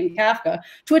citing Kafka,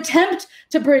 to attempt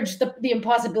to bridge the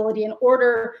impossibility in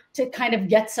order to kind of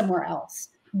get somewhere else.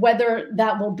 Whether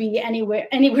that will be anywhere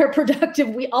productive,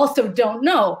 we also don't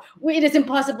know. It is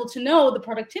impossible to know the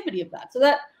productivity of that. So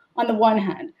that on the one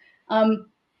hand. And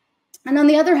on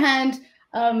the other hand,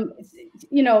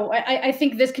 I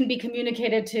think this can be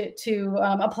communicated to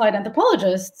applied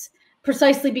anthropologists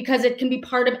precisely because it can be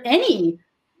part of any,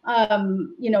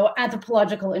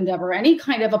 anthropological endeavor, any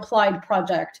kind of applied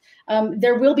project.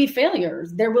 There will be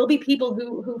failures. There will be people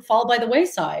who fall by the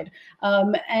wayside.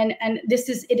 And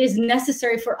it is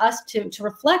necessary for us to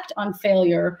reflect on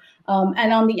failure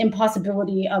and on the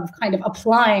impossibility of kind of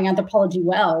applying anthropology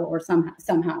well or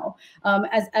somehow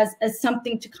as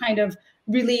something to kind of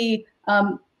really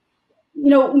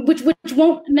which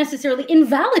won't necessarily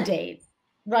invalidate,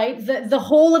 right, the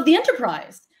whole of the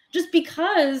enterprise. Just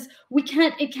because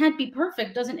it can't be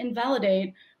perfect doesn't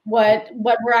invalidate what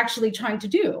we're actually trying to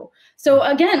do. So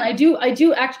again, I do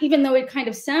act, even though it kind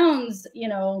of sounds,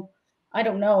 I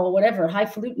don't know, whatever,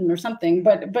 highfalutin or something,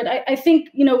 but I think,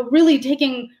 really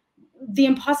taking the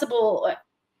impossible,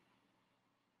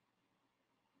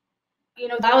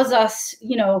 allows us,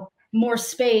 more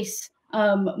space,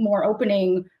 more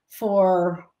opening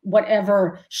for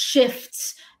whatever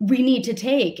shifts we need to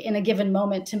take in a given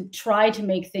moment to try to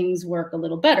make things work a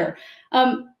little better.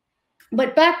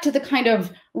 But back to the kind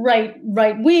of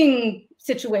right-wing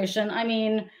situation, I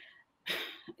mean,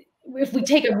 if we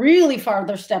take a really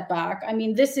farther step back, I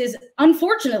mean, this is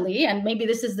unfortunately, and maybe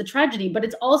this is the tragedy, but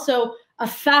it's also a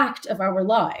fact of our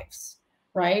lives,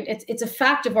 right? It's a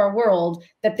fact of our world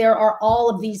that there are all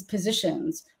of these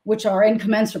positions which are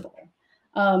incommensurable.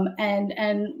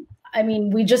 And I mean,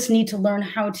 we just need to learn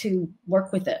how to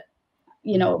work with it,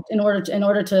 in order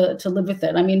to live with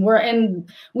it. I mean, we're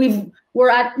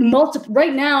at multiple,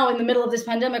 right now in the middle of this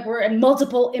pandemic, we're at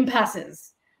multiple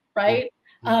impasses, right?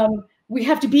 We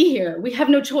have to be here. We have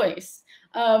no choice.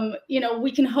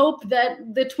 We can hope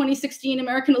that the 2016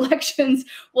 American elections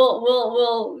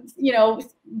will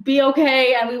be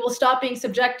okay, and we will stop being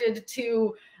subjected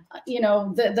to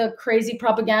the crazy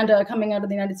propaganda coming out of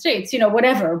the United States,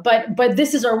 whatever. But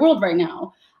this is our world right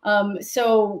now.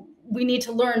 So we need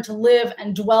to learn to live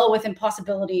and dwell with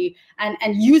impossibility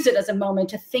and use it as a moment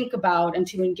to think about and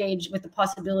to engage with the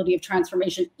possibility of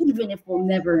transformation, even if we'll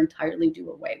never entirely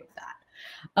do away with that.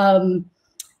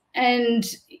 And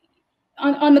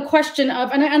on the question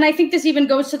of, and I think this even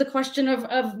goes to the question of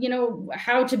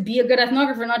how to be a good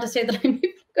ethnographer, not to say that I'm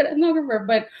a good ethnographer,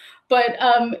 but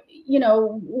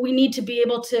we need to be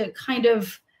able to kind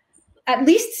of at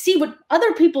least see what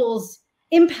other people's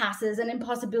impasses and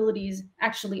impossibilities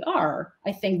actually are.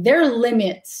 I think their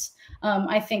limits,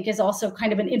 I think, is also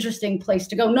kind of an interesting place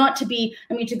to go. Not to be,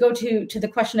 to go to the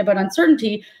question about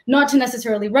uncertainty, not to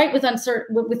necessarily write with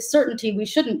certainty. We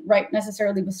shouldn't write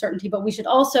necessarily with certainty, but we should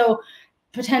also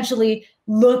potentially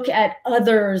look at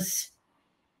others'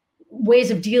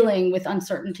 ways of dealing with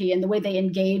uncertainty and the way they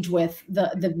engage with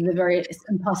the various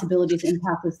impossibilities and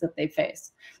impasses that they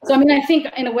face. So, I think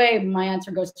in a way, my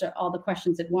answer goes to all the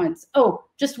questions at once. Oh,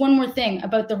 just one more thing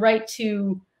about the right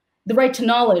to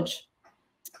knowledge.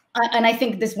 And I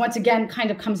think this once again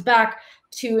kind of comes back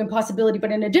to impossibility,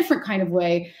 but in a different kind of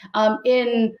way.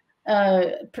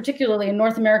 Particularly in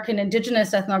North American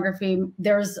indigenous ethnography,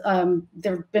 there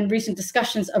have been recent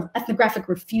discussions of ethnographic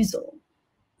refusal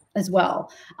as well,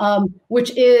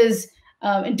 which is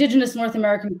indigenous North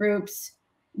American groups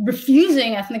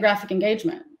refusing ethnographic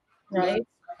engagement, right?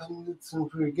 It's in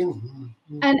the beginning.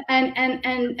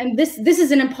 And this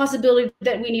is an impossibility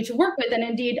that we need to work with. And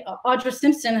indeed, Audra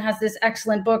Simpson has this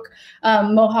excellent book,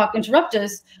 Mohawk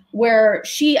Interruptus, where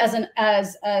she, as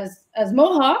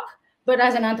Mohawk, but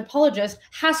as an anthropologist,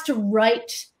 has to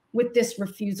write with this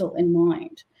refusal in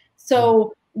mind.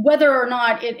 So whether or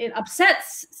not it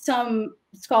upsets some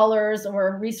scholars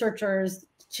or researchers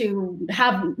to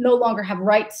no longer have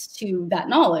rights to that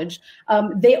knowledge,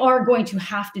 they are going to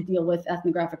have to deal with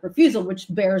ethnographic refusal, which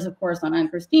bears, of course, on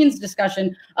Anne-Christine's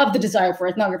discussion of the desire for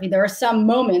ethnography. There are some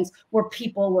moments where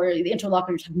the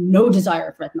interlocutors have no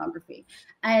desire for ethnography.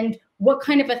 And what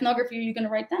kind of ethnography are you going to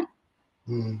write then?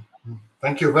 Mm-hmm.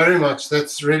 Thank you very much.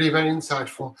 That's really very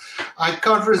insightful. I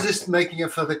can't resist making a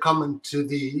further comment to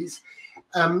these,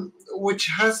 which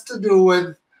has to do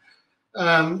with,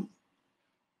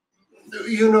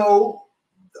 you know,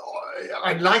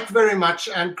 I like very much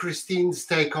Anne-Christine's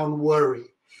take on worry,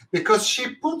 because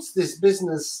she puts this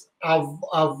business of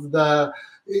the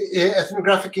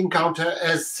ethnographic encounter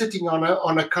as sitting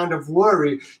on a kind of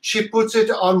worry. She puts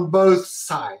it on both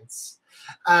sides.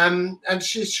 And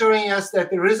she's showing us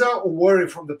that there is a worry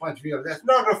from the point of view of the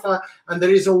ethnographer, and there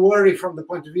is a worry from the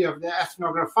point of view of the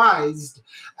ethnographized,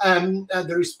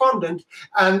 the respondent,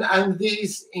 and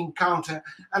these encounter.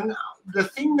 And the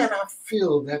thing that I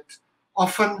feel that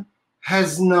often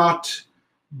has not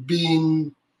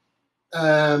been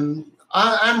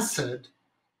answered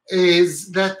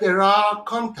is that there are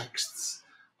contexts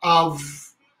of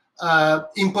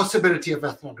impossibility of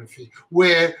ethnography,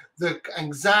 where the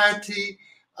anxiety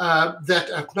that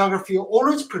ethnography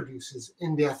always produces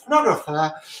in the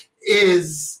ethnographer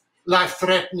is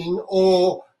life-threatening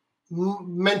or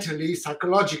mentally,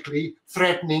 psychologically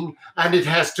threatening, and it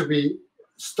has to be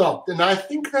stopped. And I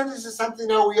think that is something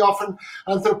that we often,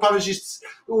 anthropologists,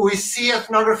 we see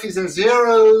ethnographies as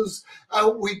heroes.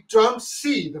 We don't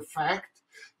see the fact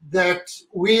that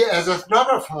we as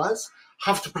ethnographers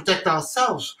have to protect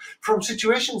ourselves from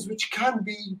situations which can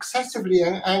be excessively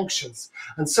anxious.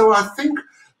 And so I think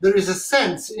there is a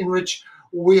sense in which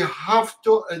we have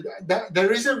to,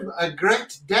 there is a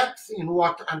great depth in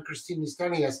what Anne-Christine is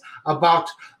telling us about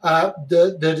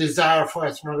the desire for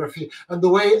ethnography, and the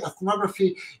way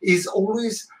ethnography is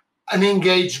always an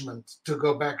engagement, to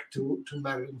go back to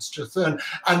Marilyn Strathern,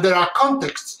 and there are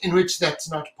contexts in which that's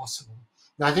not possible.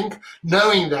 I think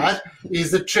knowing that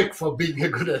is the trick for being a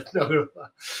good ethnographer.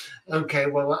 Okay,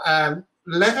 well,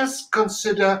 let us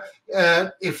consider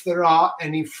if there are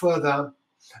any further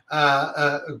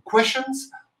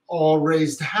questions or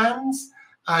raised hands,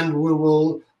 and we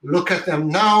will look at them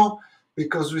now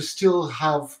because we still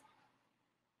have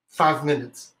 5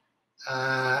 minutes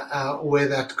where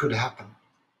that could happen.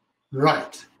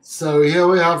 Right, so here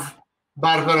we have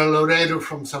Barbara Loureiro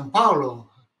from São Paulo.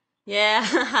 Yeah,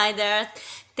 hi there.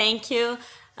 Thank you.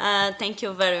 Thank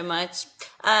you very much.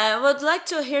 I would like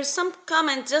to hear some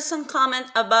comment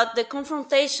about the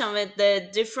confrontation with the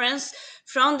difference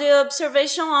from the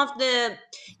observation of the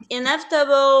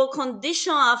inevitable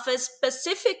condition of a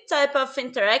specific type of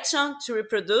interaction to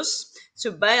reproduce,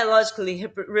 to biologically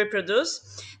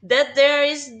reproduce, that there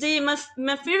is the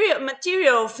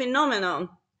material phenomenon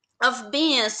of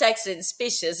being a sexed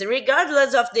species,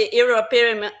 regardless of the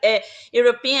European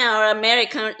or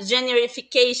American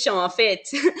generification of it,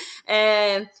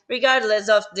 regardless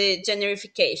of the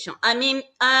generification. I mean,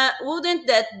 wouldn't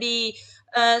that be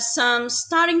some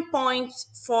starting point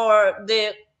for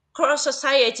the core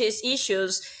society's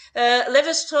issues?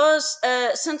 Levi-Strauss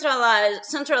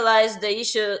centralized the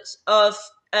issues of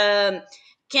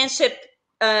kinship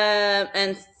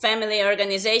and family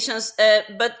organizations,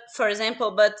 but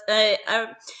I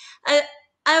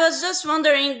was just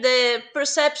wondering the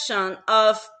perception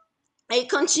of a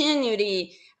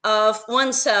continuity of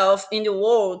oneself in the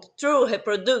world through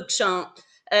reproduction,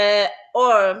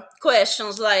 or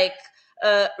questions like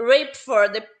rape for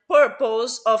the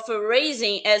purpose of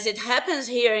raising, as it happens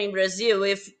here in Brazil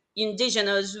with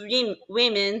indigenous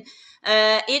women.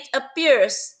 It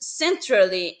appears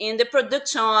centrally in the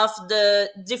production of the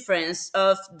difference,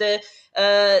 of the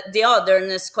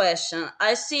otherness question.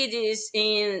 I see this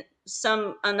in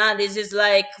some analyses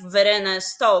like Verena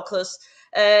Stolkos,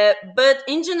 but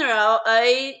in general,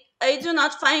 I do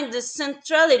not find the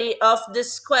centrality of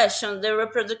this question, the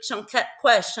reproduction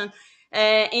question,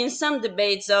 in some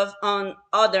debates on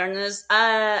otherness.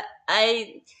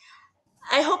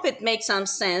 I hope it makes some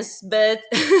sense, but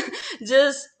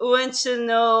just want to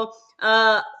know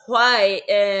why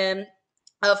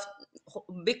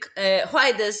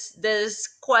this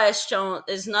question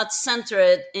is not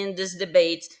centered in this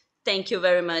debate. Thank you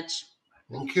very much.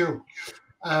 Thank you.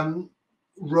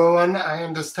 Rowan, I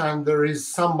understand there is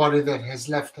somebody that has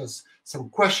left us some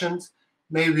questions.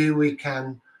 Maybe we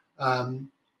can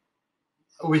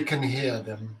hear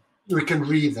them. We can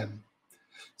read them.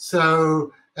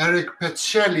 So Eric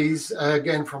Petschelis,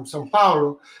 again from São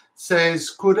Paulo,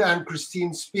 says, could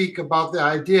Anne-Christine speak about the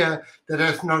idea that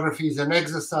ethnography is an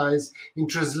exercise in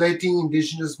translating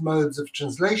indigenous modes of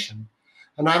translation?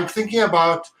 And I'm thinking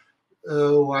about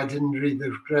Oh, I didn't read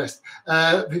the request.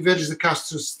 Viveris de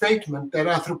Castro's statement that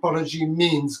anthropology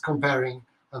means comparing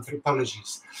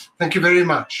anthropologies. Thank you very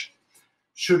much.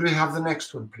 Should we have the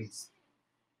next one, please?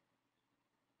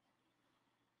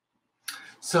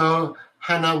 So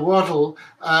Hannah Waddle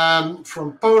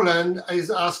from Poland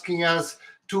is asking us,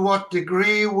 to what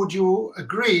degree would you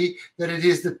agree that it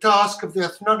is the task of the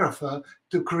ethnographer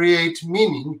to create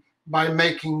meaning by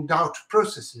making doubt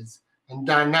processes and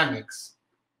dynamics?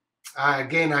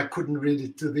 Again, I couldn't read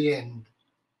it to the end.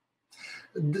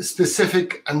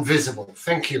 Specific and visible.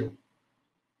 Thank you.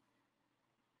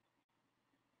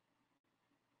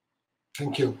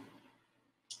 Thank you.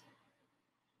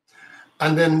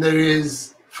 And then there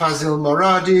is Fazil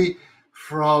Moradi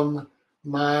from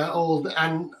my old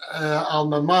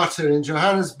alma mater in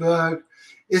Johannesburg.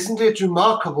 Isn't it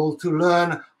remarkable to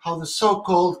learn how the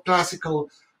so-called classical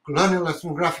colonial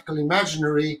ethnographical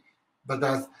imaginary, but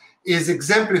that is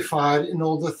exemplified in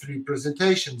all the three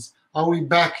presentations? Are we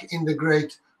back in the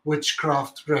great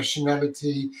witchcraft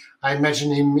rationality? I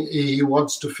imagine he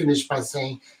wants to finish by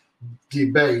saying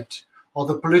debate, or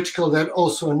the political that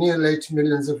also annihilates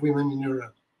millions of women in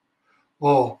Europe.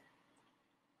 Or,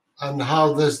 and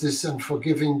how does this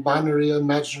unforgiving binary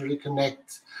imaginary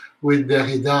connect with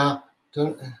Derrida?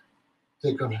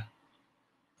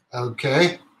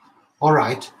 Okay, all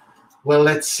right. Well,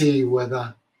 let's see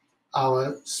whether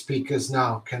our speakers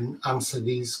now can answer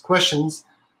these questions,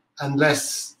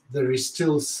 unless there is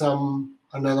still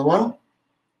another one.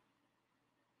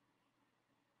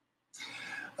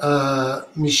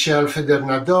 Michel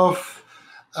Federnadov,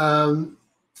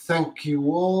 thank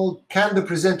you all. Can the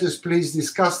presenters please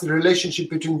discuss the relationship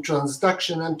between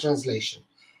transduction and translation?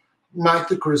 Might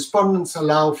the correspondence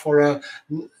allow for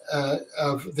the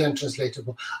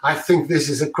untranslatable? I think this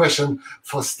is a question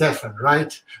for Stephan,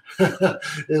 right?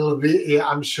 It'll be, yeah,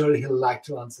 I'm sure he'll like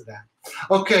to answer that.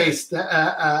 Okay,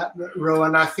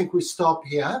 Rowan, I think we stop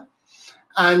here,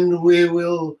 and we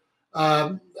will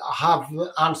have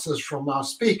answers from our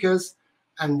speakers,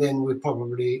 and then we'll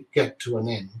probably get to an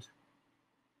end.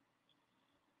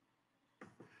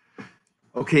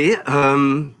 Okay,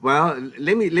 well,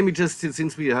 let me just,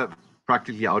 since we are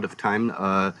practically out of time,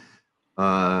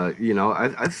 you know,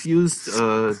 I've used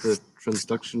the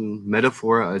transduction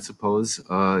metaphor, I suppose,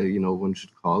 you know, one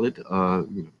should call it. You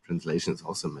know, translation is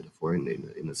also a metaphor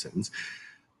in a sense.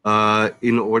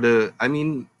 In order, I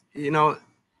mean, you know,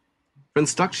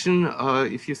 transduction,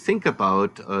 if you think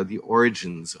about the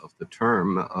origins of the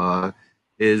term,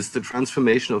 is the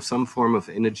transformation of some form of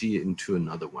energy into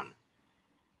another one.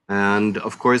 And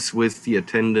of course, with the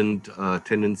attendant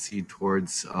tendency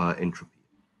towards entropy.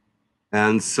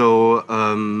 And so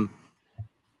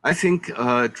I think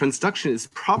transduction is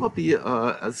probably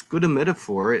as good a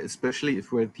metaphor, especially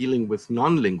if we're dealing with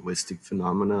non-linguistic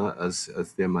phenomena as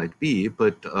there might be.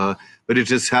 But it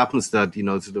just happens that, you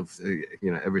know, sort of,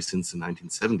 you know, ever since the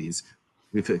 1970s,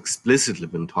 we've explicitly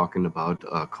been talking about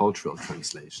cultural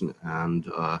translation,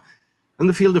 and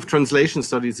the field of translation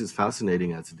studies is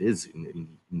fascinating as it is in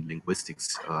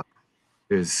linguistics.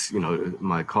 There's, you know,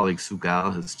 my colleague Sue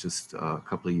Gall has just a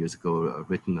couple of years ago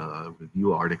written a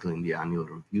review article in the annual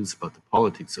reviews about the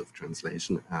politics of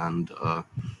translation, and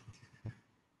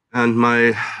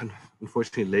my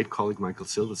unfortunately late colleague Michael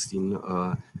Silverstein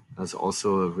has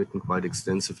also written quite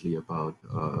extensively about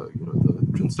you know, the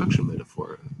transduction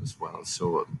metaphor as well.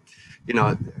 So, you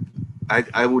know,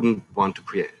 I wouldn't want to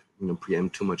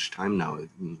preempt too much time now.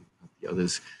 The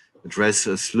others address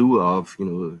a slew of, you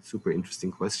know, super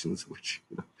interesting questions, which,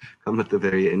 you know, come at the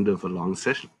very end of a long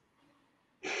session.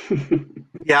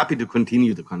 Be happy to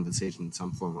continue the conversation in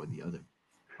some form or the other,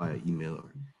 via email or.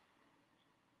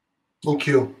 Thank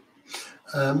you.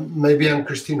 Maybe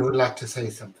Anne-Christine would like to say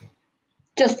something.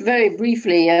 Just very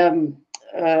briefly, on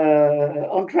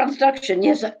transduction,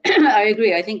 yes, I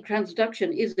agree. I think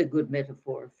transduction is a good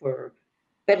metaphor for,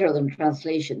 better than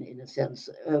translation in a sense,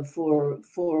 for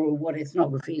what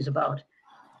ethnography is about.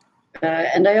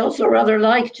 And I also rather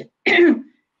liked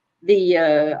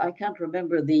I can't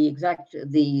remember the exact,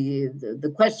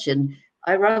 the question.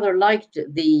 I rather liked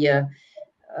the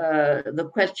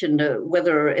question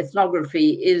whether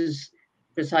ethnography is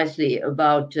precisely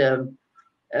about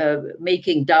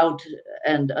making doubt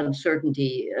and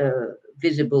uncertainty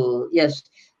visible. Yes,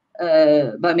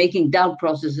 by making doubt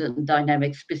processes and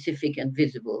dynamics specific and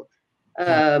visible.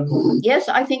 Yes,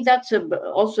 I think that's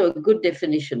also a good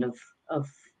definition of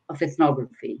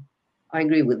ethnography. I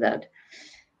agree with that.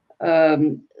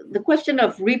 The question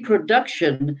of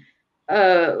reproduction,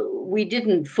 we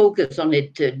didn't focus on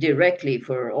it directly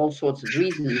for all sorts of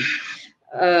reasons.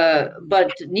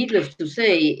 But needless to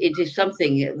say, it is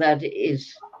something that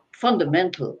is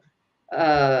fundamental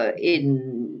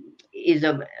is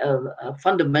a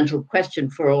fundamental question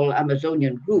for all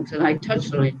Amazonian groups. And I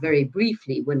touched on it very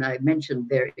briefly when I mentioned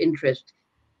their interest,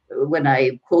 when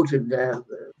I quoted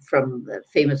from the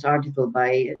famous article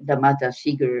by Damata,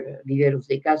 Seeger, Viveros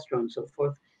de Castro, and so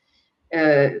forth,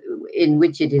 in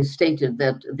which it is stated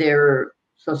that their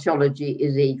sociology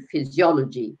is a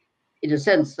physiology. In a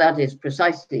sense, that is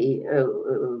precisely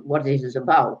what it is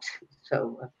about.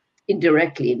 So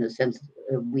indirectly, in a sense,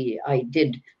 I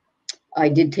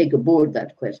did take aboard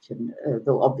that question,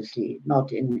 though obviously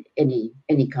not in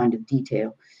any kind of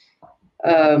detail.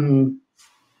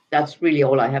 That's really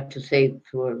all I have to say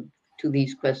to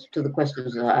these to the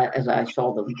questions as I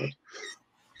saw them.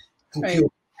 But. Thank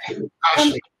you.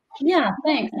 Ashley. Yeah,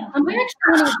 thanks. I actually want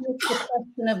to address the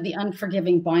question of the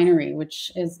unforgiving binary,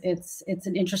 which is it's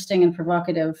an interesting and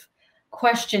provocative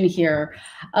question here.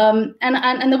 And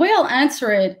the way I'll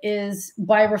answer it is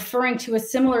by referring to a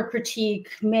similar critique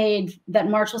that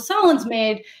Marshall Sahlins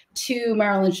made to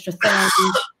Marilyn Strathern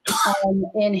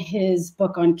in his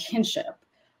book on kinship.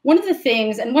 One of the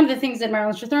things that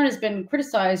Marilyn Strathern has been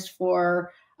criticized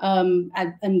for,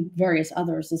 and various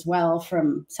others as well,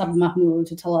 from Sabah Mahmoud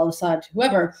to Talal Asad,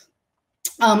 whoever,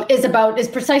 is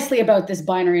precisely about this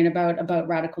binary and about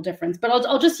radical difference. But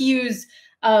I'll just use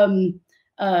Marilyn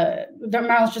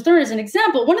Strathern as an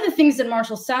example. One of the things that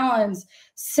Marshall Sahlins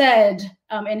said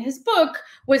in his book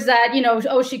was that,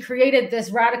 she created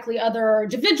this radically other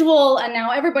individual, and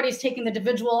now everybody's taking the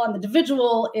individual, and the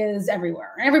individual is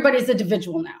everywhere, and everybody's a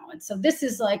individual now. And so this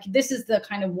is the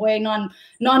kind of way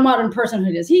non-modern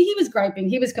personhood is. He was griping,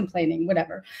 he was complaining,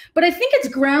 whatever. But I think it's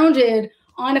grounded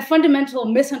on a fundamental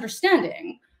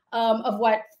misunderstanding of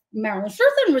what Marilyn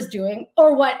Strathern was doing,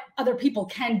 or what other people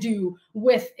can do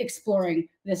with exploring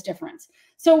this difference.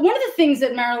 So one of the things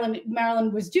that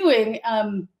Marilyn was doing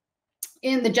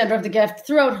in The Gender of the Gift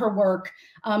throughout her work,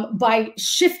 by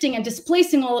shifting and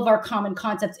displacing all of our common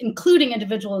concepts, including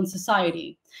individual and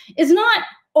society, is not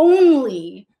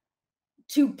only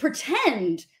to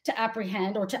pretend to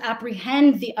apprehend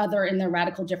the other in their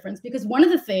radical difference, because one of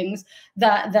the things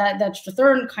that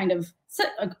Strathern kind of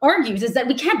argues is that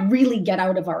we can't really get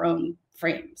out of our own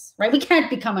frames, right? We can't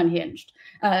become unhinged,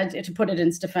 to put it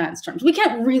in Stephan's terms. We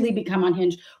can't really become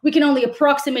unhinged. We can only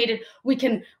approximate it. We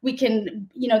can,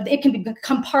 it can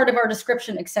become part of our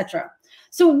description, etc.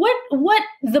 So what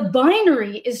the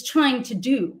binary is trying to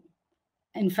do,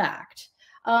 in fact,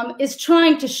 is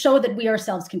trying to show that we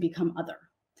ourselves can become other.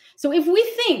 So if we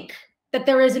think that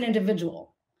there is an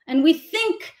individual, and we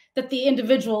think that the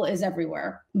individual is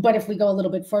everywhere, but if we go a little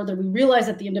bit further, we realize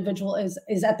that the individual is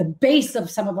at the base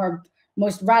of some of our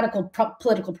most radical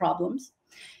political problems.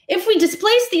 If we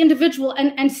displace the individual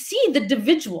and see the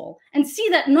individual, and see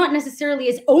that not necessarily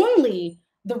as only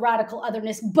the radical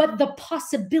otherness, but the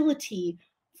possibility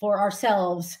for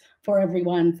ourselves, for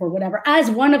everyone, for whatever, as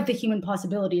one of the human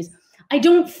possibilities, I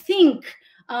don't think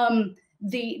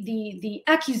the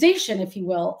accusation, if you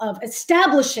will, of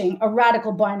establishing a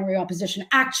radical binary opposition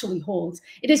actually holds.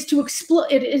 It is to explore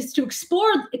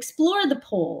the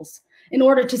poles in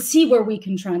order to see where we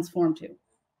can transform to.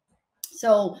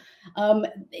 So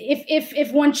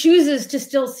if one chooses to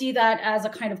still see that as a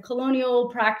kind of colonial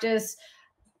practice,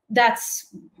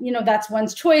 that's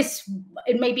one's choice.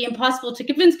 It may be impossible to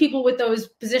convince people with those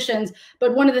positions,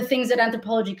 but one of the things that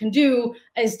anthropology can do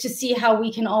is to see how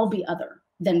we can all be other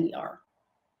than we are.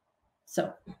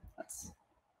 So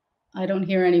I don't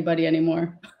hear anybody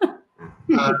anymore.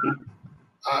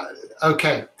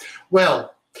 Okay,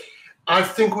 well, I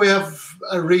think we have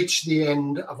reached the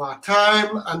end of our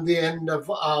time and the end of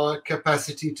our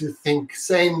capacity to think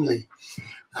sanely.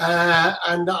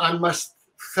 And I must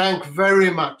thank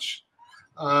very much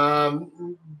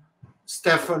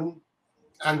Stephan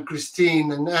and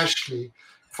Christine and Ashley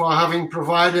for having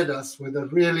provided us with a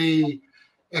really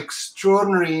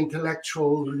extraordinary,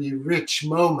 intellectually rich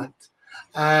moment.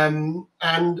 And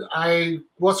I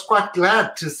was quite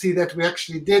glad to see that we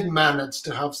actually did manage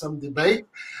to have some debate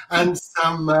and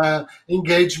some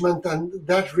engagement, and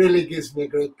that really gives me a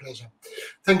great pleasure.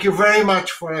 Thank you very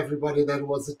much for everybody that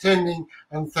was attending,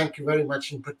 and thank you very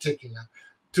much in particular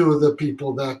to the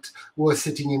people that were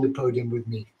sitting in the podium with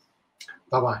me.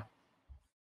 Bye-bye.